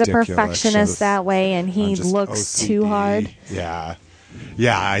He's a perfectionist that way, and he looks OCD. Too hard. Yeah,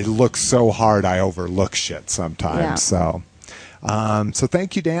 I look so hard I overlook shit sometimes, so... So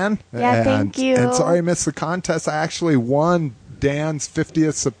thank you, Dan. Yeah, thank you. And sorry I missed the contest. I actually won Dan's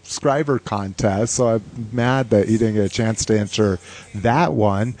 50th subscriber contest, so I'm mad that you didn't get a chance to enter that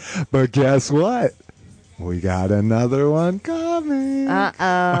one. But guess what? We got another one coming.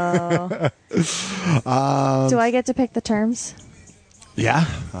 Uh-oh. Do I get to pick the terms? Yeah,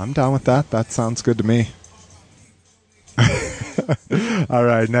 I'm down with that. That sounds good to me. All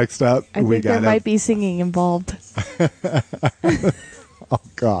right, next up, I think there might be singing involved. Oh,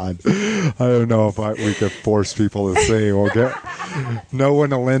 God. I don't know if we could force people to sing. We'll get no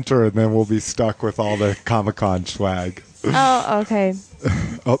one will enter, and then we'll be stuck with all the Comic-Con swag. Oh, okay.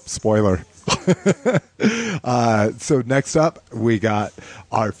 Oh, spoiler. So next up, we got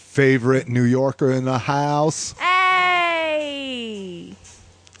our favorite New Yorker in the house. Hey!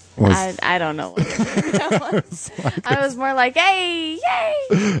 I don't know what that was. I was more like, hey,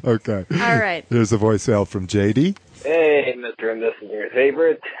 yay! Okay. All right. Here's a voicemail from JD. Hey, Mr. and Mrs. Your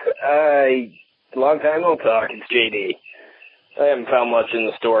Favorite. Long time no talk. It's JD. I haven't found much in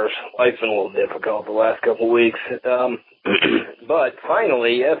the stores. Life's been a little difficult the last couple of weeks. But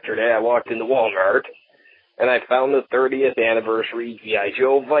finally, yesterday, I walked into Walmart, and I found the 30th anniversary G.I.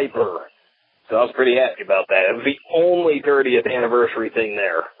 Joe Viper. So I was pretty happy about that. It was the only 30th anniversary thing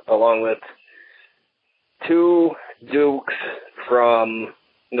there, along with 2 Dukes from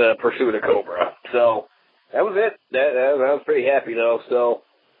the Pursuit of Cobra. So That was it. I was pretty happy, though. So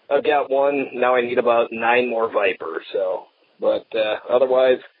I've got one. Now I need about 9 more Vipers. So, but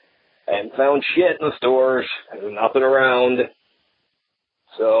otherwise, I haven't found shit in the stores. There's nothing around.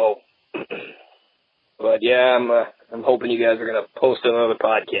 So, but yeah, I'm hoping you guys are gonna post another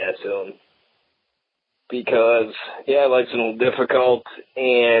podcast soon. Because, yeah, life's a little difficult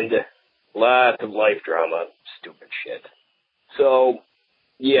and lots of life drama. Stupid shit. So,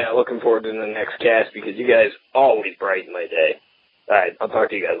 yeah, looking forward to the next cast because you guys always brighten my day. All right, I'll talk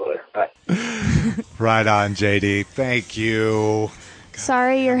to you guys later. Bye. Right on, JD. Thank you.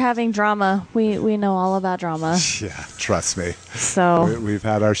 Sorry you're having drama. We know all about drama. Yeah, trust me. So we've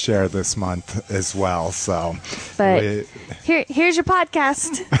had our share this month as well. So, but here's your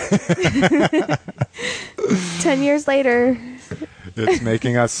podcast. 10 years later, it's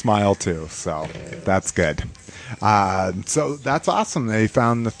making us smile too. So that's good. So that's awesome. They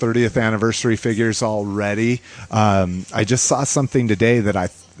found the 30th anniversary figures already. I just saw something today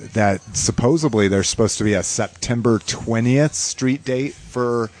that supposedly there's supposed to be a September 20th street date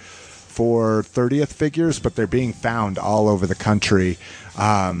for 30th figures, but they're being found all over the country.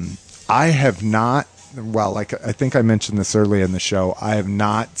 I have not, well, like I think I mentioned this earlier in the show, I have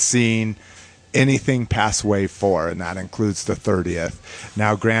not seen anything past Wave 4, and that includes the 30th.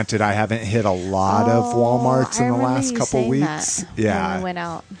 Now, granted, I haven't hit a lot of Walmarts in the last couple weeks. Yeah, when we went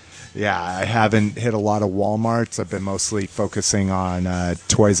out. Yeah, I haven't hit a lot of Walmarts. I've been mostly focusing on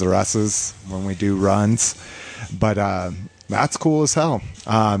Toys R Us's when we do runs. But that's cool as hell.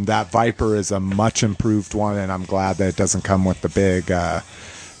 That Viper is a much improved one, and I'm glad that it doesn't come with the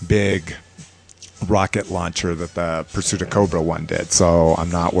big rocket launcher that the Pursuit of Cobra one did. So I'm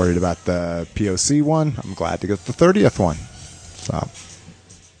not worried about the POC one. I'm glad to get the 30th one. So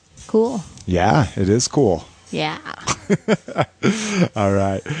cool. Yeah, it is cool. Yeah. All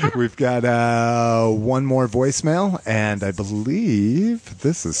right. We've got one more voicemail, and I believe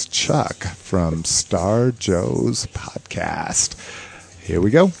this is Chuck from Star Joe's podcast. Here we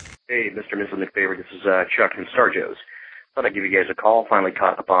go. Hey, Mr. and Mrs. McFavorite. This is Chuck from Star Joe's. Thought I'd give you guys a call. Finally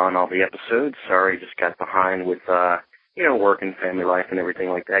caught up on all the episodes. Sorry, just got behind with, work and family life and everything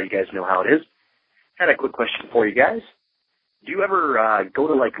like that. You guys know how it is. Had a quick question for you guys. Do you ever go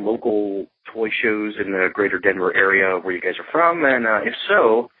to, like, local toy shows in the greater Denver area where you guys are from? And if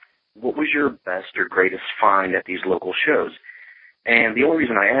so, what was your best or greatest find at these local shows? And the only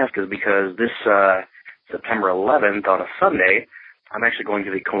reason I ask is because this September 11th on a Sunday, I'm actually going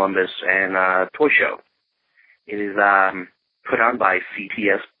to the Columbus and Toy Show. It is put on by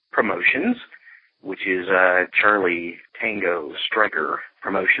CTS Promotions, which is Charlie Tango Striker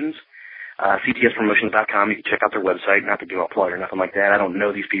Promotions. CTSpromotions.com. You can check out their website. Not to do a plug or nothing like that. I don't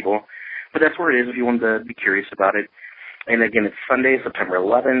know these people. But that's where it is if you want to be curious about it. And again, it's Sunday, September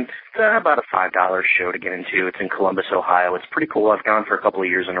 11th. It's about a $5 show to get into. It's in Columbus, Ohio. It's pretty cool. I've gone for a couple of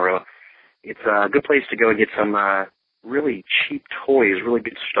years in a row. It's a good place to go and get some really cheap toys, really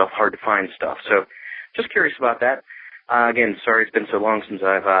good stuff, hard to find stuff. So just curious about that. Again, sorry it's been so long since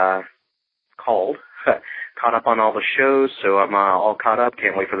I've called. Caught up on all the shows, so I'm all caught up.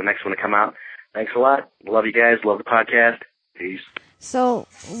 Can't wait for the next one to come out. Thanks a lot. Love you guys. Love the podcast. Peace. So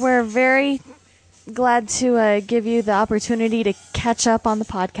we're very glad to give you the opportunity to catch up on the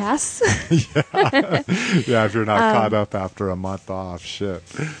podcast. Yeah, if you're not caught up after a month off, shit.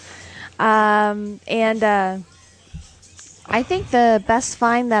 And I think the best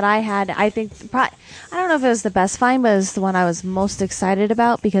find that I had, I don't know if it was the best find, but it was the one I was most excited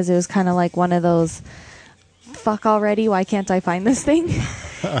about because it was kind of like one of those, fuck already, why can't I find this thing?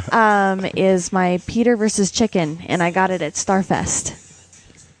 Is my Peter versus Chicken, and I got it at Starfest.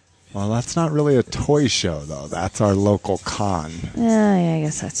 Well, that's not really a toy show, though. That's our local con. Yeah, I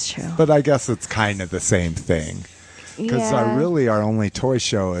guess that's true. But I guess it's kind of the same thing. Because our only toy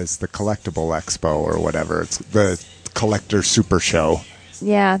show is the Collectible Expo or whatever. It's the Collector Super Show.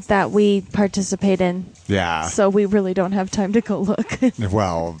 Yeah, that we participate in. Yeah. So we really don't have time to go look.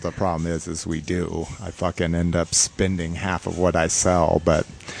 Well, the problem is we do. I fucking end up spending half of what I sell, but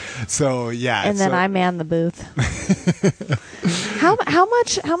so yeah. And then I man the booth.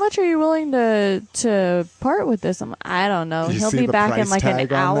 How much are you willing to part with this? I don't know. He'll be back in like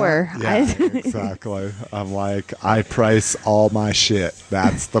an hour. Yeah, exactly. I'm like, I price all my shit.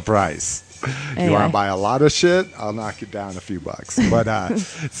 That's the price. Anyway. You want to buy a lot of shit? I'll knock it down a few bucks. But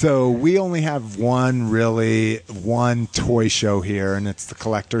so we only have one toy show here, and it's the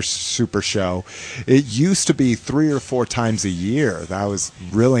Collector Super Show. It used to be 3 or 4 times a year. That was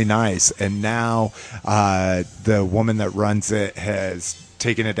really nice. And now the woman that runs it has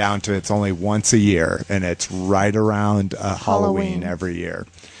taken it down to it's only once a year, and it's right around Halloween every year.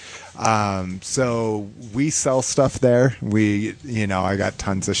 So we sell stuff there. I got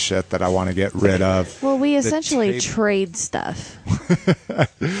tons of shit that I want to get rid of. Well, we essentially trade stuff.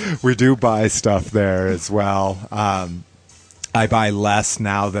 We do buy stuff there as well. I buy less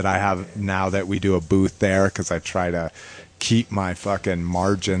now that we do a booth there, because I try to keep my fucking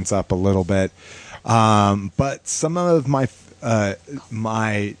margins up a little bit. But some of my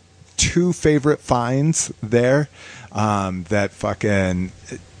two favorite finds there that fucking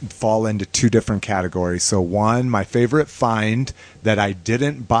fall into two different categories. So one, my favorite find that I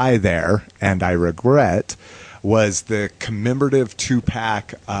didn't buy there and I regret was the commemorative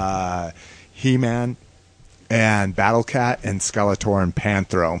 2-pack He-Man and Battle Cat and Skeletor and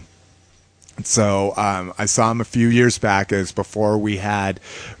Panthro. So I saw him a few years back. It was before we had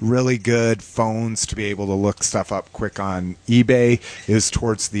really good phones to be able to look stuff up quick on eBay. It was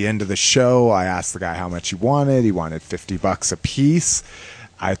towards the end of the show. I asked the guy how much he wanted. He wanted $50 a piece.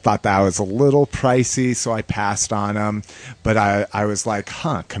 I thought that was a little pricey, so I passed on him. But I was like,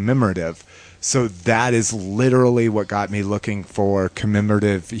 commemorative. So that is literally what got me looking for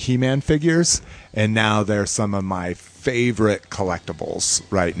commemorative He-Man figures. And now they're some of my favorite collectibles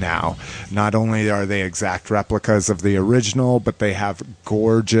right now. Not only are they exact replicas of the original, but they have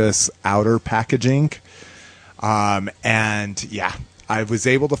gorgeous outer packaging. And yeah, I was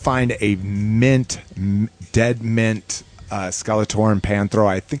able to find a dead mint Skeletor and Panthro.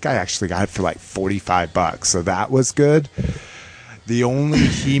 I think I actually got it for like $45, so that was good. The only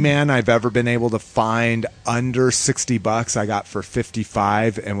He-Man I've ever been able to find under $60 I got for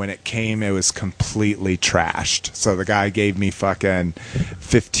 $55, and when it came, it was completely trashed. So the guy gave me fucking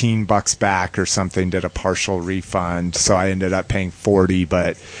 $15 back or something, did a partial refund. So I ended up paying $40,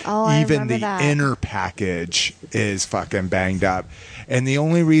 but even the inner package is fucking banged up. And the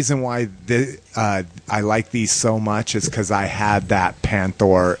only reason why I like these so much is because I had that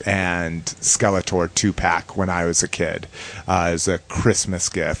Panthor and Skeletor 2-pack when I was a kid. As a Christmas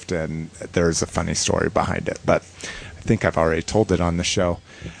gift, and there's a funny story behind it, but I think I've already told it on the show.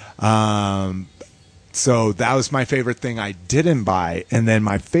 So that was my favorite thing I didn't buy. And then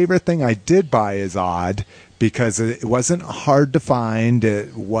my favorite thing I did buy is odd, because it wasn't hard to find.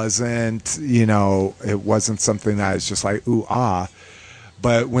 It wasn't something that was just like, ooh, ah.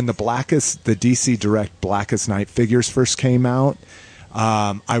 But when the DC Direct Blackest Night figures first came out,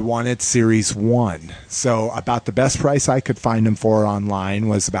 I wanted Series 1. So about the best price I could find them for online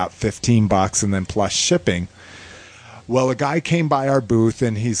was about $15, and then plus shipping. Well, a guy came by our booth,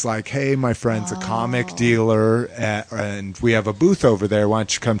 and he's like, hey, my friend's a comic dealer, and we have a booth over there. Why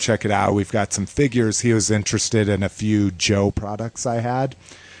don't you come check it out? We've got some figures. He was interested in a few Joe products I had.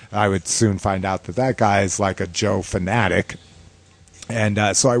 I would soon find out that guy is like a Joe fanatic.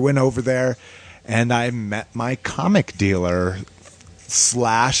 And so I went over there, and I met my comic dealer /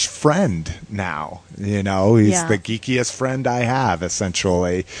 friend now. He's the geekiest friend I have,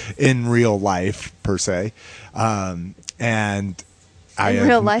 essentially, in real life, per se. And in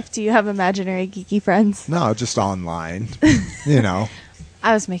real life, do you have imaginary geeky friends? No, just online. I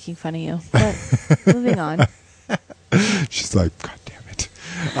was making fun of you, but moving on. She's like, God damn it.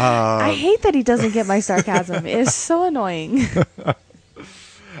 I hate that he doesn't get my sarcasm. It's so annoying.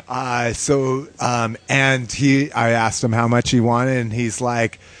 I asked him how much he wanted, and he's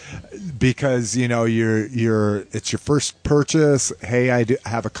like, because it's your first purchase. Hey, I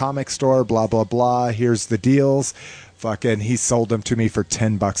have a comic store, blah blah blah. Here's the deals. Fucking, he sold them to me for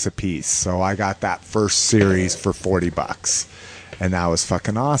 $10 a piece. So I got that first series for $40, and that was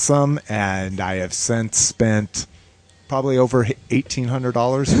fucking awesome. And I have since spent probably over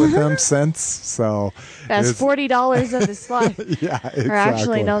 $1,800 with him since. So that's $40 of his life. Yeah, exactly. Or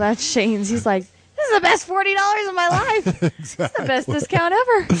actually, no, that's Shane's. He's like, this is the best $40 of my life. Exactly. This is the best discount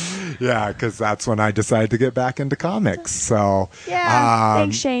ever. Yeah, because that's when I decided to get back into comics. So yeah,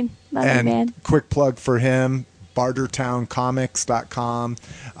 thanks, Shane. Love you, man. Quick plug for him: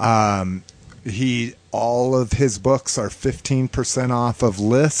 BartertownComics.com. All of his books are 15% off of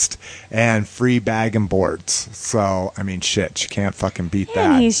list and free bag and boards. So, I mean, shit, you can't fucking beat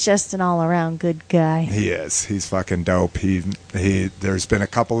that. And he's just an all-around good guy. He is. He's fucking dope. There's been a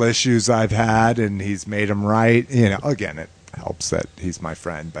couple issues I've had, and he's made them right. Again, it helps that he's my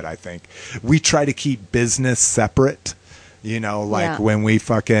friend, but I think we try to keep business separate. When I'll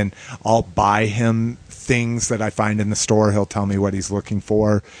buy him things that I find in the store, he'll tell me what he's looking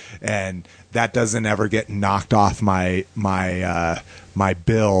for, and that doesn't ever get knocked off my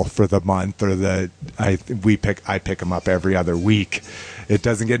bill for the month, or I pick him up every other week. It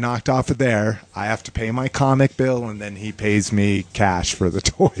doesn't get knocked off of there. I have to pay my comic bill, and then he pays me cash for the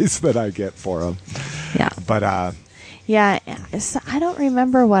toys that I get for him. Yeah. But Yeah, I don't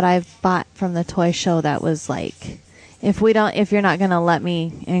remember what I bought from the toy show that was like. If you're not going to let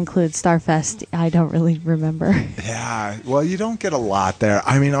me include Starfest, I don't really remember. Yeah, well, you don't get a lot there.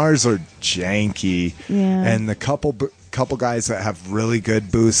 I mean, ours are janky, and the couple guys that have really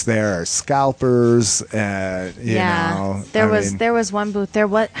good booths there are scalpers. You know, there was one booth there.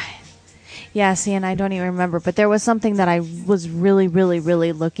 Yeah, see, and I don't even remember, but there was something that I was really, really,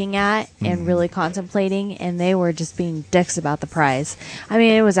 really looking at and really contemplating, and they were just being dicks about the price. I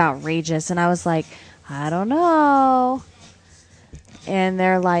mean, it was outrageous, and I was like, I don't know. And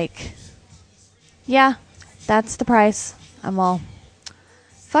they're like, yeah, that's the price. I'm all,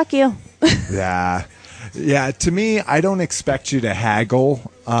 fuck you. Yeah. Yeah, to me, I don't expect you to haggle.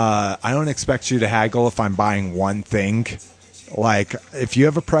 I don't expect you to haggle if I'm buying one thing. Like, if you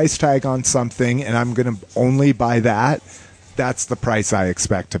have a price tag on something and I'm going to only buy that, that's the price I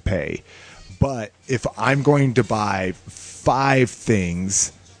expect to pay. But if I'm going to buy 5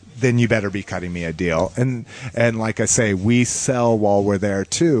 things, then you better be cutting me a deal. And like I say, we sell while we're there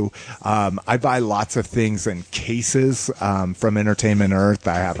too. I buy lots of things in cases from Entertainment Earth.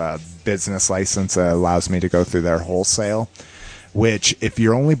 I have a business license that allows me to go through their wholesale, which if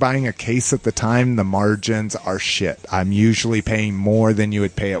you're only buying a case at the time, the margins are shit. I'm usually paying more than you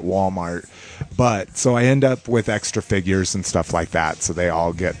would pay at Walmart. But so I end up with extra figures and stuff like that. So they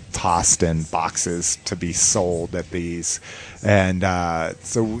all get tossed in boxes to be sold at these. And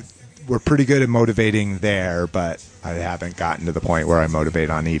so we're pretty good at motivating there, but I haven't gotten to the point where I motivate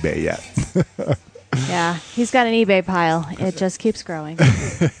on eBay yet. Yeah, he's got an eBay pile. It just keeps growing.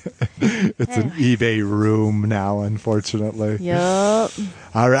 It's an eBay room now, unfortunately. Yup.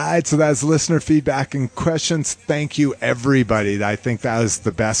 All right, so that's listener feedback and questions. Thank you, everybody. I think that was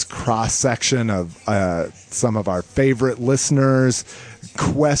the best cross-section of some of our favorite listeners,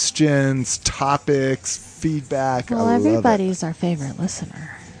 questions, topics, feedback. Well, everybody's our favorite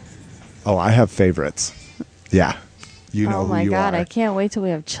listener. Oh, I have favorites. Yeah. You know who you are. Oh my God, I can't wait till we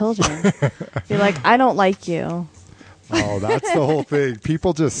have children. You're like, I don't like you. Oh, that's the whole thing.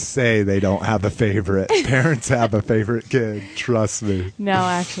 People just say they don't have a favorite. Parents have a favorite kid. Trust me. No,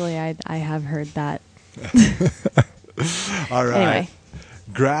 actually, I have heard that. All right. Anyway.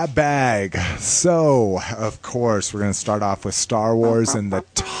 Grab bag. So, of course, we're going to start off with Star Wars and the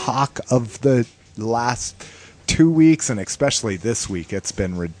talk of the last 2 weeks, and especially this week. It's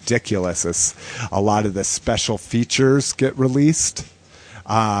been ridiculous as a lot of the special features get released.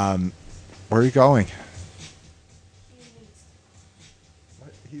 Where are you going?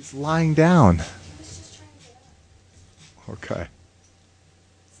 He's lying down. Okay.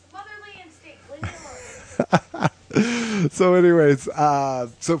 So anyways,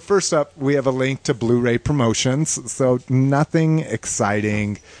 so first up, we have a link to Blu-ray promotions. So nothing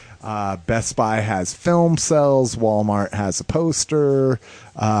exciting. Best Buy has film sales. Walmart has a poster.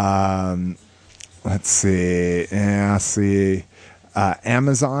 Let's see. Yeah, see.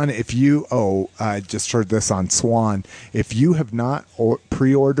 Amazon, if you, I just heard this on Swan. If you have not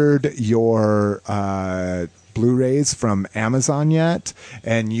pre-ordered your Blu-rays from Amazon yet,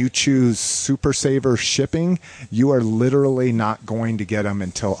 and you choose Super Saver shipping, you are literally not going to get them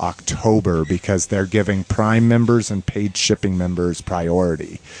until October because they're giving Prime members and paid shipping members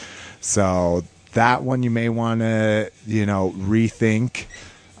priority. So that one you may want to, rethink.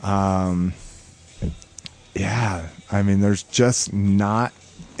 Yeah, I mean, there's just not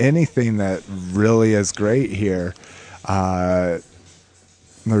anything that really is great here.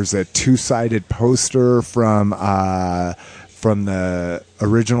 There's a 2-sided poster from the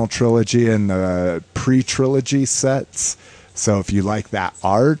original trilogy and the pre-trilogy sets. So if you like that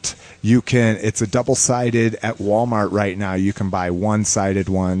art, it's a double-sided at Walmart right now. You can buy one-sided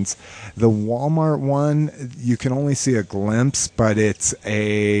ones. The Walmart one, you can only see a glimpse, but it's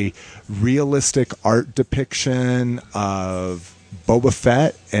a realistic art depiction of Boba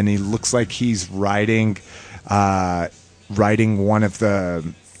Fett, and he looks like he's riding one of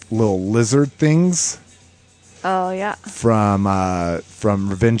the little lizard things. Oh yeah. From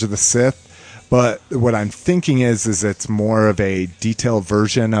Revenge of the Sith. But what I'm thinking is it's more of a detailed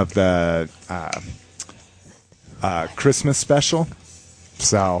version of the Christmas special.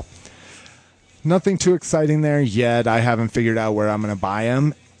 So nothing too exciting there yet. I haven't figured out where I'm going to buy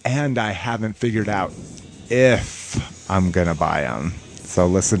them, and I haven't figured out if I'm going to buy them. So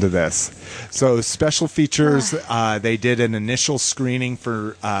listen to this. So special features, they did an initial screening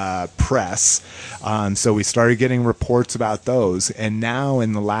for press. So we started getting reports about those. And now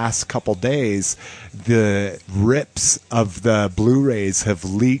in the last couple days, the rips of the Blu-rays have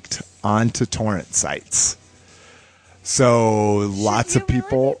leaked onto torrent sites. So lots of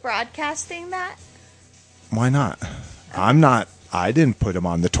people... Really be broadcasting that? Why not? I didn't put them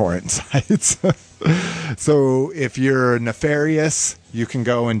on the torrent sites. So if you're nefarious, you can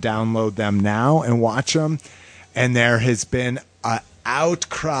go and download them now and watch them. And there has been an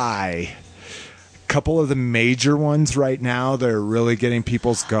outcry. A couple of the major ones right now, they're really getting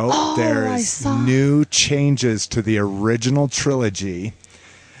people's goat. There's new changes to the original trilogy.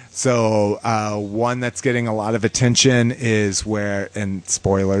 So one that's getting a lot of attention is and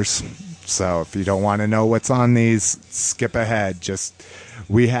spoilers. So if you don't want to know what's on these, skip ahead.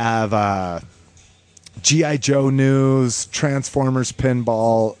 We have G.I. Joe news, Transformers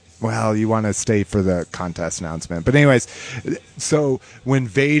pinball. Well, you want to stay for the contest announcement. But anyways, so when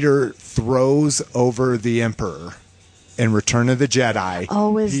Vader throws over the Emperor in Return of the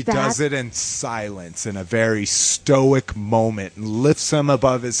Jedi, he does it in silence in a very stoic moment, and lifts him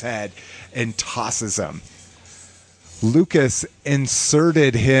above his head and tosses him. Lucas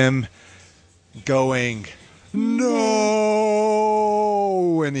inserted him going, no,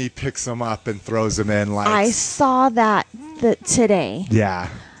 and he picks him up and throws him in. I saw that today. Yeah.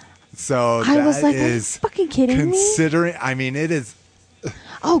 So I was like, are you fucking kidding me? I mean, it is.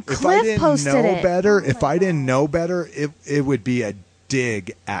 Oh, Cliff posted it. If I didn't know better, it would be a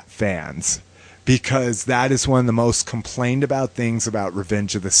dig at fans, because that is one of the most complained about things about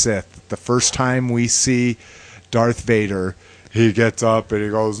Revenge of the Sith. The first time we see Darth Vader, he gets up and he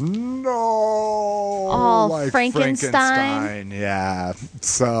goes, no, like Frankenstein. Yeah.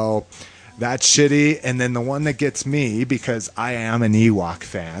 So that's shitty. And then the one that gets me, because I am an Ewok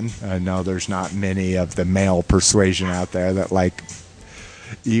fan. I know there's not many of the male persuasion out there that like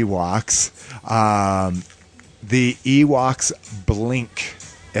Ewoks. The Ewoks blink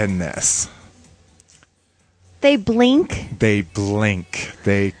in this. They blink? They blink.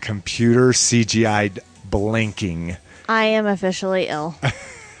 They computer CGI'd blinking. I am officially ill.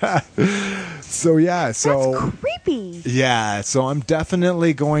 So yeah, that's creepy. Yeah, so I'm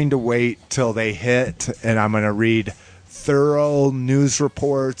definitely going to wait till they hit, and I'm going to read thorough news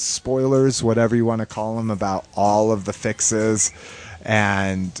reports, spoilers, whatever you want to call them, about all of the fixes.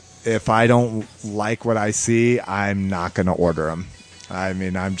 And if I don't like what I see, I'm not going to order them. I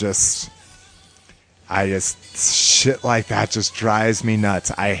mean, shit like that just drives me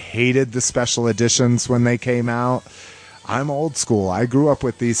nuts. I hated the special editions when they came out. I'm old school. I grew up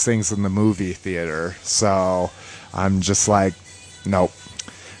with these things in the movie theater. So I'm just like, nope.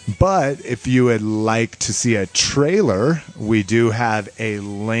 But if you would like to see a trailer, we do have a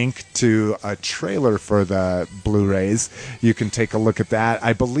link to a trailer for the Blu-rays. You can take a look at that.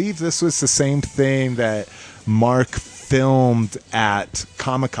 I believe this was the same thing that Mark filmed at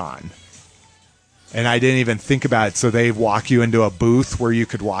Comic-Con. And I didn't even think about it. So they walk you into a booth where you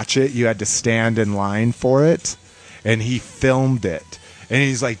could watch it. You had to stand in line for it. And he filmed it. And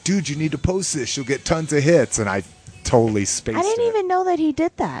he's like, dude, you need to post this. You'll get tons of hits. And I totally spaced it. I didn't even know that he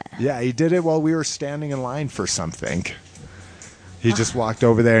did that. Yeah, he did it while we were standing in line for something. He just walked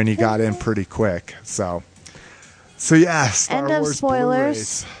over there and he got in pretty quick. So yeah, Star End of Wars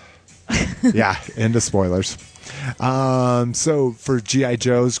spoilers. Blu-rays. Yeah, end of spoilers. So for G.I.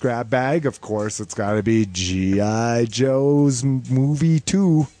 Joe's grab bag, of course, it's got to be G.I. Joe's Movie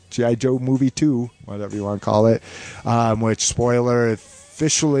 2. G.I. Joe Movie 2, whatever you want to call it. Which, spoiler,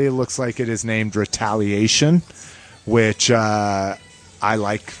 officially looks like it is named Retaliation, which I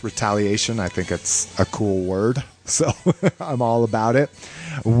like Retaliation. I think it's a cool word. So I'm all about it.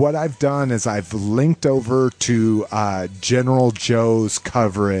 What I've done is I've linked over to General Joe's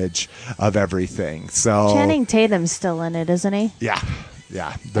coverage of everything. So Channing Tatum's still in it, isn't he? Yeah.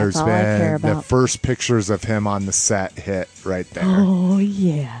 Yeah. There's been the first pictures of him on the set hit right there. Oh,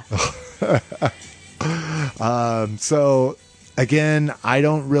 yeah. So again, I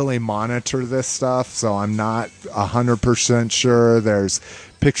don't really monitor this stuff, so I'm not 100% sure. There's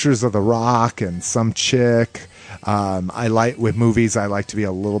pictures of The Rock and some chick. With movies, I like to be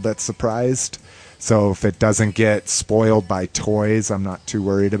a little bit surprised. So if it doesn't get spoiled by toys, I'm not too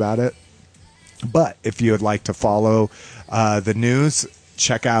worried about it. But if you would like to follow the news,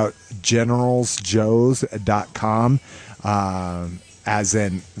 check out generalsjoes.com, as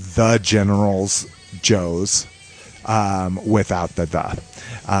in the General's Joe's, without the.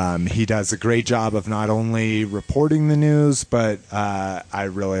 He does a great job of not only reporting the news, but I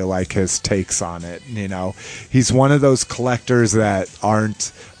really like his takes on it. You know, he's one of those collectors that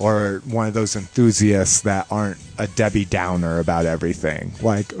aren't, or one of those enthusiasts that aren't a Debbie Downer about everything.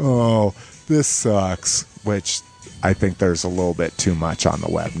 Like, oh, this sucks, which I think there's a little bit too much on the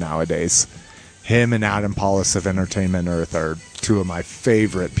web nowadays. Him and Adam Paulus of Entertainment Earth are two of my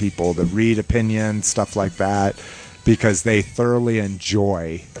favorite people to read opinions, stuff like that, because they thoroughly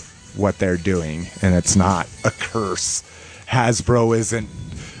enjoy what they're doing, and it's not a curse. Hasbro isn't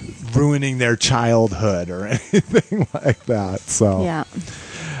ruining their childhood or anything like that. So yeah.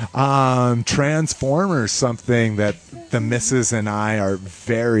 Transformers, something that the missus and I are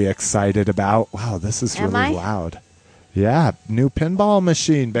very excited about. Wow, this is really loud. Yeah, new pinball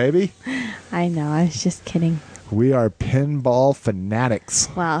machine, baby. I know, I was just kidding. We are pinball fanatics.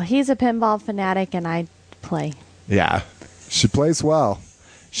 Well, he's a pinball fanatic and I play. Yeah, she plays well.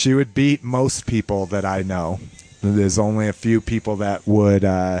 She would beat most people that I know. There's only a few people that would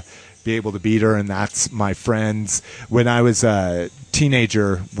be able to beat her, and that's my friends. When I was a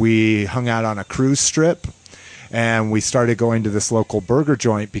teenager, we hung out on a cruise strip, and we started going to this local burger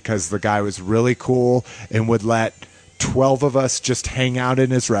joint because the guy was really cool and would let 12 of us just hang out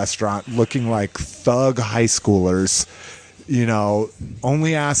in his restaurant looking like thug high schoolers. You know,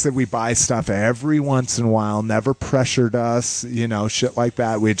 only asked that we buy stuff every once in a while, never pressured us, you know, shit like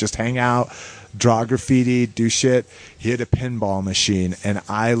that. We'd just hang out, draw graffiti, do shit. He had a pinball machine, and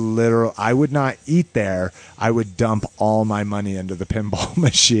I would not eat there. I would dump all my money into the pinball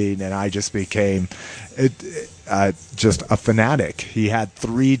machine, and I just became just a fanatic. He had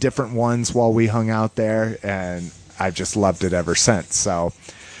 3 different ones while we hung out there, and I've just loved it ever since. So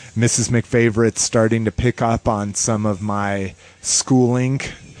Mrs. McFavorite's starting to pick up on some of my schooling.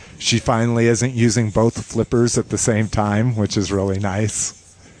 She finally isn't using both flippers at the same time, which is really nice.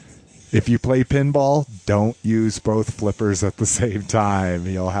 If you play pinball, don't use both flippers at the same time.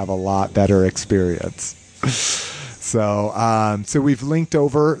 You'll have a lot better experience. So we've linked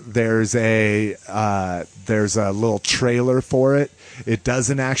over. There's a little trailer for it. It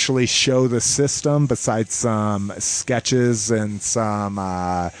doesn't actually show the system besides some sketches and some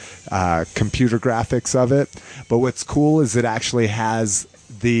computer graphics of it. But what's cool is it actually has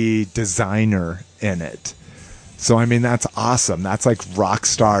the designer in it. So, I mean, that's awesome. That's like rock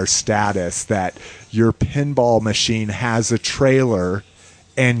star status that your pinball machine has a trailer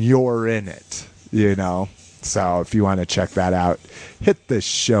and you're in it, you know? So if you want to check that out, hit the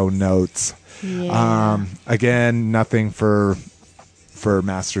show notes. Yeah. Again, nothing for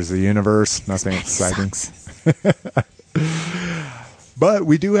Masters of the Universe. Nothing exciting. But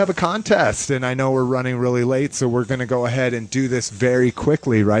we do have a contest, and I know we're running really late, so we're going to go ahead and do this very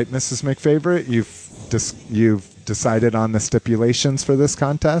quickly, right, Mrs. McFavorite? You've decided on the stipulations for this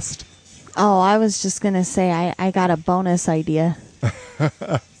contest? Oh, I was just going to say I got a bonus idea.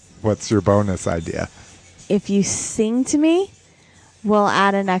 What's your bonus idea? If you sing to me, we'll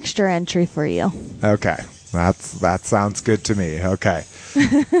add an extra entry for you. Okay. That sounds good to me. Okay.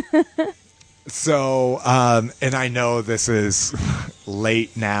 So, and I know this is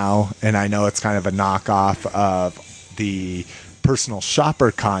late now, and I know it's kind of a knockoff of the personal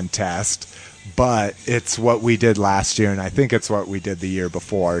shopper contest, but it's what we did last year, and I think it's what we did the year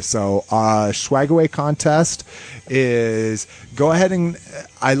before. So, Swagaway contest is go ahead and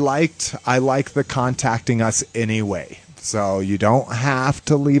I like the contacting us anyway. So you don't have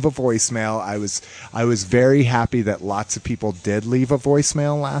to leave a voicemail. I was very happy that lots of people did leave a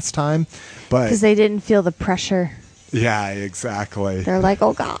voicemail last time, but because they didn't feel the pressure. Yeah, exactly. They're like,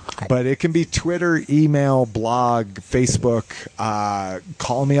 oh God. But it can be Twitter, email, blog, Facebook.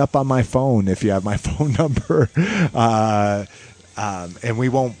 Call me up on my phone if you have my phone number. And we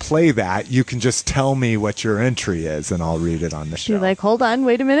won't play that. You can just tell me what your entry is, and I'll read it on the show. You're like, hold on,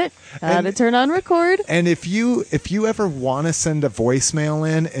 wait a minute. To turn on record. And if you ever want to send a voicemail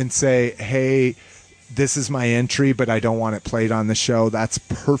in and say, hey, this is my entry, but I don't want it played on the show, that's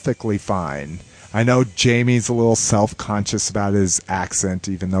perfectly fine. I know Jamie's a little self-conscious about his accent,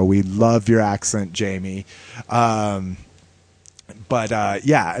 even though we love your accent, Jamie. Yeah,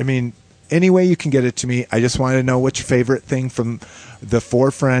 I mean, any way you can get it to me. I just want to know what your favorite thing from the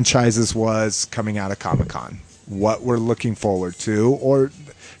 4 franchises was coming out of Comic-Con. What we're looking forward to, or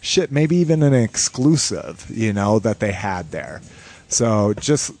shit, maybe even an exclusive, that they had there. So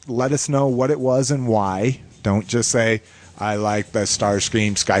just let us know what it was and why. Don't just say, I like the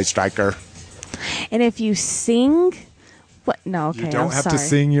Starscream Sky Striker. And if you sing... What? No, okay, you don't have to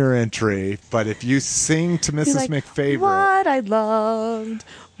sing your entry, but if you sing to Mrs. McFavorite... What I loved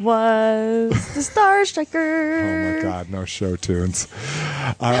was the Star Striker. Oh my God, no show tunes.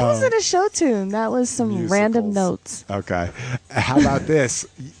 That wasn't a show tune. That was some musicals. Random notes. Okay. How about this?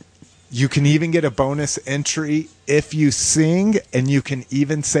 You can even get a bonus entry if you sing, and you can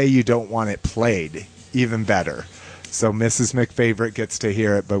even say you don't want it played. Even better. So Mrs. McFavorite gets to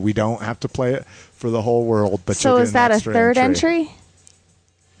hear it, but we don't have to play it for the whole world. But so is that a third entry?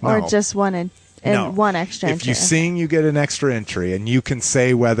 No. Or just one one extra entry? If you sing, you get an extra entry, and you can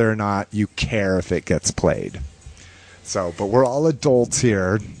say whether or not you care if it gets played. So, but we're all adults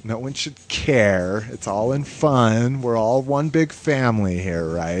here. No one should care. It's all in fun. We're all one big family here,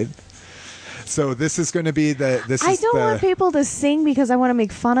 right? So this is going to be I don't want people to sing because I want to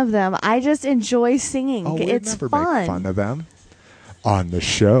make fun of them. I just enjoy singing. Oh, it's never fun. Make fun of them on the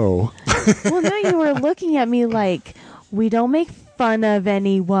show. Well, no, you were looking at me like we don't make fun of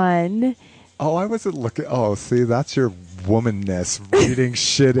anyone. Oh, I wasn't looking. Oh, see, that's your womanness, reading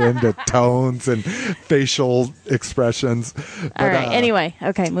shit into tones and facial expressions. But, all right. Anyway,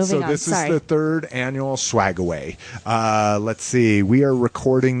 okay, moving on. So this Sorry. is the third annual Swagaway. Let's see. We are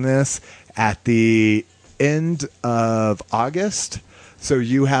recording this at the end of August. So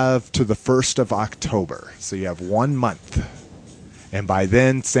you have to the 1st of October. So you have 1 month. And by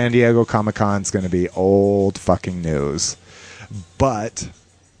then, San Diego Comic-Con is going to be old fucking news. But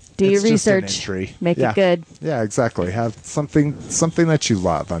do your just an research. Entry. Make it good. Yeah, exactly. Have something that you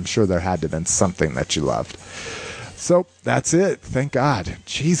love. I'm sure there had to have been something that you loved. So that's it. Thank God.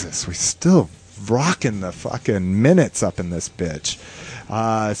 Jesus, we still rocking the fucking minutes up in this bitch.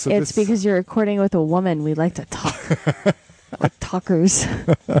 It's because you're recording with a woman. We like to talk. Like talkers.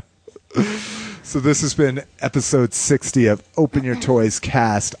 So this has been episode 60 of Open Your Toys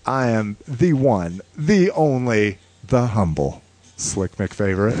Cast. I am the one, the only, the humble Slick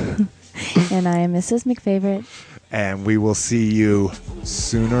McFavorite. And I am Mrs. McFavorite. And we will see you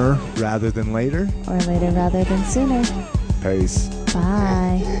sooner rather than later. Or later rather than sooner. Peace.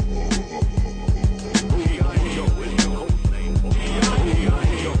 Bye.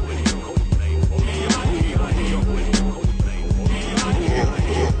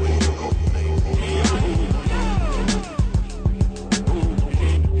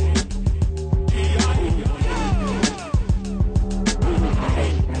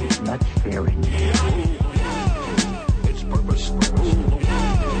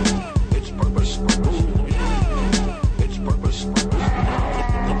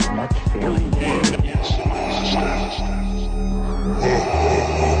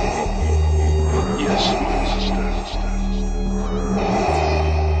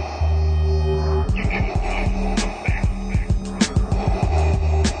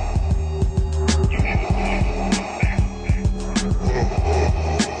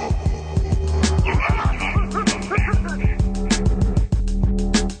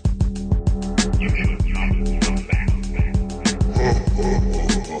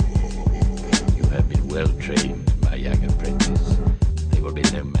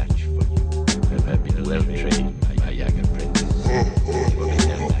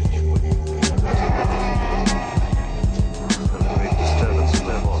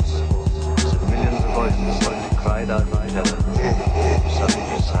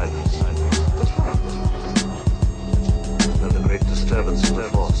 Disturbance in the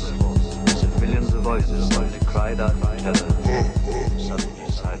force. Millions of voices suddenly cried out.